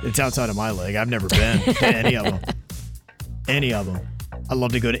 It's outside of my league. I've never been to any of them. Any of them. I'd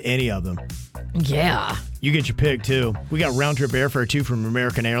love to go to any of them. Yeah. You get your pick, too. We got round-trip airfare, too, from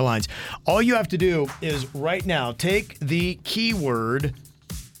American Airlines. All you have to do is right now take the keyword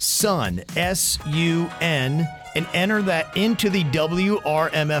SUN, S-U-N, and enter that into the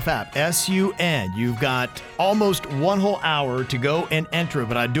WRMF app, S-U-N. You've got almost one whole hour to go and enter it,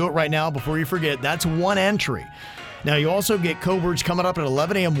 but I'd do it right now before you forget. That's one entry. Now, you also get code words coming up at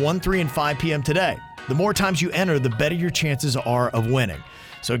 11 a.m., 1, 3, and 5 p.m. today. The more times you enter, the better your chances are of winning.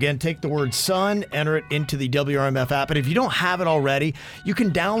 So again, take the word SUN, enter it into the WRMF app. And if you don't have it already, you can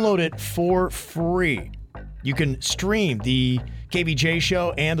download it for free. You can stream the KVJ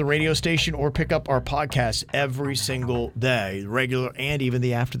show and the radio station, or pick up our podcast every single day, regular and even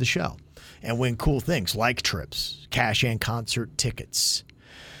the after the show, and win cool things like trips, cash, and concert tickets.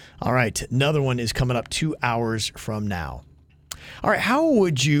 All right, another one is coming up 2 hours from now. All right, how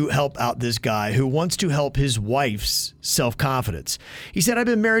would you help out this guy who wants to help his wife's self-confidence? He said, I've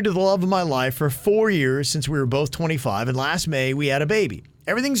been married to the love of my life for 4 years since we were both 25, and last May we had a baby.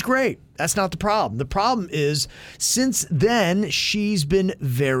 Everything's great. That's not the problem. The problem is, since then, she's been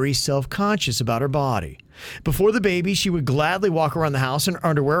very self-conscious about her body. Before the baby, she would gladly walk around the house in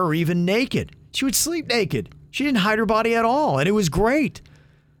underwear or even naked. She would sleep naked. She didn't hide her body at all, and it was great.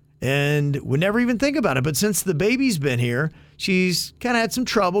 And would never even think about it. But since the baby's been here, she's kind of had some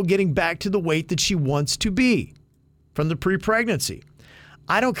trouble getting back to the weight that she wants to be from the pre-pregnancy.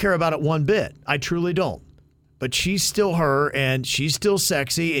 I don't care about it one bit. I truly don't. But she's still her, and she's still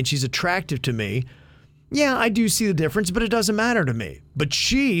sexy, and she's attractive to me. Yeah, I do see the difference, but it doesn't matter to me. But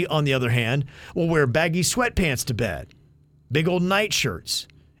she, on the other hand, will wear baggy sweatpants to bed, big old nightshirts,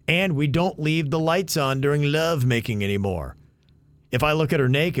 and we don't leave the lights on during lovemaking anymore. If I look at her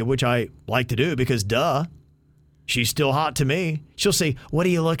naked, which I like to do because, duh, she's still hot to me, she'll say, what are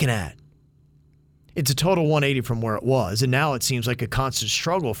you looking at? It's a total 180 from where it was, and now it seems like a constant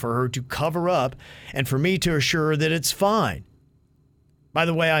struggle for her to cover up and for me to assure her that it's fine. By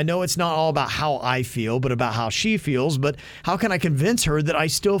the way, I know it's not all about how I feel, but about how she feels, but how can I convince her that I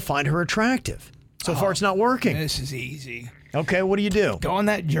still find her attractive? So far, it's not working. This is easy. Okay, what do you do? Go on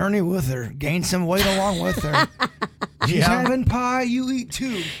that journey with her. Gain some weight along with her. She's having pie, you eat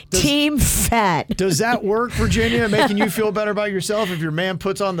too. Team fat. Does that work, Virginia, making you feel better about yourself if your man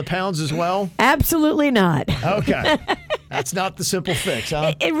puts on the pounds as well? Absolutely not. Okay. That's not the simple fix,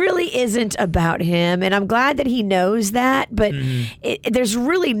 huh? It really isn't about him, and I'm glad that he knows that, but there's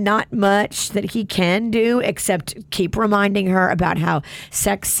really not much that he can do except keep reminding her about how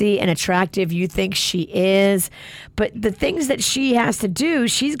sexy and attractive you think she is. But the things that she has to do,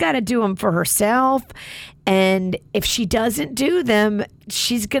 she's got to do them for herself. And if she doesn't do them,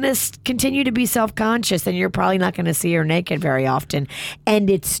 she's going to continue to be self-conscious, and you're probably not going to see her naked very often. And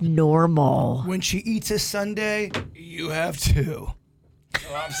it's normal. When she eats a sundae, you have two.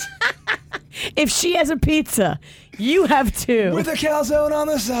 If she has a pizza, you have two. With a calzone on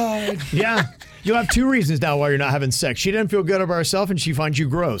the side. Yeah. You'll have two reasons now why you're not having sex. She doesn't feel good about herself, and she finds you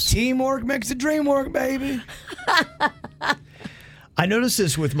gross. Teamwork makes the dream work, baby. I noticed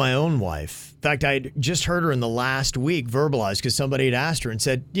this with my own wife. In fact, I just heard her in the last week verbalize because somebody had asked her and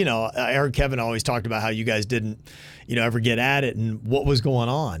said, I heard Kevin always talked about how you guys didn't, ever get at it and what was going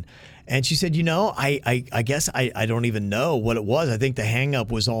on. And she said, I guess I don't even know what it was. I think the hang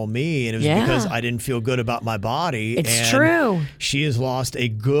up was all me. And it was because I didn't feel good about my body. It's true. She has lost a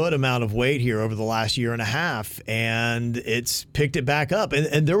good amount of weight here over the last year and a half. And it's picked it back up.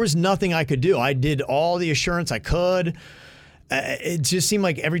 And there was nothing I could do. I did all the assurance I could. It just seemed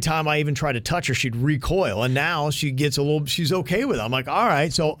like every time I even tried to touch her, she'd recoil. And now she's okay with it. I'm like, all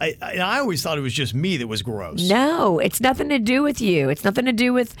right. So I always thought it was just me that was gross. No, it's nothing to do with you. It's nothing to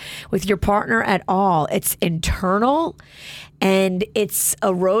do with your partner at all. It's internal, and it's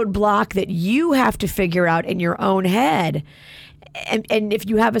a roadblock that you have to figure out in your own head. And if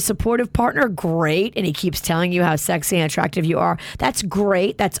you have a supportive partner, great. And he keeps telling you how sexy and attractive you are. That's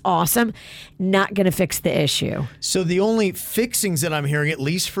great. That's awesome. Not going to fix the issue. So the only fixings that I'm hearing, at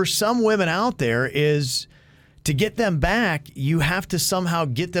least for some women out there, is to get them back, you have to somehow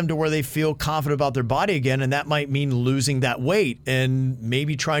get them to where they feel confident about their body again. And that might mean losing that weight and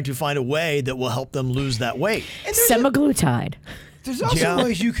maybe trying to find a way that will help them lose that weight. Semaglutide. There's also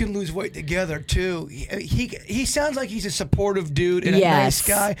ways you can lose weight together, too. He sounds like he's a supportive dude and a nice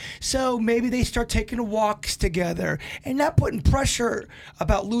guy. So maybe they start taking walks together and not putting pressure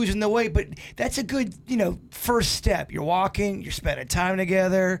about losing the weight. But that's a good, first step. You're walking, you're spending time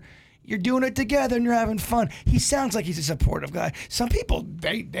together. You're doing it together and you're having fun. He sounds like he's a supportive guy. Some people,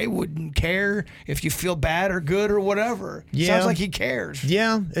 they wouldn't care if you feel bad or good or whatever. Sounds like he cares.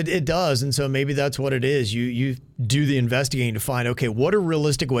 Yeah, it does. And so maybe that's what it is. You do the investigating to find, okay, what are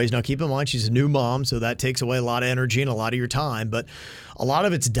realistic ways? Now, keep in mind, she's a new mom, so that takes away a lot of energy and a lot of your time. But a lot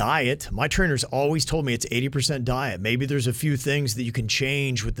of it's diet. My trainer's always told me it's 80% diet. Maybe there's a few things that you can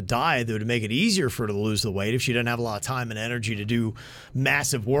change with the diet that would make it easier for her to lose the weight if she doesn't have a lot of time and energy to do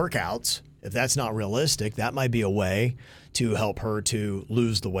massive workouts. If that's not realistic, that might be a way to help her to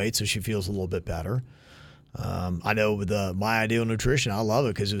lose the weight so she feels a little bit better. I know with My Ideal Nutrition, I love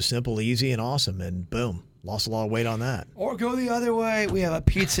it because it was simple, easy, and awesome. And boom, lost a lot of weight on that. Or go the other way. We have a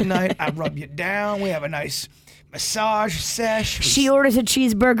pizza night. I rub you down. We have a nice massage sesh. She orders a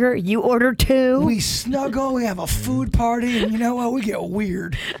cheeseburger. You order two. We snuggle. We have a food party. And you know what? We get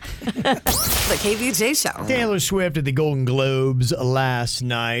weird. The KVJ Show. Taylor Swift at the Golden Globes last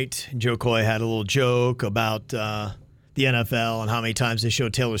night. Joe Coy had a little joke about the NFL and how many times they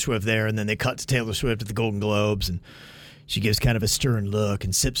showed Taylor Swift there, and then they cut to Taylor Swift at the Golden Globes, and she gives kind of a stern look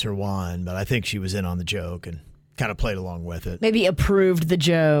and sips her wine, but I think she was in on the joke and kind of played along with it. Maybe approved the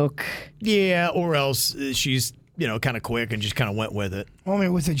joke. Yeah, or else she's, kind of quick and just kind of went with it. Well, I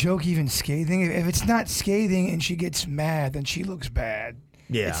mean, was the joke even scathing? If it's not scathing and she gets mad, then she looks bad.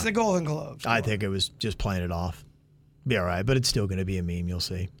 Yeah. It's the Golden Globes. I think it was just playing it off. Be all right, but it's still going to be a meme, you'll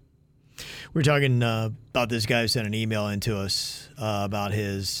see. We're talking about this guy who sent an email in to us about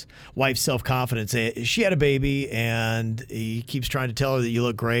his wife's self-confidence. She had a baby, and he keeps trying to tell her that you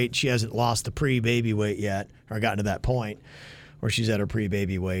look great. She hasn't lost the pre-baby weight yet, or gotten to that point where she's at her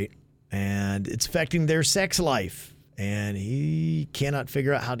pre-baby weight, and it's affecting their sex life. And he cannot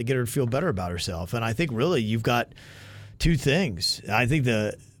figure out how to get her to feel better about herself. And I think really you've got two things. I think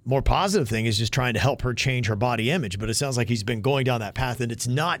the more positive thing is just trying to help her change her body image, but it sounds like he's been going down that path and it's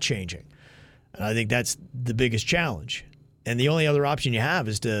not changing. And I think that's the biggest challenge. And the only other option you have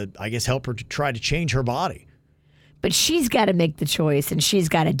is to, I guess, help her to try to change her body. But she's got to make the choice and she's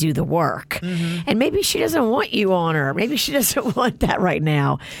got to do the work. Mm-hmm. And maybe she doesn't want you on her. Maybe she doesn't want that right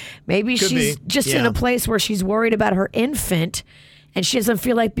now. Maybe she's just in a place where she's worried about her infant and she doesn't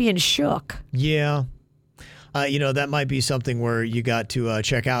feel like being shook. Yeah. That might be something where you got to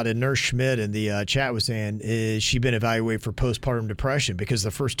check out. And Nurse Schmidt in the chat was saying, is she been evaluated for postpartum depression? Because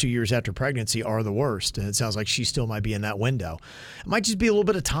the first 2 years after pregnancy are the worst. And it sounds like she still might be in that window. It might just be a little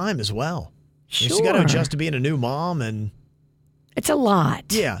bit of time as well. Sure. She's got to adjust to being a new mom and It's a lot.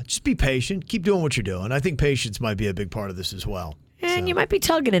 Yeah, just be patient. Keep doing what you're doing. I think patience might be a big part of this as well. And you might be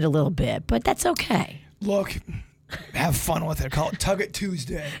tugging it a little bit, but that's okay. Look, have fun with it. Call it Tug It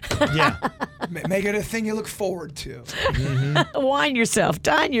Tuesday. Yeah. Make it a thing you look forward to. Wine yourself.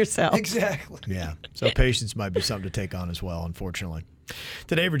 Dine yourself. Exactly. Yeah. So patience might be something to take on as well, unfortunately.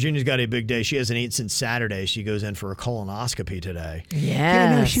 Today, Virginia's got a big day. She hasn't eaten since Saturday. She goes in for a colonoscopy today.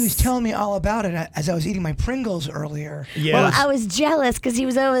 Yeah. No, she was telling me all about it as I was eating my Pringles earlier. Yeah. Well, I was jealous because he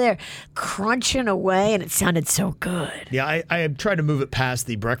was over there crunching away, and it sounded so good. Yeah, I tried to move it past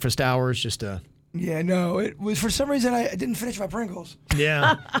the breakfast hours just to... Yeah, no, it was for some reason I didn't finish my Pringles.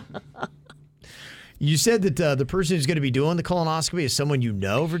 Yeah. You said that the person who's going to be doing the colonoscopy is someone you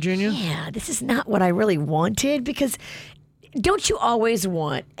know, Virginia? Yeah, this is not what I really wanted because don't you always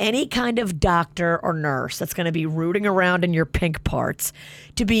want any kind of doctor or nurse that's going to be rooting around in your pink parts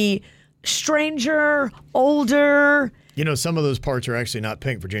to be stranger, older? You know, some of those parts are actually not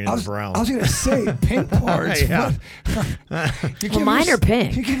pink, Virginia, they're brown. I was going to say pink parts. Yeah. Mine are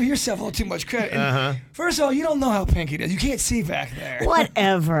pink. You're giving yourself a little too much credit. And First of all, you don't know how pink it is. You can't see back there.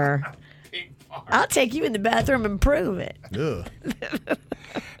 Whatever. I'll take you in the bathroom and prove it. Ugh.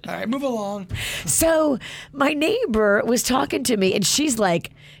 All right, move along. So my neighbor was talking to me, and she's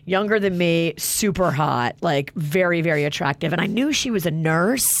like younger than me, super hot, like very, very attractive. And I knew she was a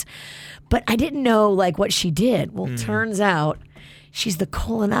nurse, but I didn't know like what she did. Well, turns out she's the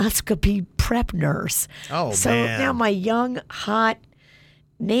colonoscopy prep nurse. Oh, so man. now my young, hot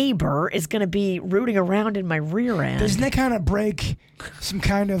neighbor is going to be rooting around in my rear end. Doesn't that kind of break some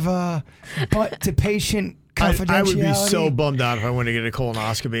kind of butt to patient confidentiality? I would be so bummed out if I went to get a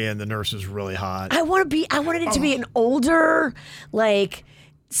colonoscopy and the nurse was really hot. I wanted it to be an older, like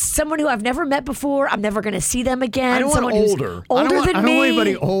someone who I've never met before. I'm never going to see them again. I don't someone want who's older. older I don't than want me.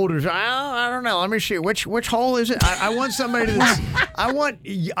 anybody older. I don't know. Let me see. Which hole is it? I want somebody that's. I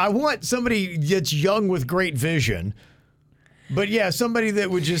want somebody that's young with great vision. But yeah, somebody that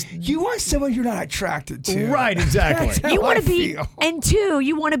would just. You want someone you're not attracted to. Right, exactly. That's You how want I to be, feel. and two,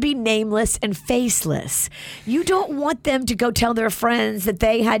 you want to be nameless and faceless. You don't want them to go tell their friends that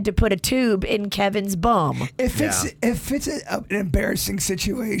they had to put a tube in Kevin's bum. If it's an embarrassing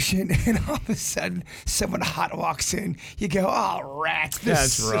situation and all of a sudden someone hot walks in, you go, "Oh, rats!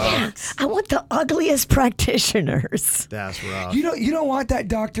 This That's rough. sucks." I want the ugliest practitioners. That's rough. You don't want that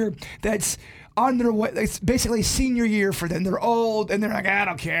doctor that's on their way. It's basically senior year for them. They're old and they're like, I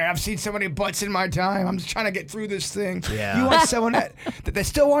don't care. I've seen so many butts in my time. I'm just trying to get through this thing. Yeah. You want someone that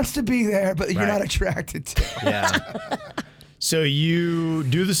still wants to be there, but you're Right. not attracted to. Yeah. So you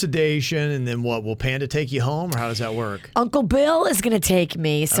do the sedation, and then what? Will Panda take you home, or how does that work? Uncle Bill is going to take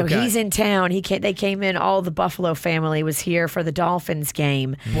me. So Okay. he's in town. They came in. All the Buffalo family was here for the Dolphins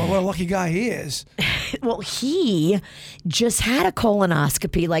game. Boy, what a lucky guy he is. Well, he just had a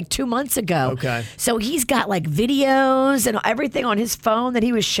colonoscopy like 2 months ago. Okay. So he's got like videos and everything on his phone that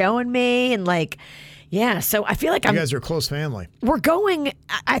he was showing me. And like, yeah. So I feel like You guys are a close family. we're going.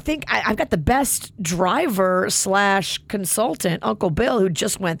 I think I've got the best driver / consultant, Uncle Bill, who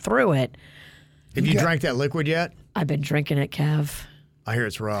just went through it. Have you drank that liquid yet? I've been drinking it, Kev. I hear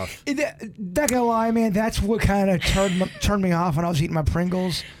it's rough. Not gonna lie, man. That's what kind of turned me off when I was eating my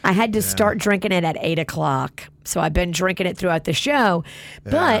Pringles. I had to start drinking it at 8 o'clock. So I've been drinking it throughout the show.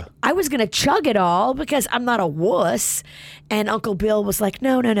 But I was going to chug it all because I'm not a wuss. And Uncle Bill was like,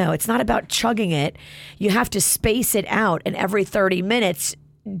 no. It's not about chugging it. You have to space it out. And every 30 minutes,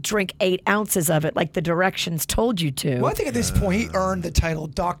 drink 8 ounces of it like the directions told you to. Well, I think at this point he earned the title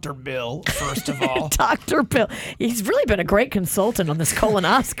Dr. Bill, first of all. Dr. Bill. He's really been a great consultant on this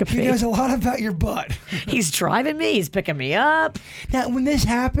colonoscopy. He knows a lot about your butt. He's driving me. He's picking me up. Now, when this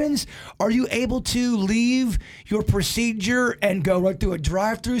happens, are you able to leave your procedure and go right through a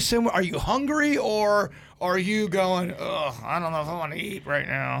drive-through somewhere? Are you hungry, or are you going, ugh, I don't know if I want to eat right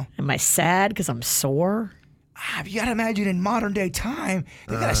now? Am I sad because I'm sore? You got to imagine in modern day time,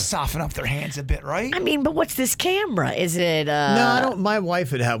 they got to soften up their hands a bit, right? I mean, but what's this camera? Is it? No, I don't. My wife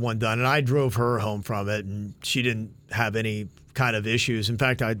had had one done, and I drove her home from it, and she didn't have any kind of issues. In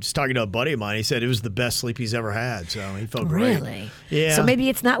fact, I was talking to a buddy of mine. He said it was the best sleep he's ever had, so he felt great. Really? Yeah. So maybe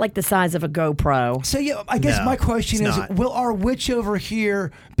it's not like the size of a GoPro. So yeah, I guess No, my question it's is, not. will our witch over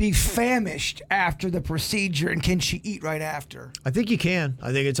here be famished after the procedure, and can she eat right after? I think you can.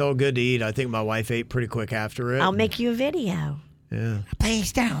 I think it's all good to eat. I think my wife ate pretty quick after it. I'll make you a video. Yeah.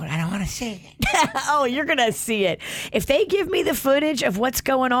 Please don't. I don't want to see it. Oh, you're going to see it. If they give me the footage of what's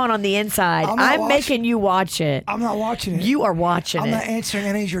going on the inside, I'm making you watch it. I'm not watching it. You are watching I'm it. not answering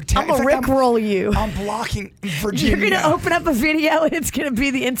any of your texts. I'm going to rickroll you. I'm blocking Virginia. You're going to open up a video and it's going to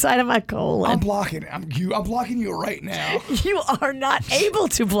be the inside of my colon. I'm blocking. I'm blocking you right now. You are not able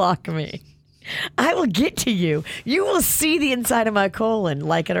to block me. I will get to you. You will see the inside of my colon,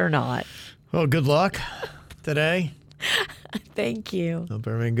 like it or not. Well, good luck today. Thank you. Hope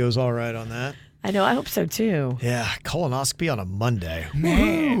everything goes all right on that. I know. I hope so, too. Yeah, colonoscopy on a Monday.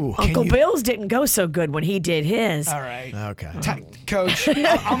 Man. Uncle Bill's didn't go so good when he did his. All right. Okay. Coach,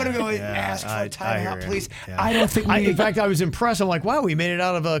 I'm going to go ahead and ask for a timeout, please. Yeah. I don't think in fact, I was impressed. I'm like, wow, we made it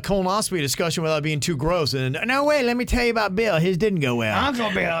out of a colonoscopy discussion without being too gross. And no, wait, let me tell you about Bill. His didn't go well.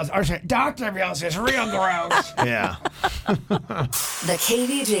 Uncle Bill, or Dr. Bill's is real gross. Yeah. The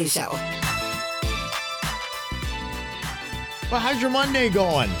KVJ Show. Well, how's your Monday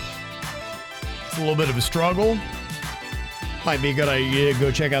going? It's a little bit of a struggle. Might be a good idea to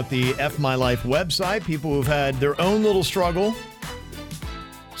go check out the F My Life website. People who've had their own little struggle.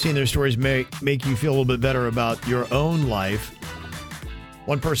 Seeing their stories make you feel a little bit better about your own life.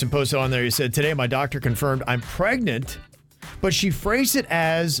 One person posted on there, he said, today my doctor confirmed I'm pregnant, but she phrased it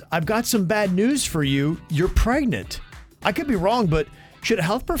as, I've got some bad news for you. You're pregnant. I could be wrong, but should a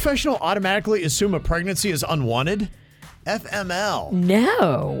health professional automatically assume a pregnancy is unwanted? FML.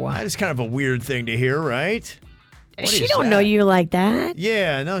 No. That is kind of a weird thing to hear, right? She don't know you like that.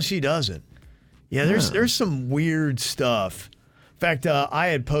 Yeah, no, she doesn't. Yeah, there's some weird stuff. In fact, I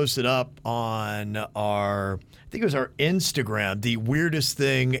had posted up on I think it was our Instagram, the weirdest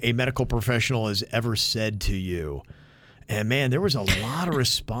thing a medical professional has ever said to you. And man, there was a lot of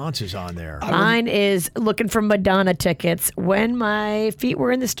responses on there. Mine is looking for Madonna tickets when my feet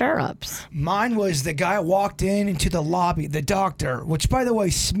were in the stirrups. Mine was the guy walked into the lobby, the doctor, which by the way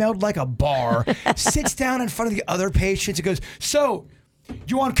smelled like a bar, sits down in front of the other patients and goes, so,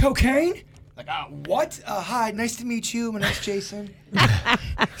 you on cocaine? Like, what? Hi, nice to meet you. My name's Jason.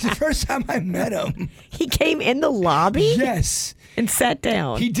 It's the first time I met him. He came in the lobby? Yes. And sat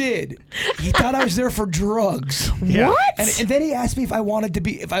down. He did. He thought I was there for drugs. Yeah. What? And then he asked me if I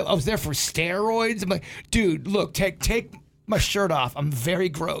was there for steroids. I'm like, dude, look, take my shirt off. I'm very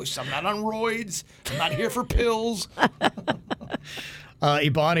gross. I'm not on roids. I'm not here for pills.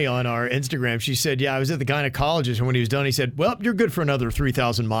 Ibani on our Instagram, she said, yeah, I was at the gynecologist, and when he was done, he said, well, you're good for another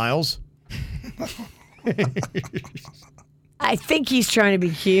 3,000 miles. I think he's trying to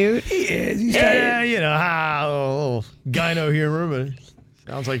be cute. He is. Yeah, you know, how gyno humor, but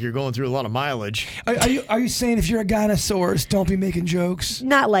sounds like you're going through a lot of mileage. Are you saying if you're a gynosaurus, don't be making jokes?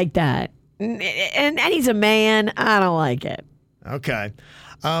 Not like that. And he's a man. I don't like it. Okay.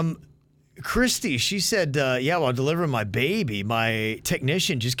 Christy, she said, yeah, while delivering my baby, my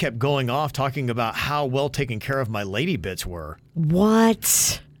technician just kept going off talking about how well taken care of my lady bits were.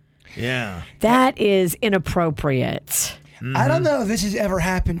 What? Yeah. That is inappropriate. Mm-hmm. I don't know if this has ever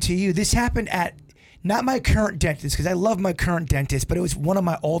happened to you. This happened at not my current dentist, because I love my current dentist, but it was one of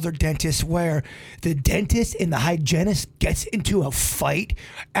my older dentists where the dentist and the hygienist gets into a fight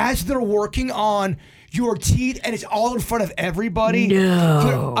as they're working on your teeth, and it's all in front of everybody.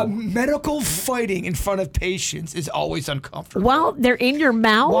 No. A medical fighting in front of patients is always uncomfortable. Well, they're in your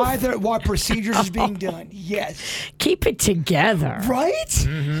mouth? While procedures is being done. Yes. Keep it together. Right?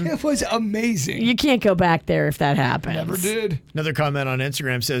 Mm-hmm. It was amazing. You can't go back there if that happens. Never did. Another comment on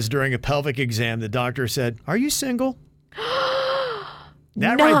Instagram says, during a pelvic exam, the doctor said, are you single?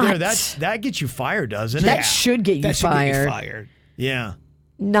 That right there, that gets you fired, doesn't it? That should get you fired. Yeah.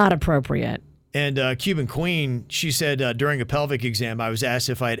 Not appropriate. And Cuban Queen, she said, during a pelvic exam, I was asked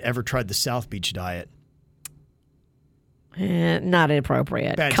if I had ever tried the South Beach diet. Not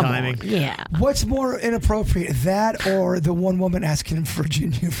inappropriate. Bad Come timing. on. Yeah. What's more inappropriate, that or the one woman asking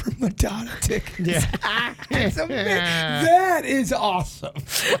Virginia for Madonna tickets? Yeah. That is awesome.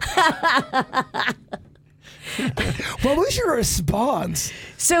 What was your response?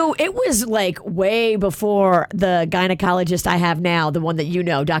 So it was like way before the gynecologist I have now, the one that you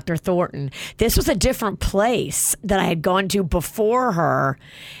know, Dr. Thornton. This was a different place that I had gone to before her.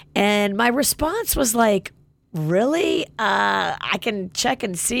 And my response was like, really? I can check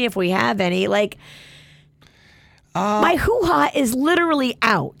and see if we have any. Like, my hoo-ha is literally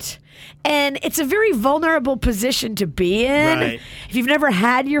out. And it's a very vulnerable position to be in. Right. If you've never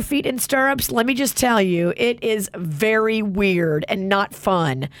had your feet in stirrups, let me just tell you, it is very weird and not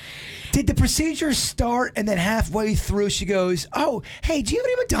fun. Did the procedure start and then halfway through she goes, "Oh, hey, do you have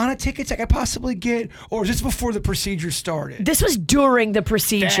any Madonna tickets I could possibly get?" Or is this before the procedure started? This was during the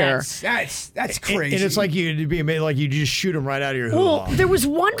procedure. That's crazy. And it's like you'd be made like you just shoot them right out of your Well, hoo-ha. there was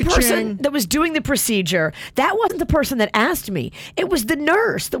one person that was doing the procedure. That wasn't the person that asked me. It was the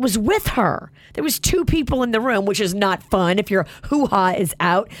nurse that was with her. There was 2 people in the room, which is not fun. If your hoo-ha is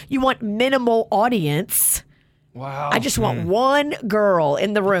out, you want minimal audience. Wow. I just want one girl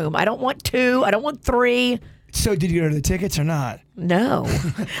in the room. I don't want 2. I don't want 3. So did you go to the tickets or not? No.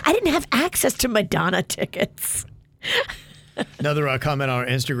 I didn't have access to Madonna tickets. Another comment on our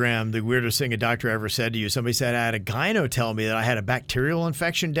Instagram, the weirdest thing a doctor ever said to you. Somebody said, I had a gyno tell me that I had a bacterial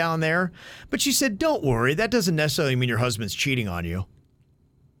infection down there. But she said, don't worry. That doesn't necessarily mean your husband's cheating on you.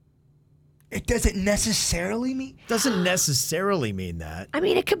 It doesn't necessarily mean? Doesn't necessarily mean that. I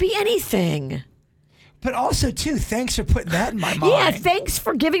mean, it could be anything. But also, too, thanks for putting that in my mind. Yeah, thanks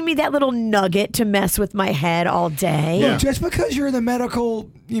for giving me that little nugget to mess with my head all day. Look, just because you're in the medical,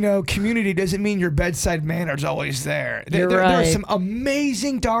 community doesn't mean your bedside manner is always there. There are some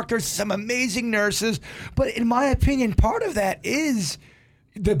amazing doctors, some amazing nurses, but in my opinion, part of that is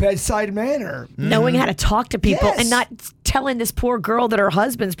the bedside manner. Knowing how to talk to people Yes. and not telling this poor girl that her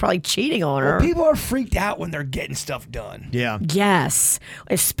husband's probably cheating on her. Well, people are freaked out when they're getting stuff done. Yeah. Yes,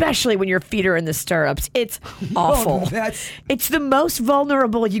 especially when your feet are in the stirrups. It's awful. It's the most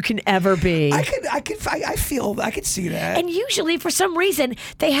vulnerable you can ever be. I could see that. And usually, for some reason,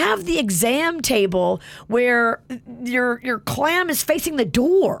 they have the exam table where your clam is facing the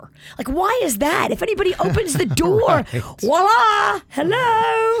door. Like, why is that? If anybody opens the door, voila,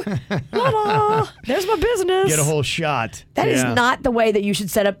 hello, voila, there's my business. Get a whole shot. That is not the way that you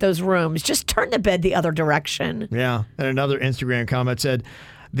should set up those rooms. Just turn the bed the other direction. Yeah. And another Instagram comment said,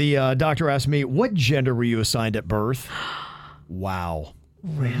 the doctor asked me, what gender were you assigned at birth? Wow.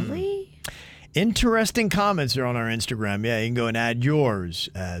 Really? Interesting comments are on our Instagram. Yeah, you can go and add yours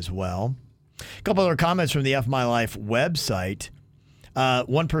as well. A couple other comments from the F My Life website.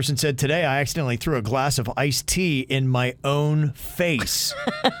 One person said, today I accidentally threw a glass of iced tea in my own face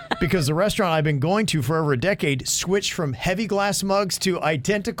because the restaurant I've been going to for over a decade switched from heavy glass mugs to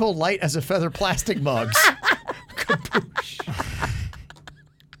identical light as a feather plastic mugs.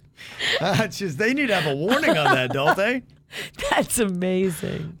 They need to have a warning on that, don't they? That's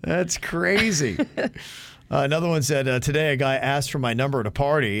amazing. That's crazy. Another one said, today a guy asked for my number at a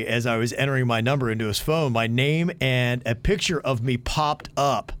party. As I was entering my number into his phone, my name and a picture of me popped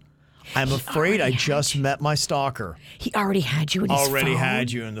up. I'm afraid I just met my stalker. He already had you in his phone? Already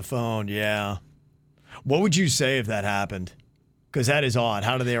had you in the phone, yeah. What would you say if that happened? Because that is odd.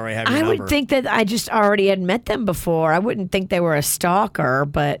 How do they already have your number? I would think that I just already had met them before. I wouldn't think they were a stalker,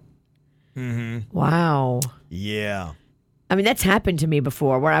 but wow. Yeah. I mean, that's happened to me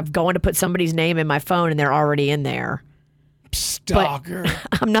before where I've gone to put somebody's name in my phone and they're already in there. Stalker.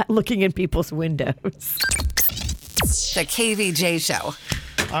 But I'm not looking in people's windows. The KVJ Show.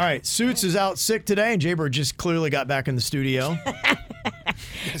 All right. Suits is out sick today, and Jaybird just clearly got back in the studio.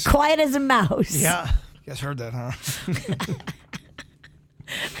 Quiet as a mouse. Yeah. You guys heard that, huh?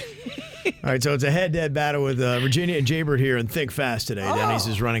 All right, so it's a head-to-head battle with Virginia and Jaybird here in Think Fast today. Denny's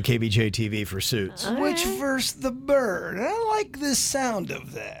is running KVJ TV for Suits. Which versus the bird? I like the sound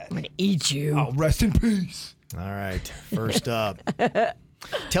of that. I'm going to eat you. Oh, rest in peace. All right, first up.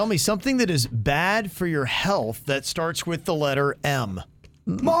 Tell me something that is bad for your health that starts with the letter M.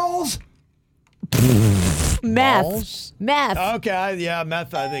 Malls. Meth. Malls? Meth. Okay, yeah,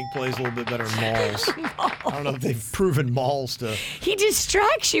 meth I think plays a little bit better than malls. I don't know if they've proven malls to... He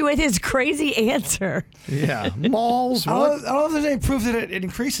distracts you with his crazy answer. Yeah, malls. I What? don't know if there's any proof that it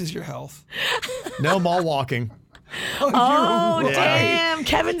increases your health. No mall walking. Oh, you're right. damn.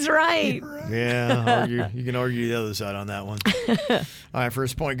 Kevin's right. Yeah, you can argue the other side on that one. All right,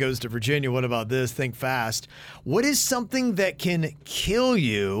 first point goes to Virginia. What about this? Think fast. What is something that can kill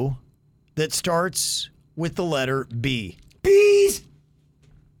you that starts with the letter B? Bees.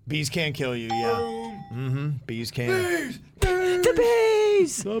 Bees can kill you, yeah. Bees can. Bees. The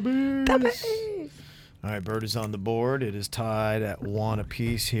bees. The bees. The bees. All right, Bird is on the board. It is tied at 1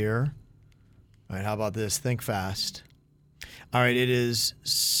 apiece here. All right, how about this? Think fast. All right, it is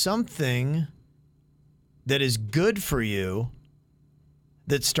something that is good for you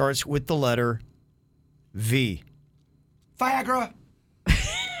that starts with the letter V. Viagra.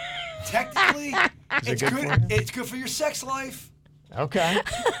 Technically, Is it good for you? It's good for your sex life. Okay.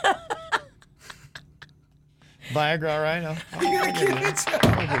 Viagra, all right? You're going to give it to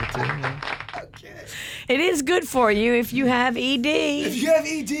I'll give it to you. Yeah. Okay. It is good for you if you have ED. If you have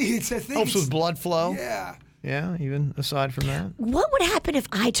ED, it's a thing. Helps with blood flow. Yeah. Yeah, even aside from that. What would happen if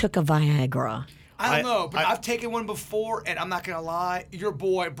I took a Viagra? I don't know, but I've taken one before, and I'm not going to lie, your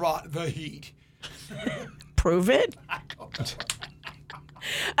boy brought the heat. Prove it?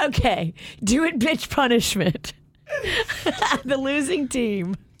 Okay, do it, bitch punishment. The losing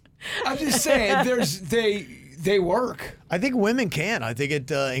team. I'm just saying, they work. I think women can. I think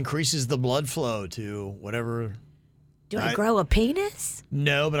it increases the blood flow to whatever. Do I grow a penis?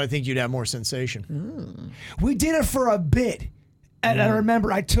 No, but I think you'd have more sensation. We did it for a bit. And I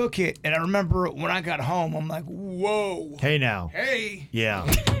remember I took it, and I remember when I got home, I'm like, whoa. Hey, now. Hey.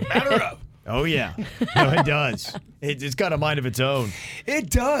 Yeah. Batter up. Oh, yeah. No, it does. It's got a mind of its own.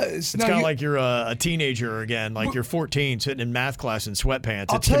 It does. It's kind of like you're a teenager again, like you're 14 sitting in math class in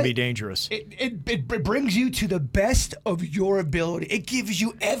sweatpants. It can be dangerous. It brings you to the best of your ability. It gives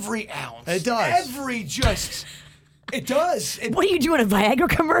you every ounce. It does. It does. What are you doing, a Viagra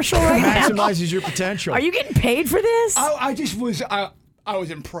commercial right now? Maximizes your potential. Are you getting paid for this? I just was, I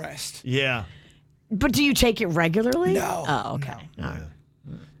was impressed. Yeah. But do you take it regularly? No. Oh, okay. No. All right.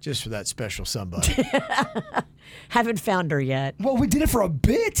 Just for that special somebody. Haven't found her yet. Well, we did it for a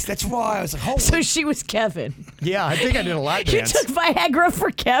bit. That's why I was like, holy. So she was Kevin. Yeah, I think I did a lap dance. You took Viagra for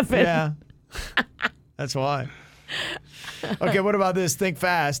Kevin. Yeah. That's why. Okay, what about this? Think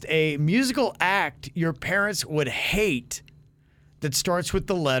fast. A musical act your parents would hate that starts with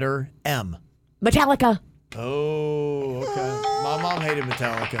the letter M. Metallica. Oh, okay. My mom hated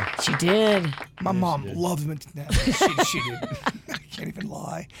Metallica. She did. My mom loved Metallica. She did. I can't even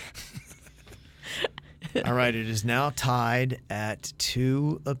lie. All right, it is now tied at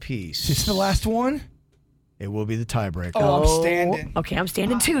 2 apiece. Is this the last one? It will be the tiebreaker. Oh, I'm standing. Okay, I'm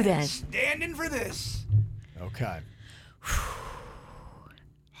standing too then. Standing for this. Okay.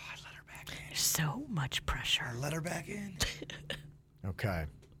 There's so much pressure. I let her back in. Okay,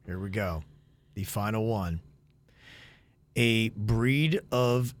 here we go. The final one. A breed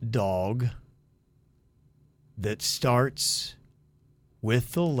of dog that starts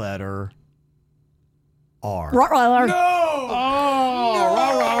with the letter R. Rottweiler. No!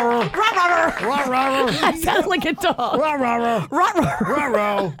 Oh! Rottweiler. That sounds like a dog. Rottweiler.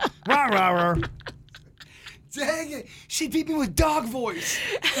 Rottweiler. Rottweiler. Dang it. She beat me with dog voice.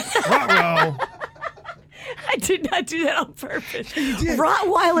 Rottweiler. I did not do that on purpose. You did.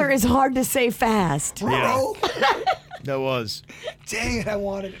 Rottweiler is hard to say fast. Bro. That was. Dang it, I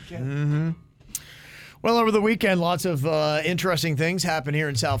wanted it, Ken. Mm-hmm. Well, over the weekend, lots of interesting things happened here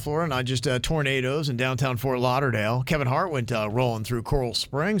in South Florida, not just tornadoes in downtown Fort Lauderdale. Kevin Hart went rolling through Coral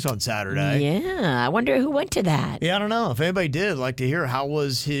Springs on Saturday. Yeah, I wonder who went to that. Yeah, I don't know. If anybody did, I'd like to hear how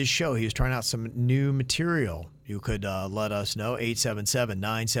was his show. He was trying out some new material. You could let us know,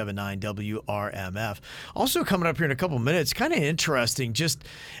 877-979-WRMF. Also coming up here in a couple minutes, kind of interesting, just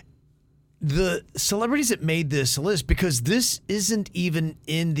the celebrities that made this list, because this isn't even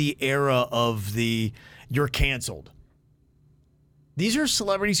in the era of the you're canceled. These are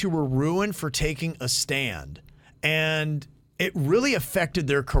celebrities who were ruined for taking a stand, and it really affected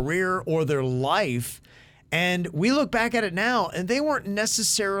their career or their life. And we look back at it now, and they weren't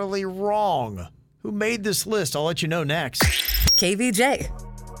necessarily wrong. Who made this list? I'll let you know next. KVJ.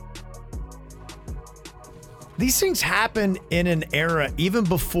 These things happened in an era even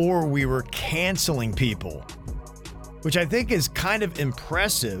before we were canceling people, which I think is kind of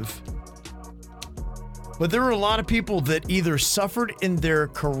impressive. But there were a lot of people that either suffered in their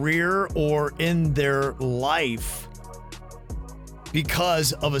career or in their life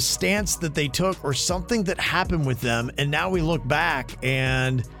because of a stance that they took or something that happened with them. And now we look back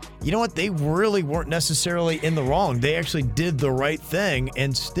and you know what? They really weren't necessarily in the wrong. They actually did the right thing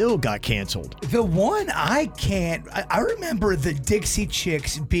and still got canceled. The one I remember the Dixie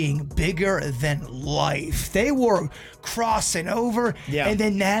Chicks being bigger than life. They were crossing over. Yeah. And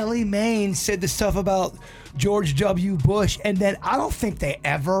then Natalie Maine said the stuff about George W. Bush. And then I don't think they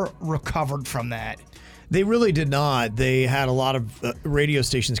ever recovered from that. They really did not. They had a lot of radio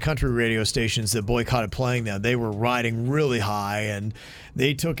stations, country radio stations, that boycotted playing them. They were riding really high, and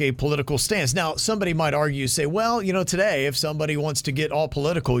they took a political stance. Now, somebody might argue, say, well, you know, today, if somebody wants to get all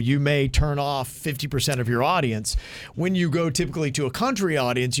political, you may turn off 50% of your audience. When you go typically to a country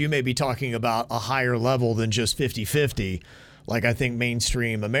audience, you may be talking about a higher level than just 50-50. Like I think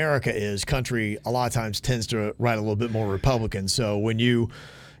mainstream America is. Country a lot of times tends to write a little bit more Republican. So when you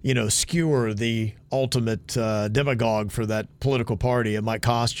skewer the ultimate demagogue for that political party, it might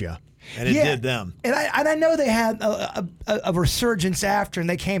cost you. And it did them. And I know they had a resurgence after, and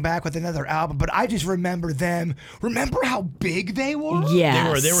they came back with another album, but I just remember them. Remember how big they were?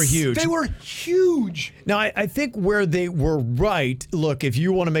 Yes. They were huge. They were huge. Now, I think where they were right, look, if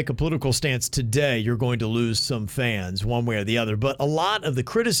you want to make a political stance today, you're going to lose some fans one way or the other. But a lot of the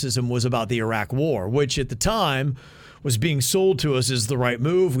criticism was about the Iraq War, which at the time was being sold to us as the right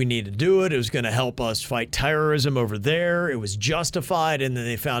move. We need to do it. It was going to help us fight terrorism over there. It was justified. And then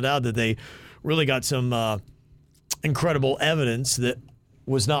they found out that they really got some incredible evidence that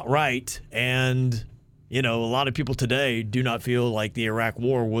was not right. And, a lot of people today do not feel like the Iraq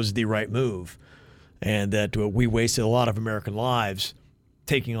War was the right move and that we wasted a lot of American lives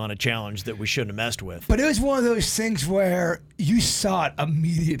taking on a challenge that we shouldn't have messed with. But it was one of those things where you saw it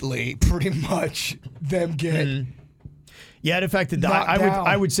immediately, pretty much, them get... Yeah, in fact,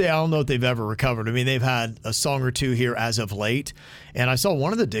 I would say I don't know if they've ever recovered. I mean, they've had a song or two here as of late. And I saw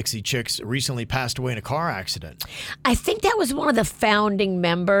one of the Dixie Chicks recently passed away in a car accident. I think that was one of the founding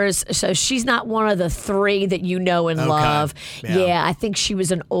members. So she's not one of the three that you know and love. Yeah, I think she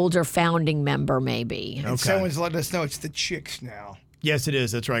was an older founding member, maybe. And someone's letting us know it's the Chicks now. Yes, it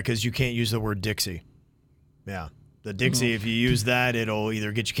is. That's right, because you can't use the word Dixie. Yeah. The Dixie, if you use that, it'll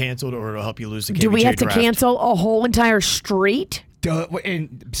either get you canceled or it'll help you lose the KVJ Do we have draft. to cancel a whole entire street?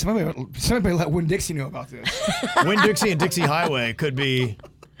 And somebody let Winn-Dixie know about this. Winn-Dixie and Dixie Highway could be...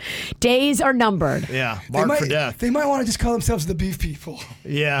 Days are numbered. Yeah, marked for death. They might want to just call themselves the Beef People.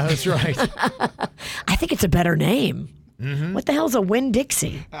 Yeah, that's right. I think it's a better name. Mm-hmm. What the hell's a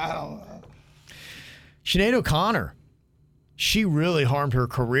Winn-Dixie? I don't know. Sinead O'Connor. She really harmed her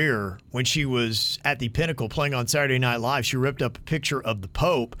career when she was at the pinnacle playing on Saturday Night Live. She ripped up a picture of the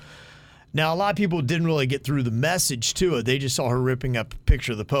Pope. Now, a lot of people didn't really get through the message to it. They just saw her ripping up a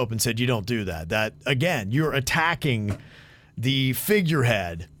picture of the Pope and said, you don't do that. That, again, you're attacking the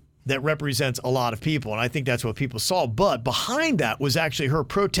figurehead that represents a lot of people. And I think that's what people saw. But behind that was actually her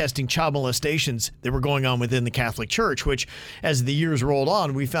protesting child molestations that were going on within the Catholic Church, which as the years rolled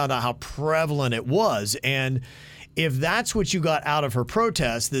on, we found out how prevalent it was. And if that's what you got out of her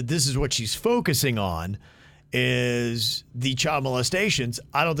protest, that this is what she's focusing on is the child molestations,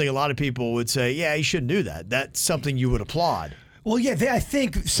 I don't think a lot of people would say, yeah, you shouldn't do that. That's something you would applaud. Well, yeah, I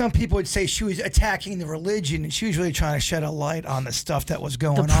think some people would say she was attacking the religion and she was really trying to shed a light on the stuff that was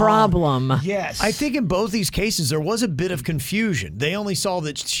going on. The problem. Yes. I think in both these cases, there was a bit of confusion. They only saw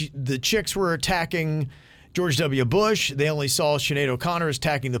that the chicks were attacking George W. Bush. They only saw Sinead O'Connor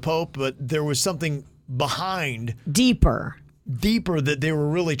attacking the Pope, but there was something behind deeper that they were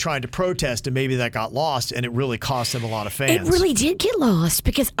really trying to protest, and maybe that got lost and it really cost them a lot of fans. It really did get lost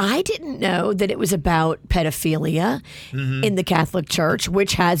because I didn't know that it was about pedophilia in the Catholic Church,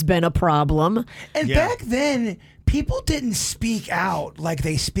 which has been a problem. And back then, people didn't speak out like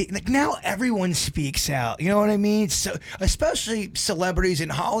they speak. Like now everyone speaks out. You know what I mean? So, especially celebrities in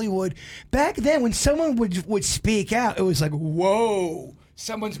Hollywood. Back then, when someone would speak out, it was like, whoa.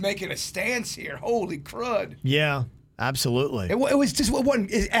 Someone's making a stance here. Holy crud. Yeah, absolutely. It was just what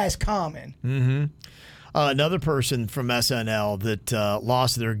wasn't as common. Mm-hmm. Another person from SNL that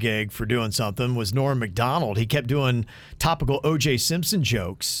lost their gig for doing something was Norm Macdonald. He kept doing topical O.J. Simpson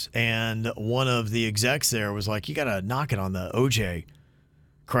jokes, and one of the execs there was like, you got to knock it on the O.J.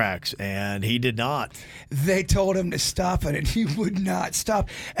 cracks, and he did not. They told him to stop it, and he would not stop.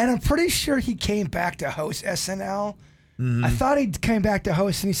 And I'm pretty sure he came back to host SNL. I thought he came back to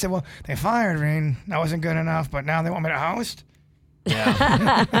host, and he said, well, they fired me, and that wasn't good enough, but now they want me to host?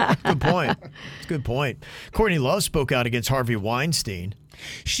 Yeah. Good point. It's a good point. Courtney Love spoke out against Harvey Weinstein.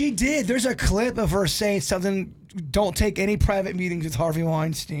 She did. There's a clip of her saying something, don't take any private meetings with Harvey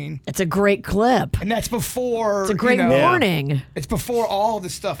Weinstein. It's a great clip. And that's before... It's a great warning. It's before all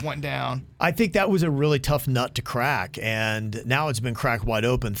this stuff went down. I think that was a really tough nut to crack, and now it's been cracked wide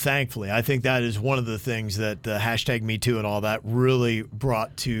open, thankfully. I think that is one of the things that the hashtag #MeToo and all that really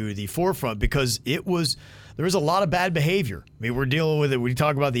brought to the forefront, because there was a lot of bad behavior. I mean, we're dealing with it. We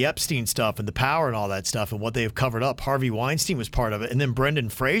talk about the Epstein stuff and the power and all that stuff and what they have covered up. Harvey Weinstein was part of it. And then Brendan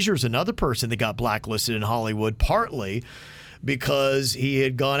Fraser is another person that got blacklisted in Hollywood, partly because he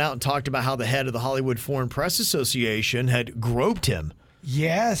had gone out and talked about how the head of the Hollywood Foreign Press Association had groped him.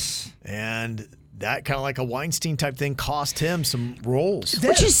 Yes. And that kind of like a Weinstein type thing cost him some roles.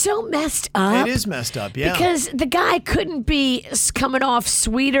 Which is so messed up. It is messed up, yeah. Because the guy couldn't be coming off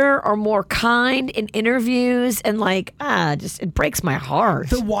sweeter or more kind in interviews, and it breaks my heart.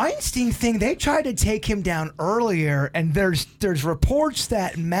 The Weinstein thing, they tried to take him down earlier, and there's reports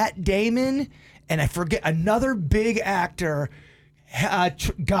that Matt Damon and I forget another big actor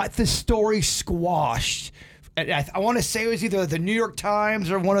got the story squashed I want to say it was either the New York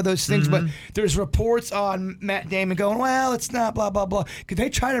Times or one of those things, but there's reports on Matt Damon going, well, it's not blah, blah, blah. Because they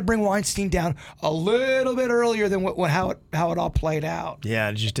try to bring Weinstein down a little bit earlier than how it all played out. Yeah,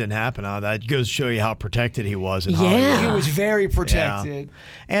 it just didn't happen. That goes to show you how protected he was in Hollywood. Hollywood. He was very protected. Yeah.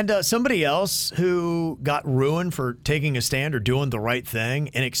 And somebody else who got ruined for taking a stand or doing the right thing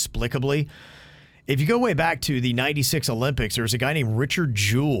inexplicably. If you go way back to the 96 Olympics, there was a guy named Richard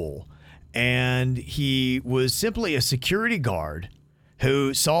Jewell, and he was simply a security guard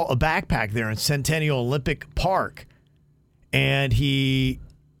who saw a backpack there in Centennial Olympic Park, and he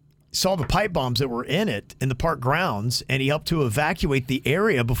saw the pipe bombs that were in it in the park grounds, and he helped to evacuate the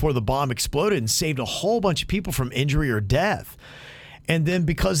area before the bomb exploded and saved a whole bunch of people from injury or death. And then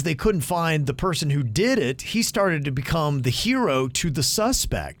because they couldn't find the person who did it, he started to become the hero to the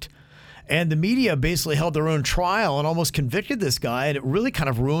suspect. And the media basically held their own trial and almost convicted this guy, and it really kind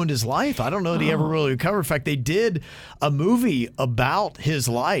of ruined his life. I don't know that he ever really recovered. In fact, they did a movie about his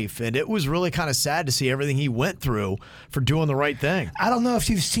life, and it was really kind of sad to see everything he went through for doing the right thing. I don't know if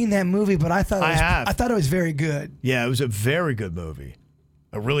you've seen that movie, but I thought it was very good. Yeah, it was a very good movie.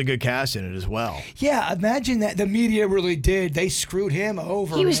 A really good cast in it as well. Yeah, imagine that the media really did. They screwed him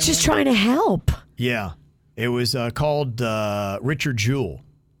over. He was just trying to help. Yeah. It was called Richard Jewell.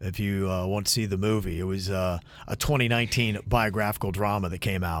 If you want to see the movie, it was a 2019 biographical drama that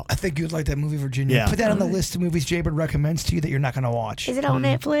came out. I think you'd like that movie, Virginia. Yeah. Put that on the list of movies Jaybird recommends to you that you're not going to watch. Is it on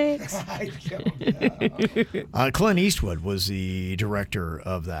Netflix? I don't know. Clint Eastwood was the director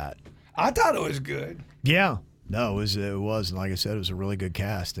of that. I thought it was good. Yeah. No, it was. And like I said, it was a really good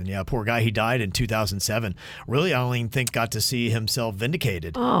cast. And yeah, poor guy, he died in 2007. Really, I don't even think got to see himself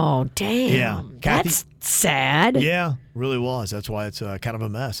vindicated. Oh, damn. Yeah. That's sad. Yeah, really was. That's why it's kind of a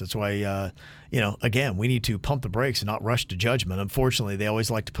mess. That's why, again, we need to pump the brakes and not rush to judgment. Unfortunately, they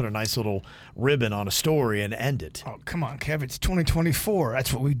always like to put a nice little ribbon on a story and end it. Oh, come on, Kev. It's 2024.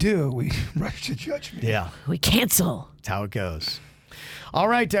 That's what we do. We rush to judgment. Yeah. We cancel. That's how it goes. All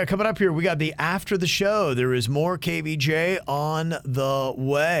right, coming up here, we got the After the Show. There is more KVJ on the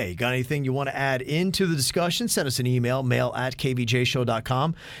way. Got anything you want to add into the discussion? Send us an email,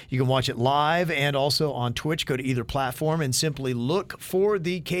 mail@kvjshow.com. You can watch it live and also on Twitch. Go to either platform and simply look for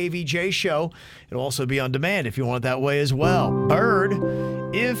the KVJ Show. It'll also be on demand if you want it that way as well. Bird,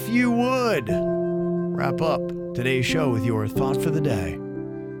 if you would, wrap up today's show with your thought for the day.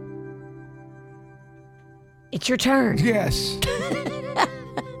 It's your turn. Yes.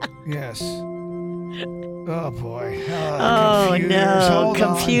 Yes. Oh, boy. Oh, no.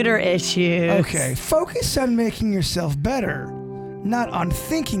 Computer issues. Okay. Focus on making yourself better, not on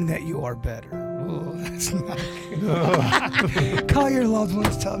thinking that you are better. Oh, that's not good. Call your loved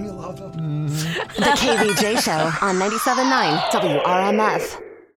ones. Tell them you love them. The KVJ Show on 97.9 WRMF.